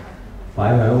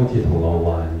擺喺好似銅鑼灣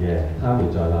嘅，他們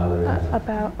在哪裡咧？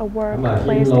 About a work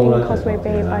placed in Causeway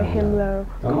Bay by Himlo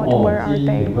咁 called 我唔 Where 知 Are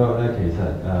They? 件 work 咧，其實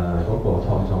嗰個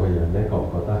創作嘅人咧，覺唔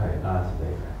覺得係 art 嚟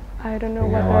嘅？ I don't know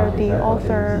whether the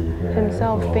author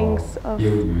himself thinks of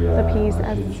the piece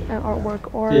as an artwork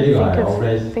or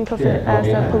think of it as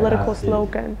a political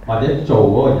slogan. 或者做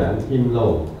嗰個人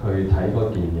Himlo 佢睇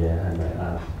嗰件嘢係咪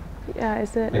art？ Yeah,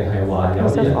 is it 定係話有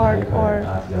piece 啲人 of 睇 art 佢係 or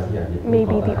art，有啲人亦都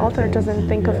maybe 覺 the 得 author 係政 doesn't 治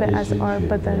think 嘅 of 一 it 啲 as 宣 art, 傳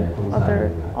but 嘅 then 東西 other 嚟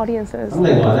嘅。 audiences 咁另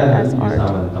think 外 of 咧 it 喺 as 雨傘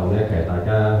art. 運動咧，其實大家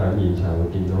喺現場會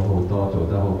見到好多做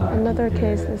得好大件 Another 嘅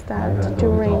case is 擺 that 喺度嘅作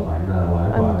during 品啊，或者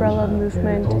掛喺 umbrella 牆嘅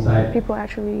movement, 東西。 people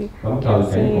actually 咁究 can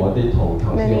竟 see 嗰啲同頭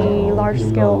先 many 我講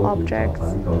large-scale Himlo 嗰件作 objects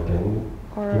品究竟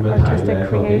or 點樣睇咧？ artistic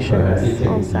究竟佢係一 creations 啲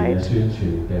政 on 治嘅 site. 宣傳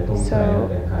嘅東西 So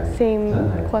定係 same 真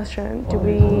係 question, 我 do 哋討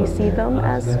we 論 see 嘅 them art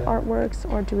as 咧？ artworks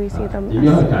or do we see them 點樣去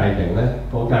as 界定咧？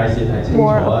個界線係清楚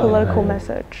more 啊 a 定 political 係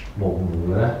message? 模糊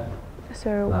嘅咧？ So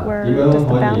嗱， where 點樣 does the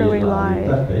可以 boundary 拿 lie? 捏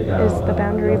得比較 Is the 有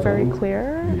boundary 種 very clear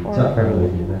原 or 則喺裏 very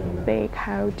邊咧？咁樣。 vague?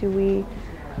 How do we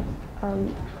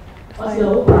我 find 試好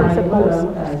快嗰 principles 兩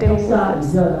of 擊 dealing 沙， with 然 this?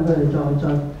 之後等佢哋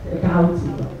再交接。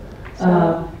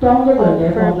當一樣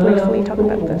嘢放咗喺公共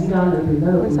空間裏邊咧，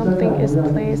 When something is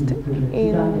placed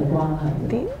in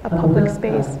a public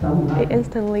space, it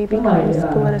instantly becomes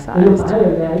politicized.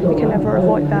 We can never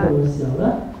avoid that.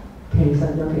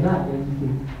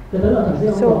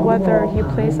 So whether you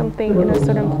place something in a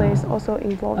certain place also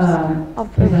involves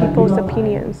other people's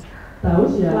opinions.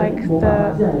 Like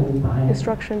the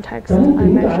instruction text I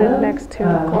mentioned next to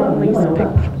Gordon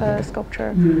Lee's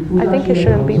sculpture. I think it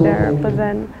shouldn't be there, but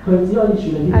then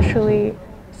actually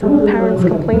some parents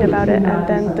complained about it and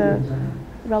then the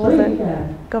relevant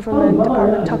government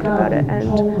department talked about it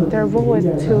and their role is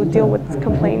to deal with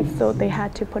complaints, so they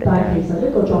had to put it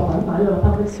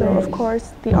there. So of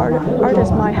course the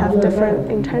artist might have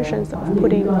different intentions of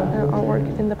putting an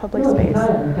artwork in the public space,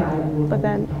 but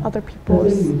then other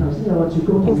people's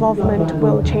involvement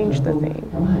will change the thing.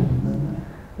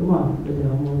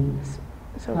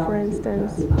 So for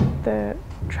instance, the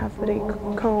traffic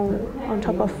cone on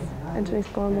top of Anthony's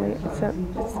Gormley, it's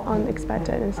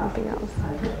unexpected and something else.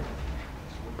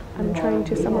 I'm trying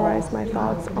to summarize my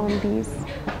thoughts on these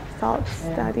thoughts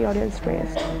that the audience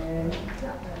raised.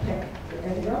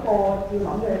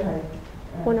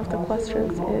 One of the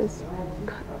questions is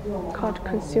called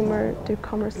consumer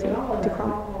democracy.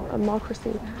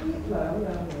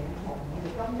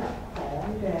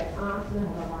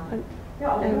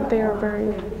 And they are very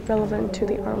relevant to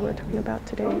the art we're talking about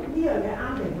today.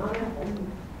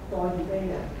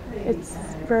 It's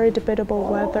very debatable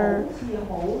whether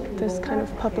this kind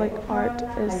of public art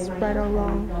is right or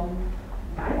wrong.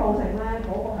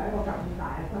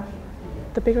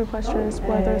 The bigger question is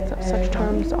whether such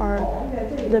terms are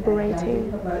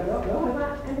liberating.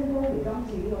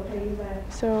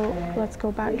 So let's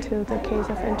go back to the case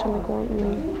of Anthony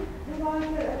Gormley.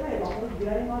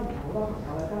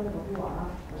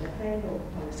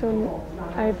 So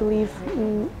I believe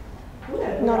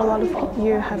not a lot of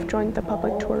you have joined the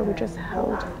public tour we just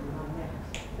held.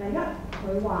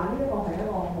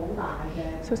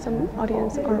 So some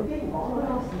audience are,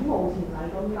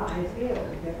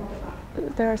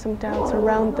 there are some doubts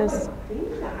around this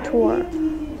tour.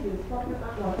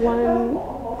 One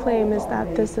claim is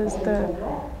that this is the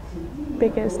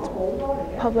biggest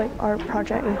public art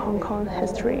project in Hong Kong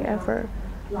history ever.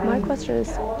 My question is,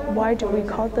 why do we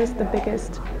call this the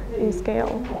biggest in scale?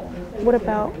 What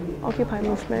about Occupy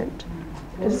movement?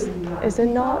 Is it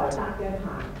not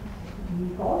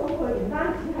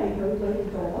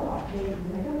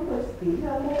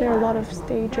There are a lot of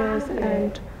stages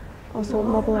and also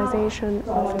mobilization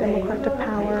of democratic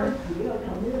power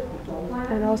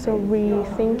and also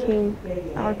rethinking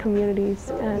our communities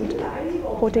and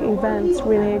holding events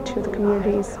related to the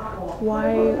communities.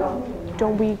 Why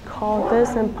don't we call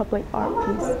this a public art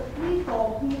piece?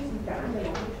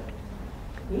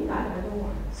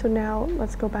 So now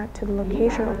let's go back to the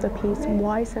location of the piece.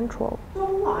 Why central?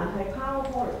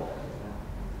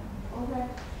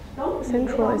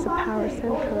 Central is a power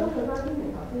center.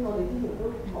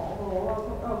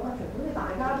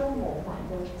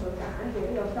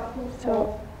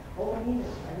 So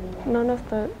none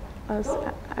of us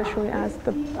actually asked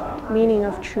the meaning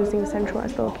of choosing central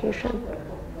as the location.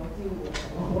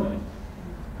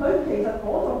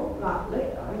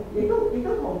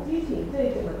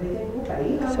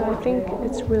 So I think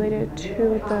it's related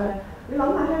to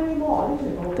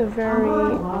the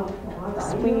very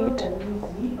sweet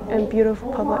and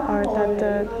beautiful public art that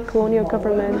the colonial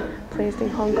government placed in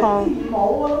Hong Kong.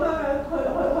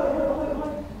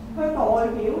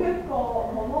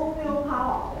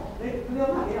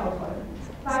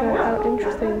 So how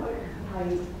interesting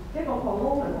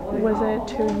was it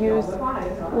to use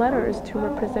letters to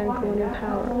represent colonial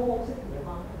power?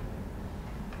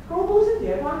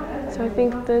 So I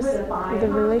think the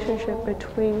relationship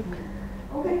between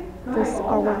this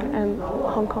artwork and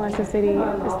Hong Kong as a city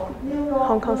is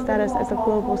Hong Kong's status as a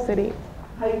global city.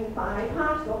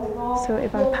 So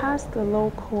if I pass the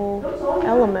local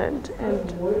element and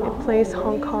it places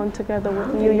Hong Kong together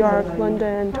with New York,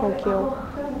 London, and Tokyo,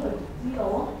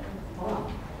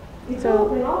 so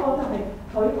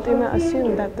they might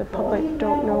assume that the public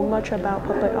don't know much about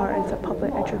public art and it's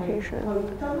public education.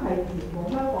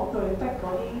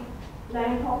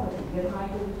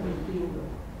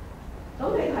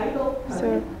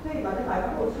 So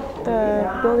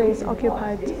the buildings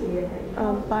occupied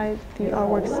by the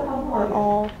artworks are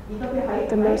all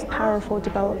the most powerful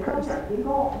developers.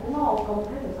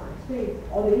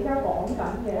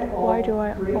 Why do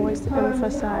I always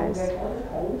emphasize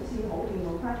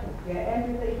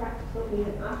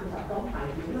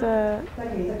the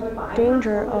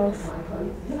danger of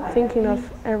thinking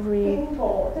of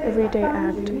everyday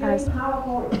act as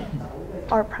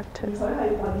art practice?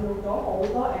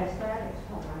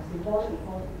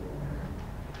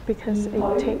 Because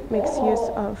it makes use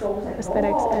of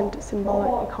aesthetics and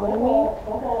symbolic economy.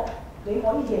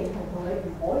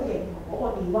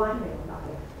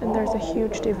 And there's a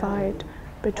huge divide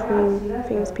between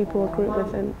things people agree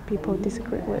with and people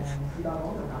disagree with.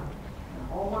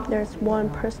 There's one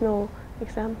personal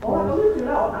example.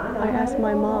 I asked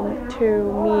my mom to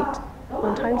meet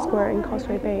on Times Square in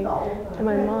Causeway Bay, and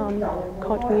my mom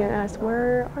called me and asked,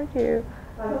 "Where are you?"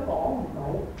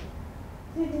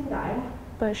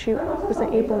 But she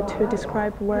wasn't able to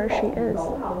describe where she is.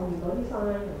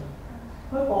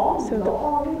 So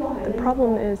the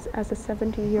problem is, as a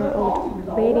 70-year-old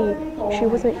lady, she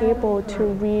wasn't able to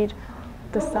read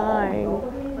the sign.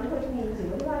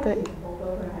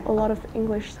 A lot of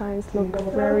English signs look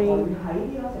very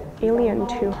alien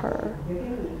to her.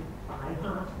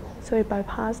 So it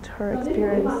bypassed her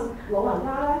experience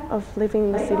of living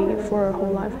in the city for her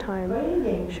whole lifetime.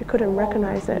 She couldn't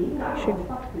recognize it. She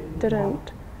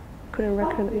couldn't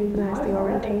recognize the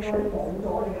orientation.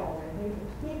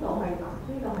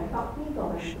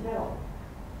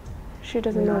 She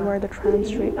doesn't know where the tram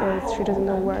street is. She doesn't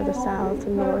know where the south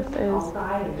and north is.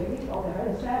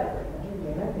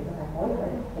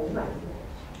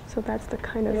 So that's the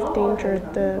kind of danger,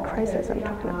 the crisis I'm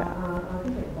talking about.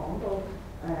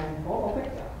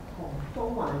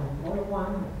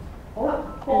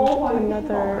 And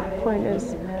another point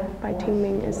is, by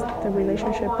Ming, is the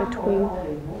relationship between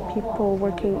people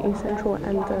working in Central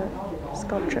and the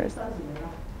sculptures.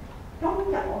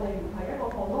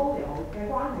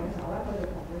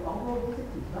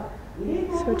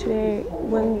 So today,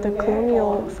 when the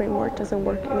colonial framework doesn't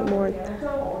work anymore,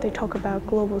 they talk about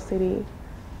global city.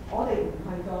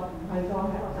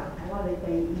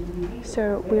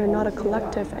 So we are not a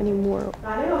collective anymore.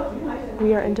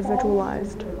 We are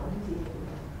individualized.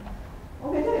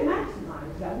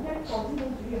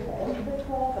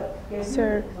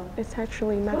 So it's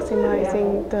actually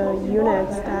maximizing the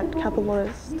units that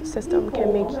capitalist system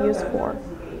can make use from.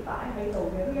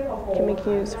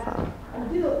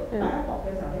 And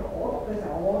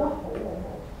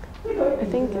I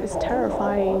think it's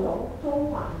terrifying.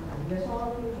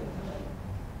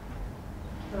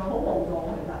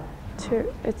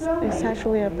 It's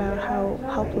actually about how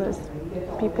helpless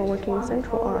people working in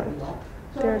Central are.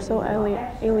 They're so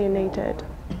alienated.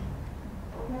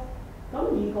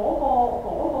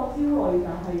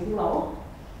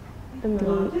 And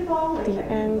the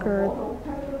anger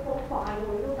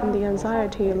and the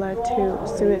anxiety led to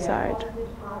suicide,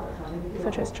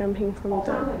 such as jumping from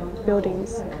the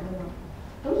buildings.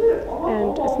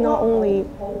 And it's not only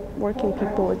working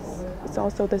people, it's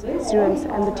also the students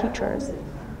and the teachers.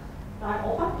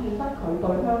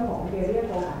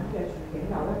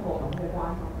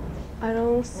 I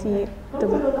don't see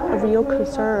a real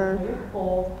concern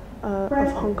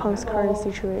of Hong Kong's current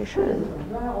situation.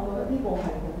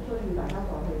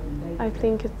 I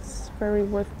think it's very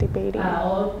worth debating.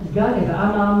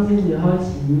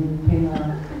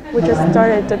 We just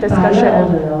started the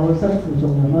discussion,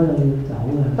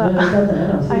 but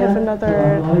I have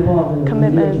another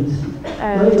commitment,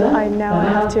 and I now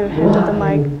have to hand the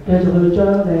mic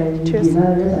to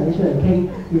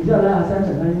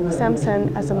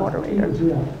Samson as a moderator.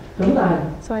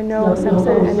 So I know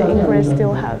Samson and Ingrid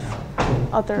still have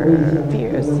other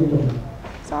views.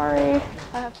 Sorry.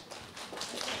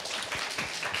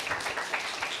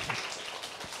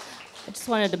 I just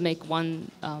wanted to make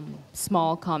one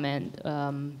small comment.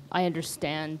 I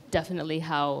understand definitely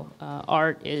how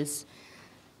art is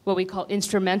what we call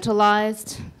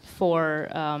instrumentalized for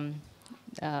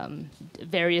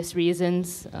various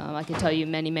reasons. I can tell you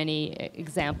many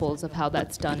examples of how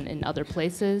that's done in other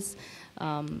places.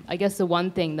 I guess the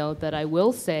one thing, though, that I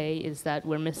will say is that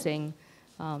we're missing,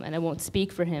 and I won't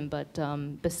speak for him, but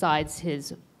besides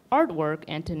his artwork,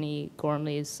 Anthony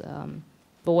Gormley's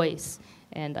voice.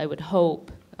 And I would hope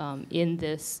in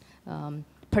this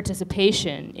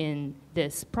participation in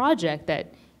this project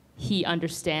that he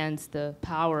understands the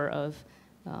power of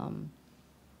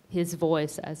his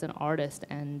voice as an artist.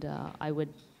 And I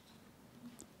would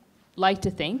like to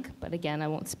think, but again, I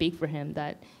won't speak for him,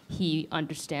 that he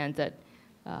understands that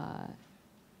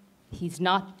he's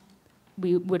not,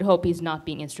 we would hope he's not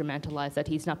being instrumentalized, that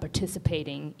he's not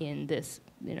participating in this,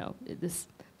 this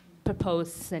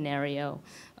proposed scenario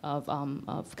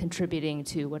of contributing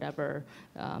to whatever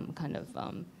kind of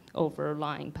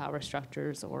overlying power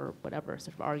structures or whatever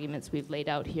sort of arguments we've laid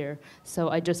out here. So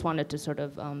I just wanted to sort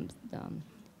of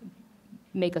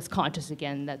make us conscious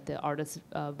again that the artist's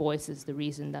voice is the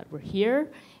reason that we're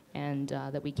here, and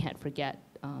that we can't forget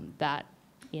that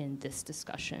in this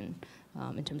discussion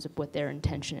in terms of what their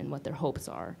intention and what their hopes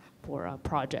are for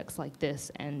projects like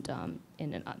this and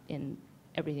in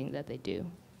everything that they do.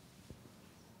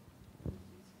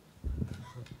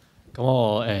 咁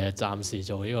我暫時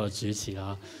做呢個主持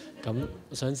啦。咁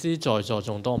想知在座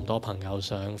仲多唔多朋友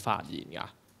想發言㗎？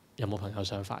有冇朋友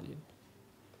想發言？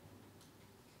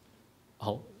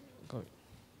好，該。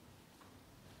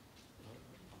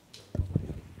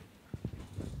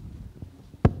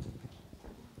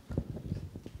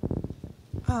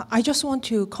I just want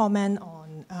to comment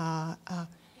on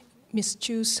Ms.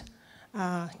 Chu's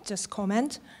just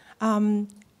comment.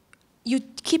 You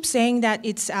keep saying that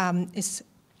it's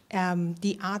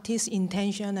the artist's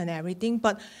intention and everything,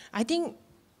 but I think,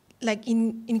 like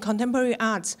in contemporary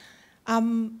arts,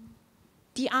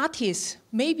 the artist,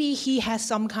 maybe he has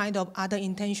some kind of other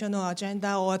intention or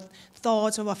agenda or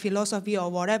thoughts or philosophy or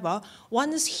whatever.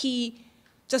 Once he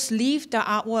just leaves the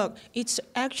artwork, it's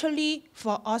actually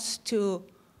for us to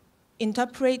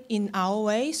interpret in our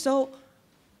way. So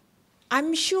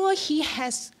I'm sure he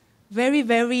has very,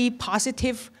 very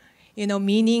positive,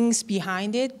 meanings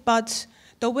behind it, but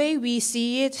the way we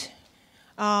see it,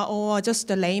 or just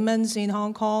the layman's in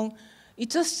Hong Kong, it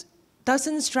just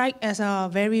doesn't strike as a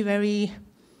very, very,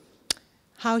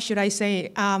 how should I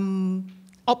say,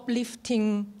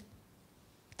 uplifting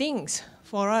things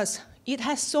for us. It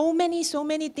has so many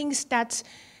things that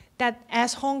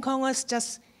as Hong Kongers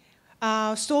just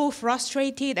so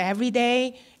frustrated every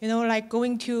day, like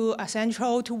going to a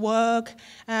central to work,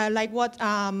 like what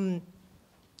Leung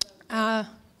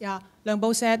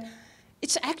Bo said.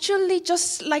 It's actually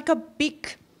just like a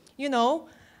big, I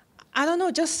don't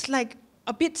know, just like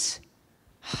a bit,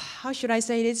 how should I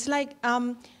say it? It's like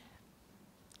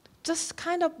just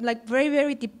kind of like very,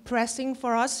 very depressing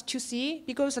for us to see,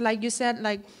 because like you said,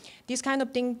 like this kind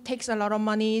of thing takes a lot of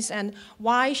money, and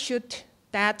why should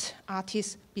that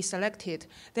artist be selected?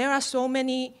 There are so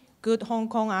many good Hong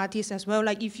Kong artists as well.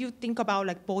 Like if you think about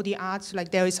like body arts,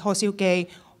 like there is Ho Siu Kei,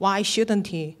 why shouldn't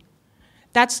he?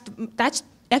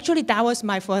 Actually, that was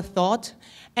my first thought.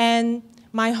 And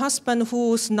my husband,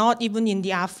 who's not even in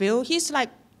the art field, he's like,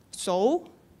 so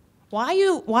why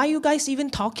you guys even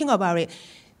talking about it?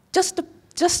 Just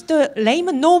the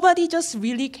layman, nobody just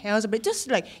really cares about it. Just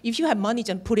like, if you have money,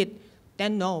 just put it,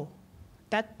 then no.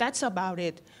 That's about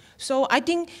it. So I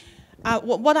think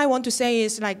what I want to say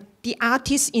is like the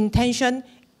artist's intention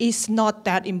is not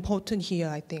that important here,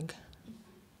 I think.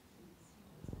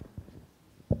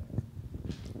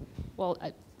 Well,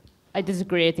 I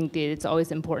disagree. I think that it's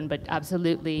always important, but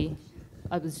absolutely,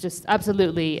 I was just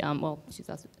absolutely, well, she's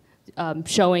also,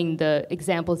 showing the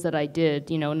examples that I did,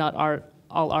 you know, not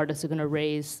all artists are going to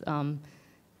raise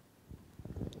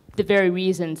the very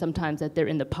reason sometimes that they're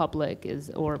in the public is,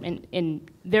 or in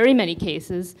very many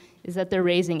cases, is that they're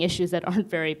raising issues that aren't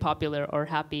very popular or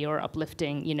happy or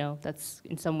uplifting, you know, that's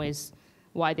in some ways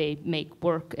why they make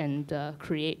work and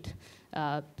create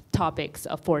topics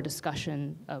for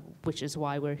discussion, which is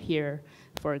why we're here,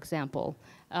 for example.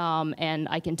 And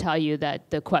I can tell you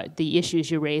that the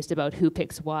issues you raised about who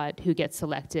picks what, who gets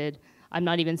selected, I'm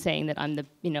not even saying that I'm the,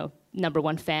 you know,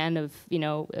 _1 fan of, you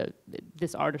know,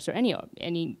 this artist or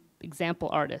any example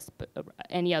artist, but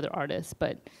any other artist,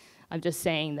 but I'm just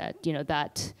saying that, you know,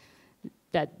 that's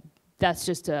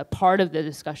just a part of the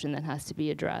discussion that has to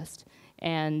be addressed.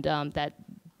 And that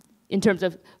in terms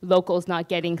of locals not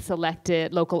getting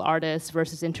selected, local artists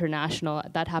versus international,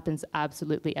 that happens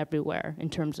absolutely everywhere in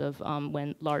terms of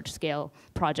when large-scale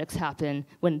projects happen,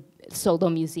 when solo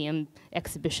museum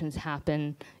exhibitions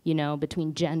happen, you know,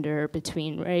 between gender,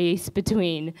 between race,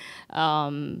 between,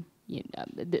 you know,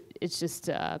 it's just,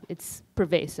 it's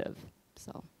pervasive,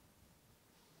 so.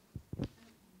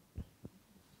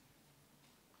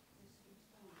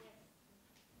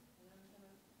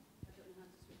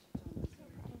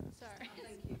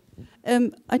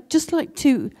 I'd just like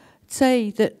to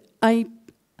say that I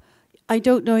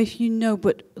don't know if you know,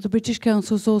 but the British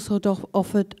Council's also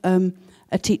offered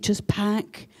a teacher's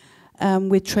pack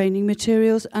with training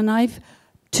materials, and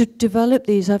to develop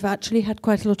these, I've actually had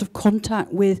quite a lot of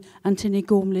contact with Anthony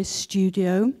Gormley's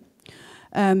studio.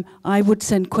 I would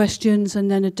send questions,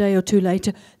 and then a day or two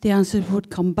later, the answers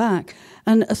would come back.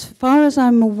 And as far as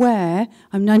I'm aware,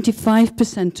 I'm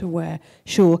 95% aware,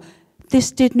 sure, this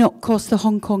did not cost the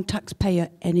Hong Kong taxpayer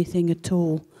anything at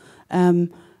all.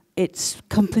 It's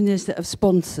companies that have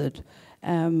sponsored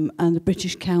and the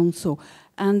British Council.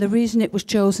 And the reason it was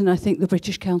chosen, I think the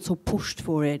British Council pushed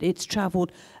for it. It's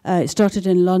travelled, it started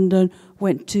in London,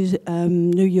 went to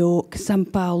New York, Sao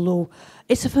Paulo.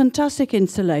 It's a fantastic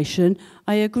installation.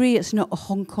 I agree it's not a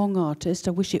Hong Kong artist,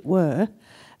 I wish it were.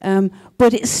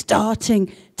 But it's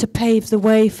starting to pave the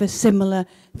way for similar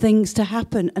things to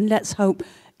happen. And let's hope,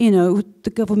 you know,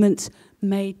 the government's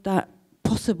made that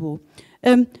possible.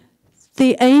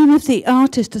 The aim of the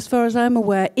artist, as far as I'm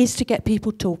aware, is to get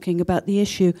people talking about the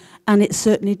issue, and it's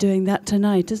certainly doing that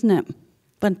tonight, isn't it?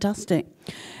 Fantastic.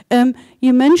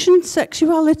 You mentioned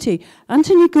sexuality.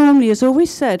 Anthony Gormley has always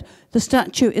said the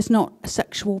statue is not a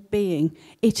sexual being.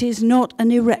 It is not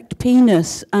an erect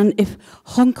penis, and if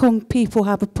Hong Kong people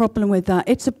have a problem with that,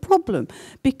 it's a problem,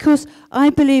 because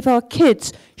I believe our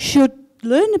kids should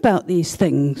learn about these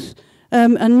things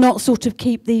and not sort of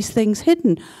keep these things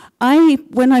hidden.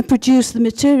 When I produced the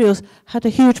materials, had a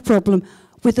huge problem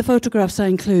with the photographs I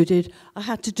included. I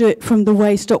had to do it from the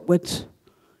waist upwards,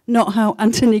 not how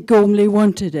Anthony Gormley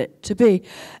wanted it to be.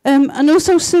 And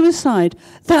also suicide,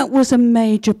 that was a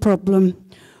major problem.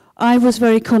 I was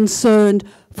very concerned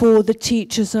for the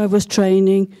teachers I was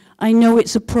training. I know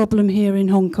it's a problem here in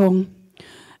Hong Kong.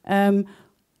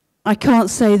 I can't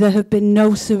say there have been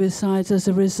no suicides as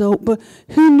a result, but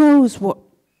who knows what,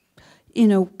 you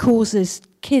know, causes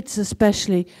kids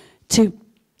especially to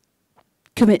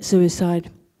commit suicide.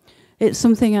 It's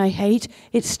something I hate.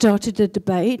 It started a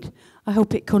debate. I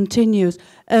hope it continues.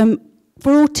 For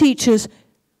all teachers,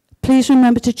 please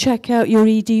remember to check out your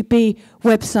EDB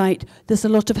website. There's a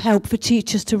lot of help for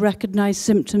teachers to recognise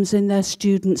symptoms in their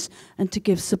students and to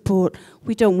give support.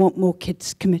 We don't want more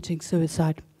kids committing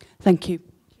suicide. Thank you.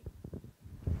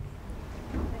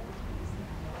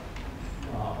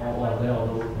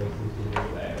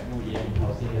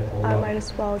 I might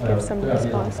as well give some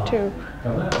response too.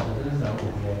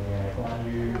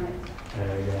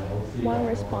 One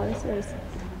response is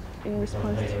in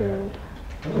response to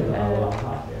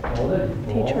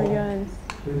teacher Yuan's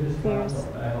fears.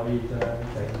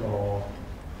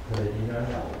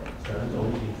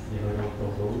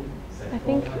 I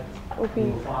think it would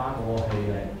be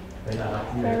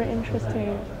very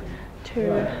interesting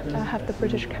to have the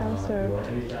British Council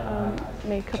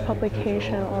make a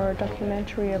publication or a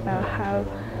documentary about how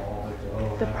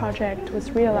the project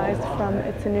was realized from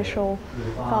its initial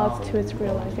thoughts to its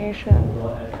realization.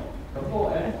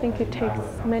 I think it takes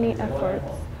many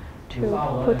efforts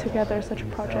to put together such a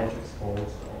project.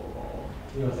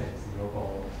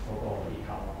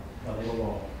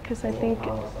 Because I think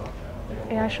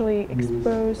it actually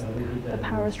exposed the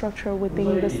power structure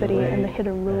within the city and the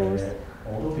hidden rules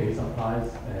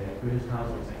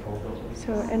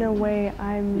So in a way,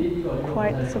 I'm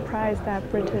quite surprised that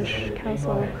British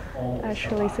Council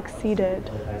actually succeeded.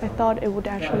 I thought it would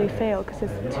actually fail because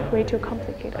it's way too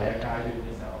complicated.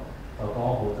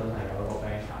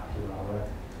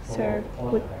 So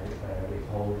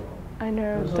I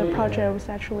know the project was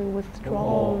actually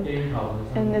withdrawn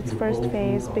in its first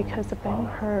phase because the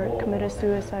Ben-Hur committed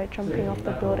suicide jumping off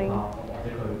the building.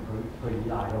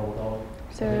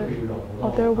 So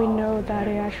although we know that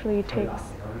it actually takes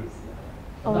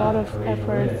a lot of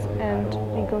efforts and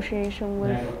negotiation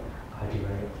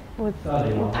with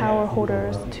power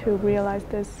holders to realize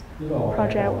this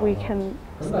project, it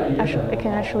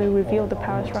can actually reveal the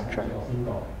power structure.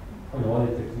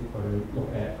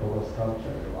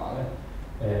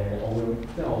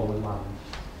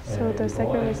 So the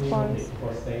second response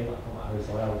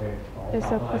is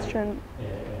a question.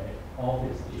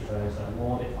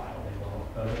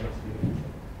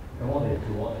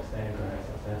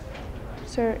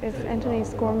 So if Anthony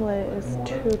Gormley is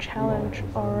to challenge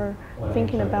our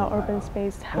thinking about urban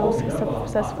space, how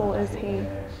successful is he?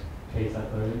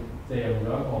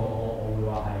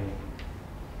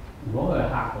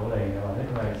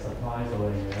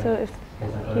 So if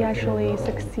he actually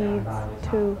succeeds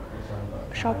to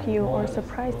shock you or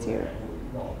surprise you.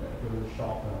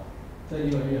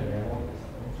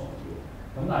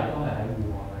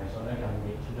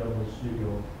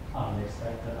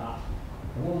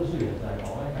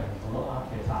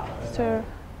 So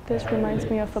this reminds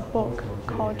me of a book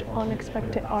called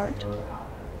Unexpected Art,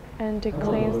 and it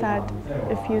claims that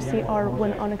if you see art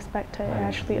when unexpected, it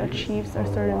actually achieves a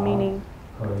certain meaning.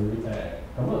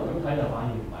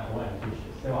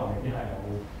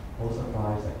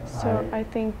 So I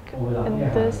think in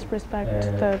this respect,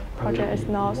 the project is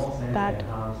not that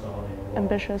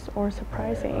ambitious or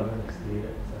surprising.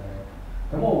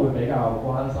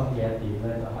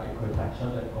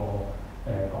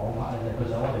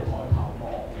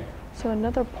 So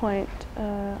another point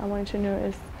I wanted to know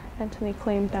is Anthony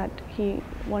claimed that he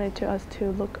wanted us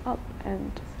to look up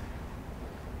and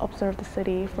observe the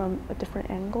city from a different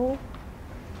angle.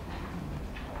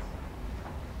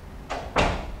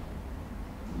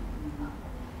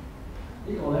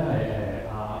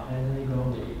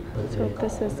 So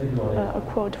this is a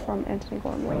quote from Anthony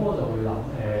Gormley.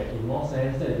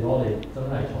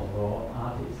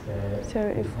 So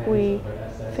if we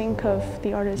think of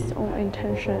the artist's own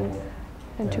intention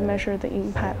and to measure the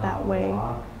impact that way,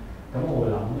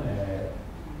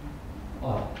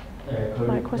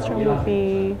 my question would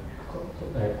be,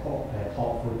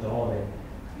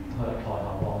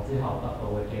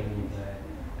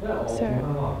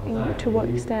 so to what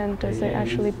extent does it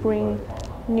actually bring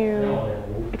new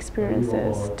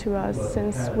experiences to us,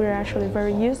 since we're actually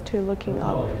very used to looking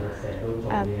up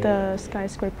at the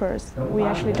skyscrapers. We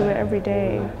actually do it every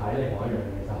day.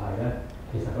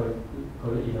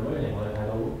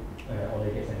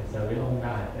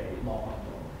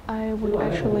 I would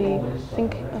actually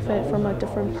think of it from a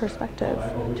different perspective,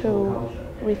 to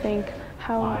rethink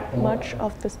how much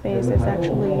of the space is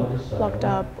actually locked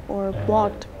up or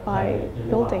blocked by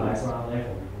buildings.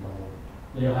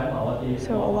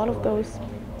 So a lot of those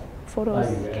photos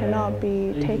cannot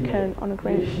be taken on the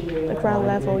ground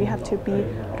level. You have to be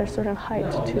at a certain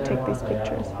height to take these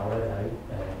pictures.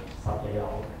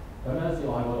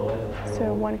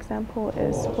 So one example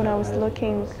is when I was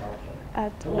looking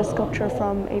at a sculpture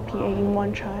from APA in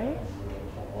Wan Chai.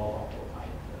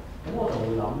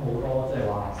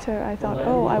 So I thought,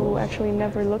 oh, I will actually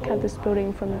never look at this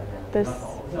building from this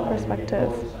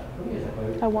perspective.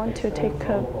 I want to take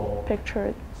a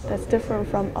picture that's different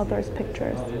from others'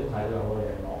 pictures.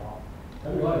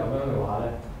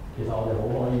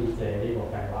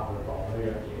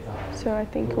 So I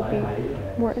think it would be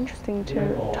more interesting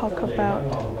to talk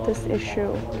about this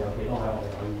issue.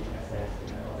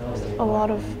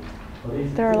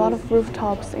 There are a lot of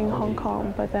rooftops in Hong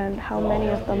Kong, but then how many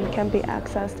of them can be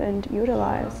accessed and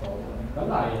utilized?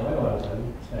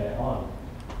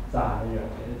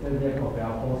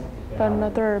 But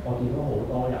another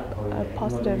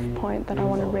positive point that I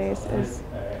want to raise is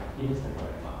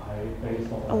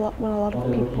when a lot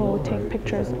of people take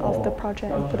pictures of the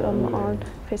project and put them on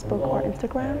Facebook or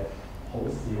Instagram.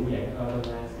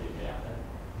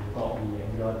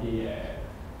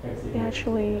 It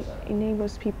actually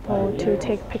enables people to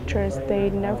take pictures they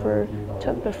never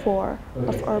took before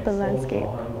of urban landscape.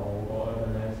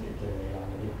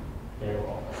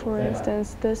 For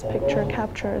instance, this picture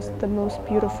captures the most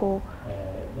beautiful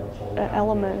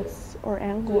elements or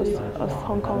angles of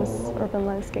Hong Kong's urban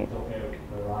landscape.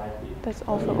 that's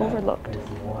often overlooked.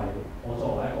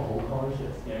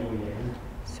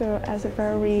 So as a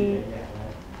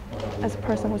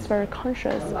person who's very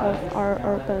conscious of our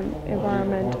urban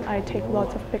environment, I take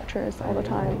lots of pictures all the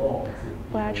time.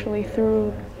 But actually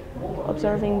through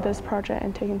observing this project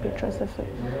and taking pictures of it,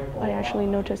 I actually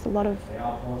noticed a lot of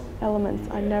elements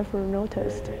I never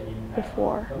noticed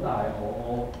before.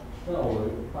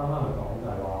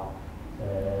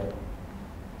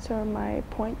 So my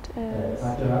point is,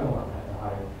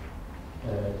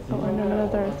 and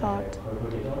another thought.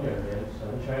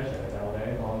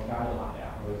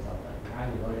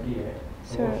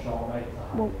 So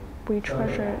what we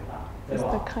treasure is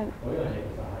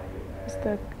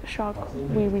the shock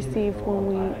we receive when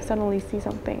we suddenly see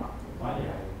something.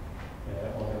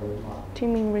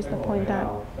 Ming raised the point that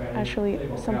actually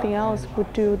something else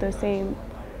would do the same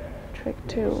trick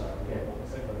too.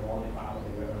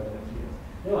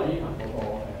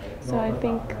 So I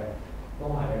think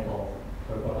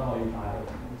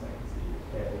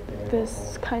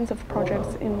this kinds of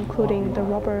projects, including the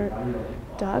rubber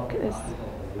duck, is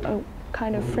a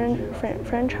kind of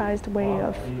franchised way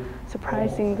of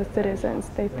surprising the citizens.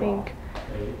 They think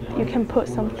you can put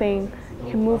something,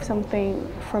 you can move something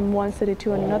from one city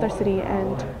to another city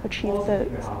and achieve the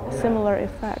similar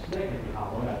effect.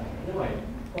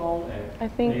 I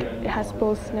think it has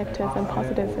both negative and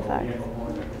positive effects.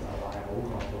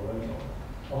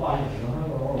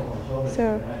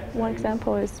 So one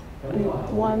example is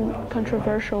one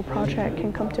controversial project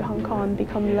can come to Hong Kong and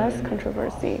become less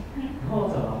controversy.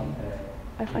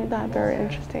 I find that very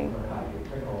interesting.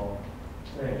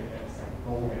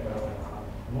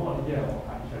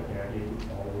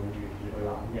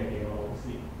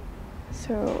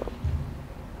 So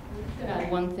to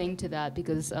add one thing to that,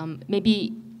 because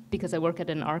maybe because I work at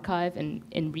an archive and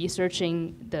in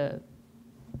researching the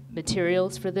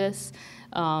materials for this,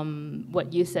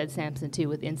 what you said, Samson, too,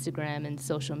 with Instagram and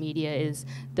social media is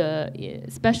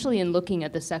especially in looking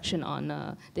at the section on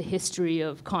the history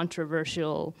of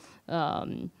controversial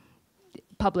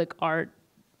public art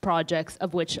projects,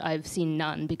 of which I've seen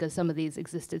none because some of these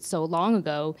existed so long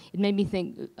ago. It made me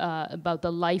think about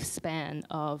the lifespan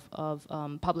of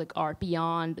public art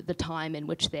beyond the time in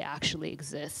which they actually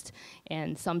exist.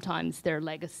 And sometimes their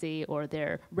legacy or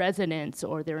their resonance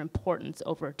or their importance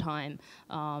over time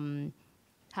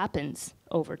happens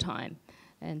over time.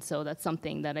 And so that's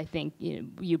something that I think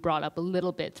you brought up a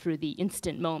little bit through the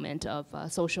instant moment of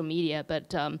social media,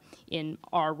 but in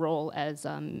our role as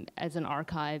an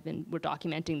archive, and we're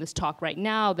documenting this talk right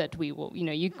now, that we will,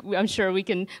 I'm sure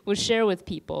we'll share with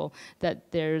people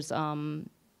that there's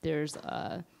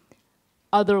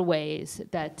other ways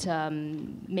that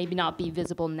maybe not be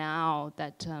visible now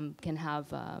that can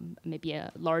have maybe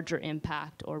a larger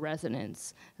impact or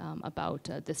resonance about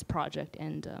this project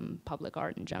and public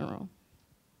art in general.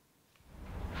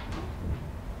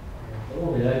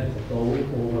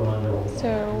 So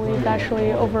we've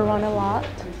actually overrun a lot,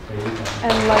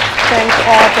 and let's thank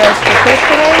all the speakers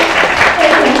today.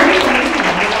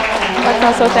 Let's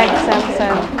also thank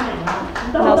Samson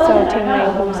and also Ming,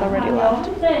 who's already left.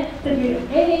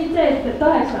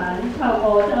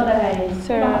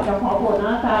 So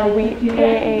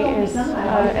AAA is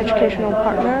an educational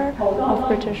partner of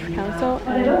British Council,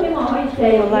 and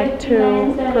we would like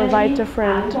to provide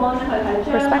different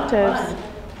perspectives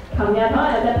to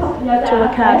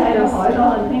look at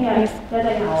these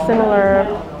similar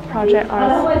project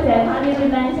arts.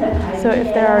 So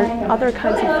if there are other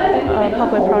kinds of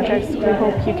public projects, we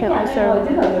hope you can also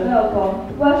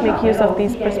make use of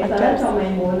these perspectives.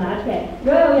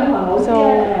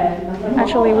 So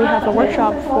actually we have a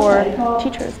workshop for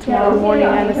teachers tomorrow morning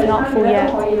and it's not full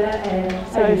yet.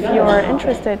 So if you are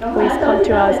interested, please come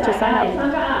to us to sign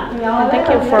up. And thank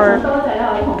you for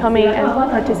coming and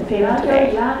participating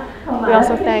today. We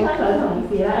also thank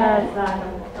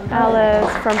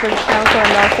Alice from British Council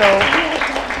and also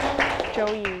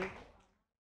Joey.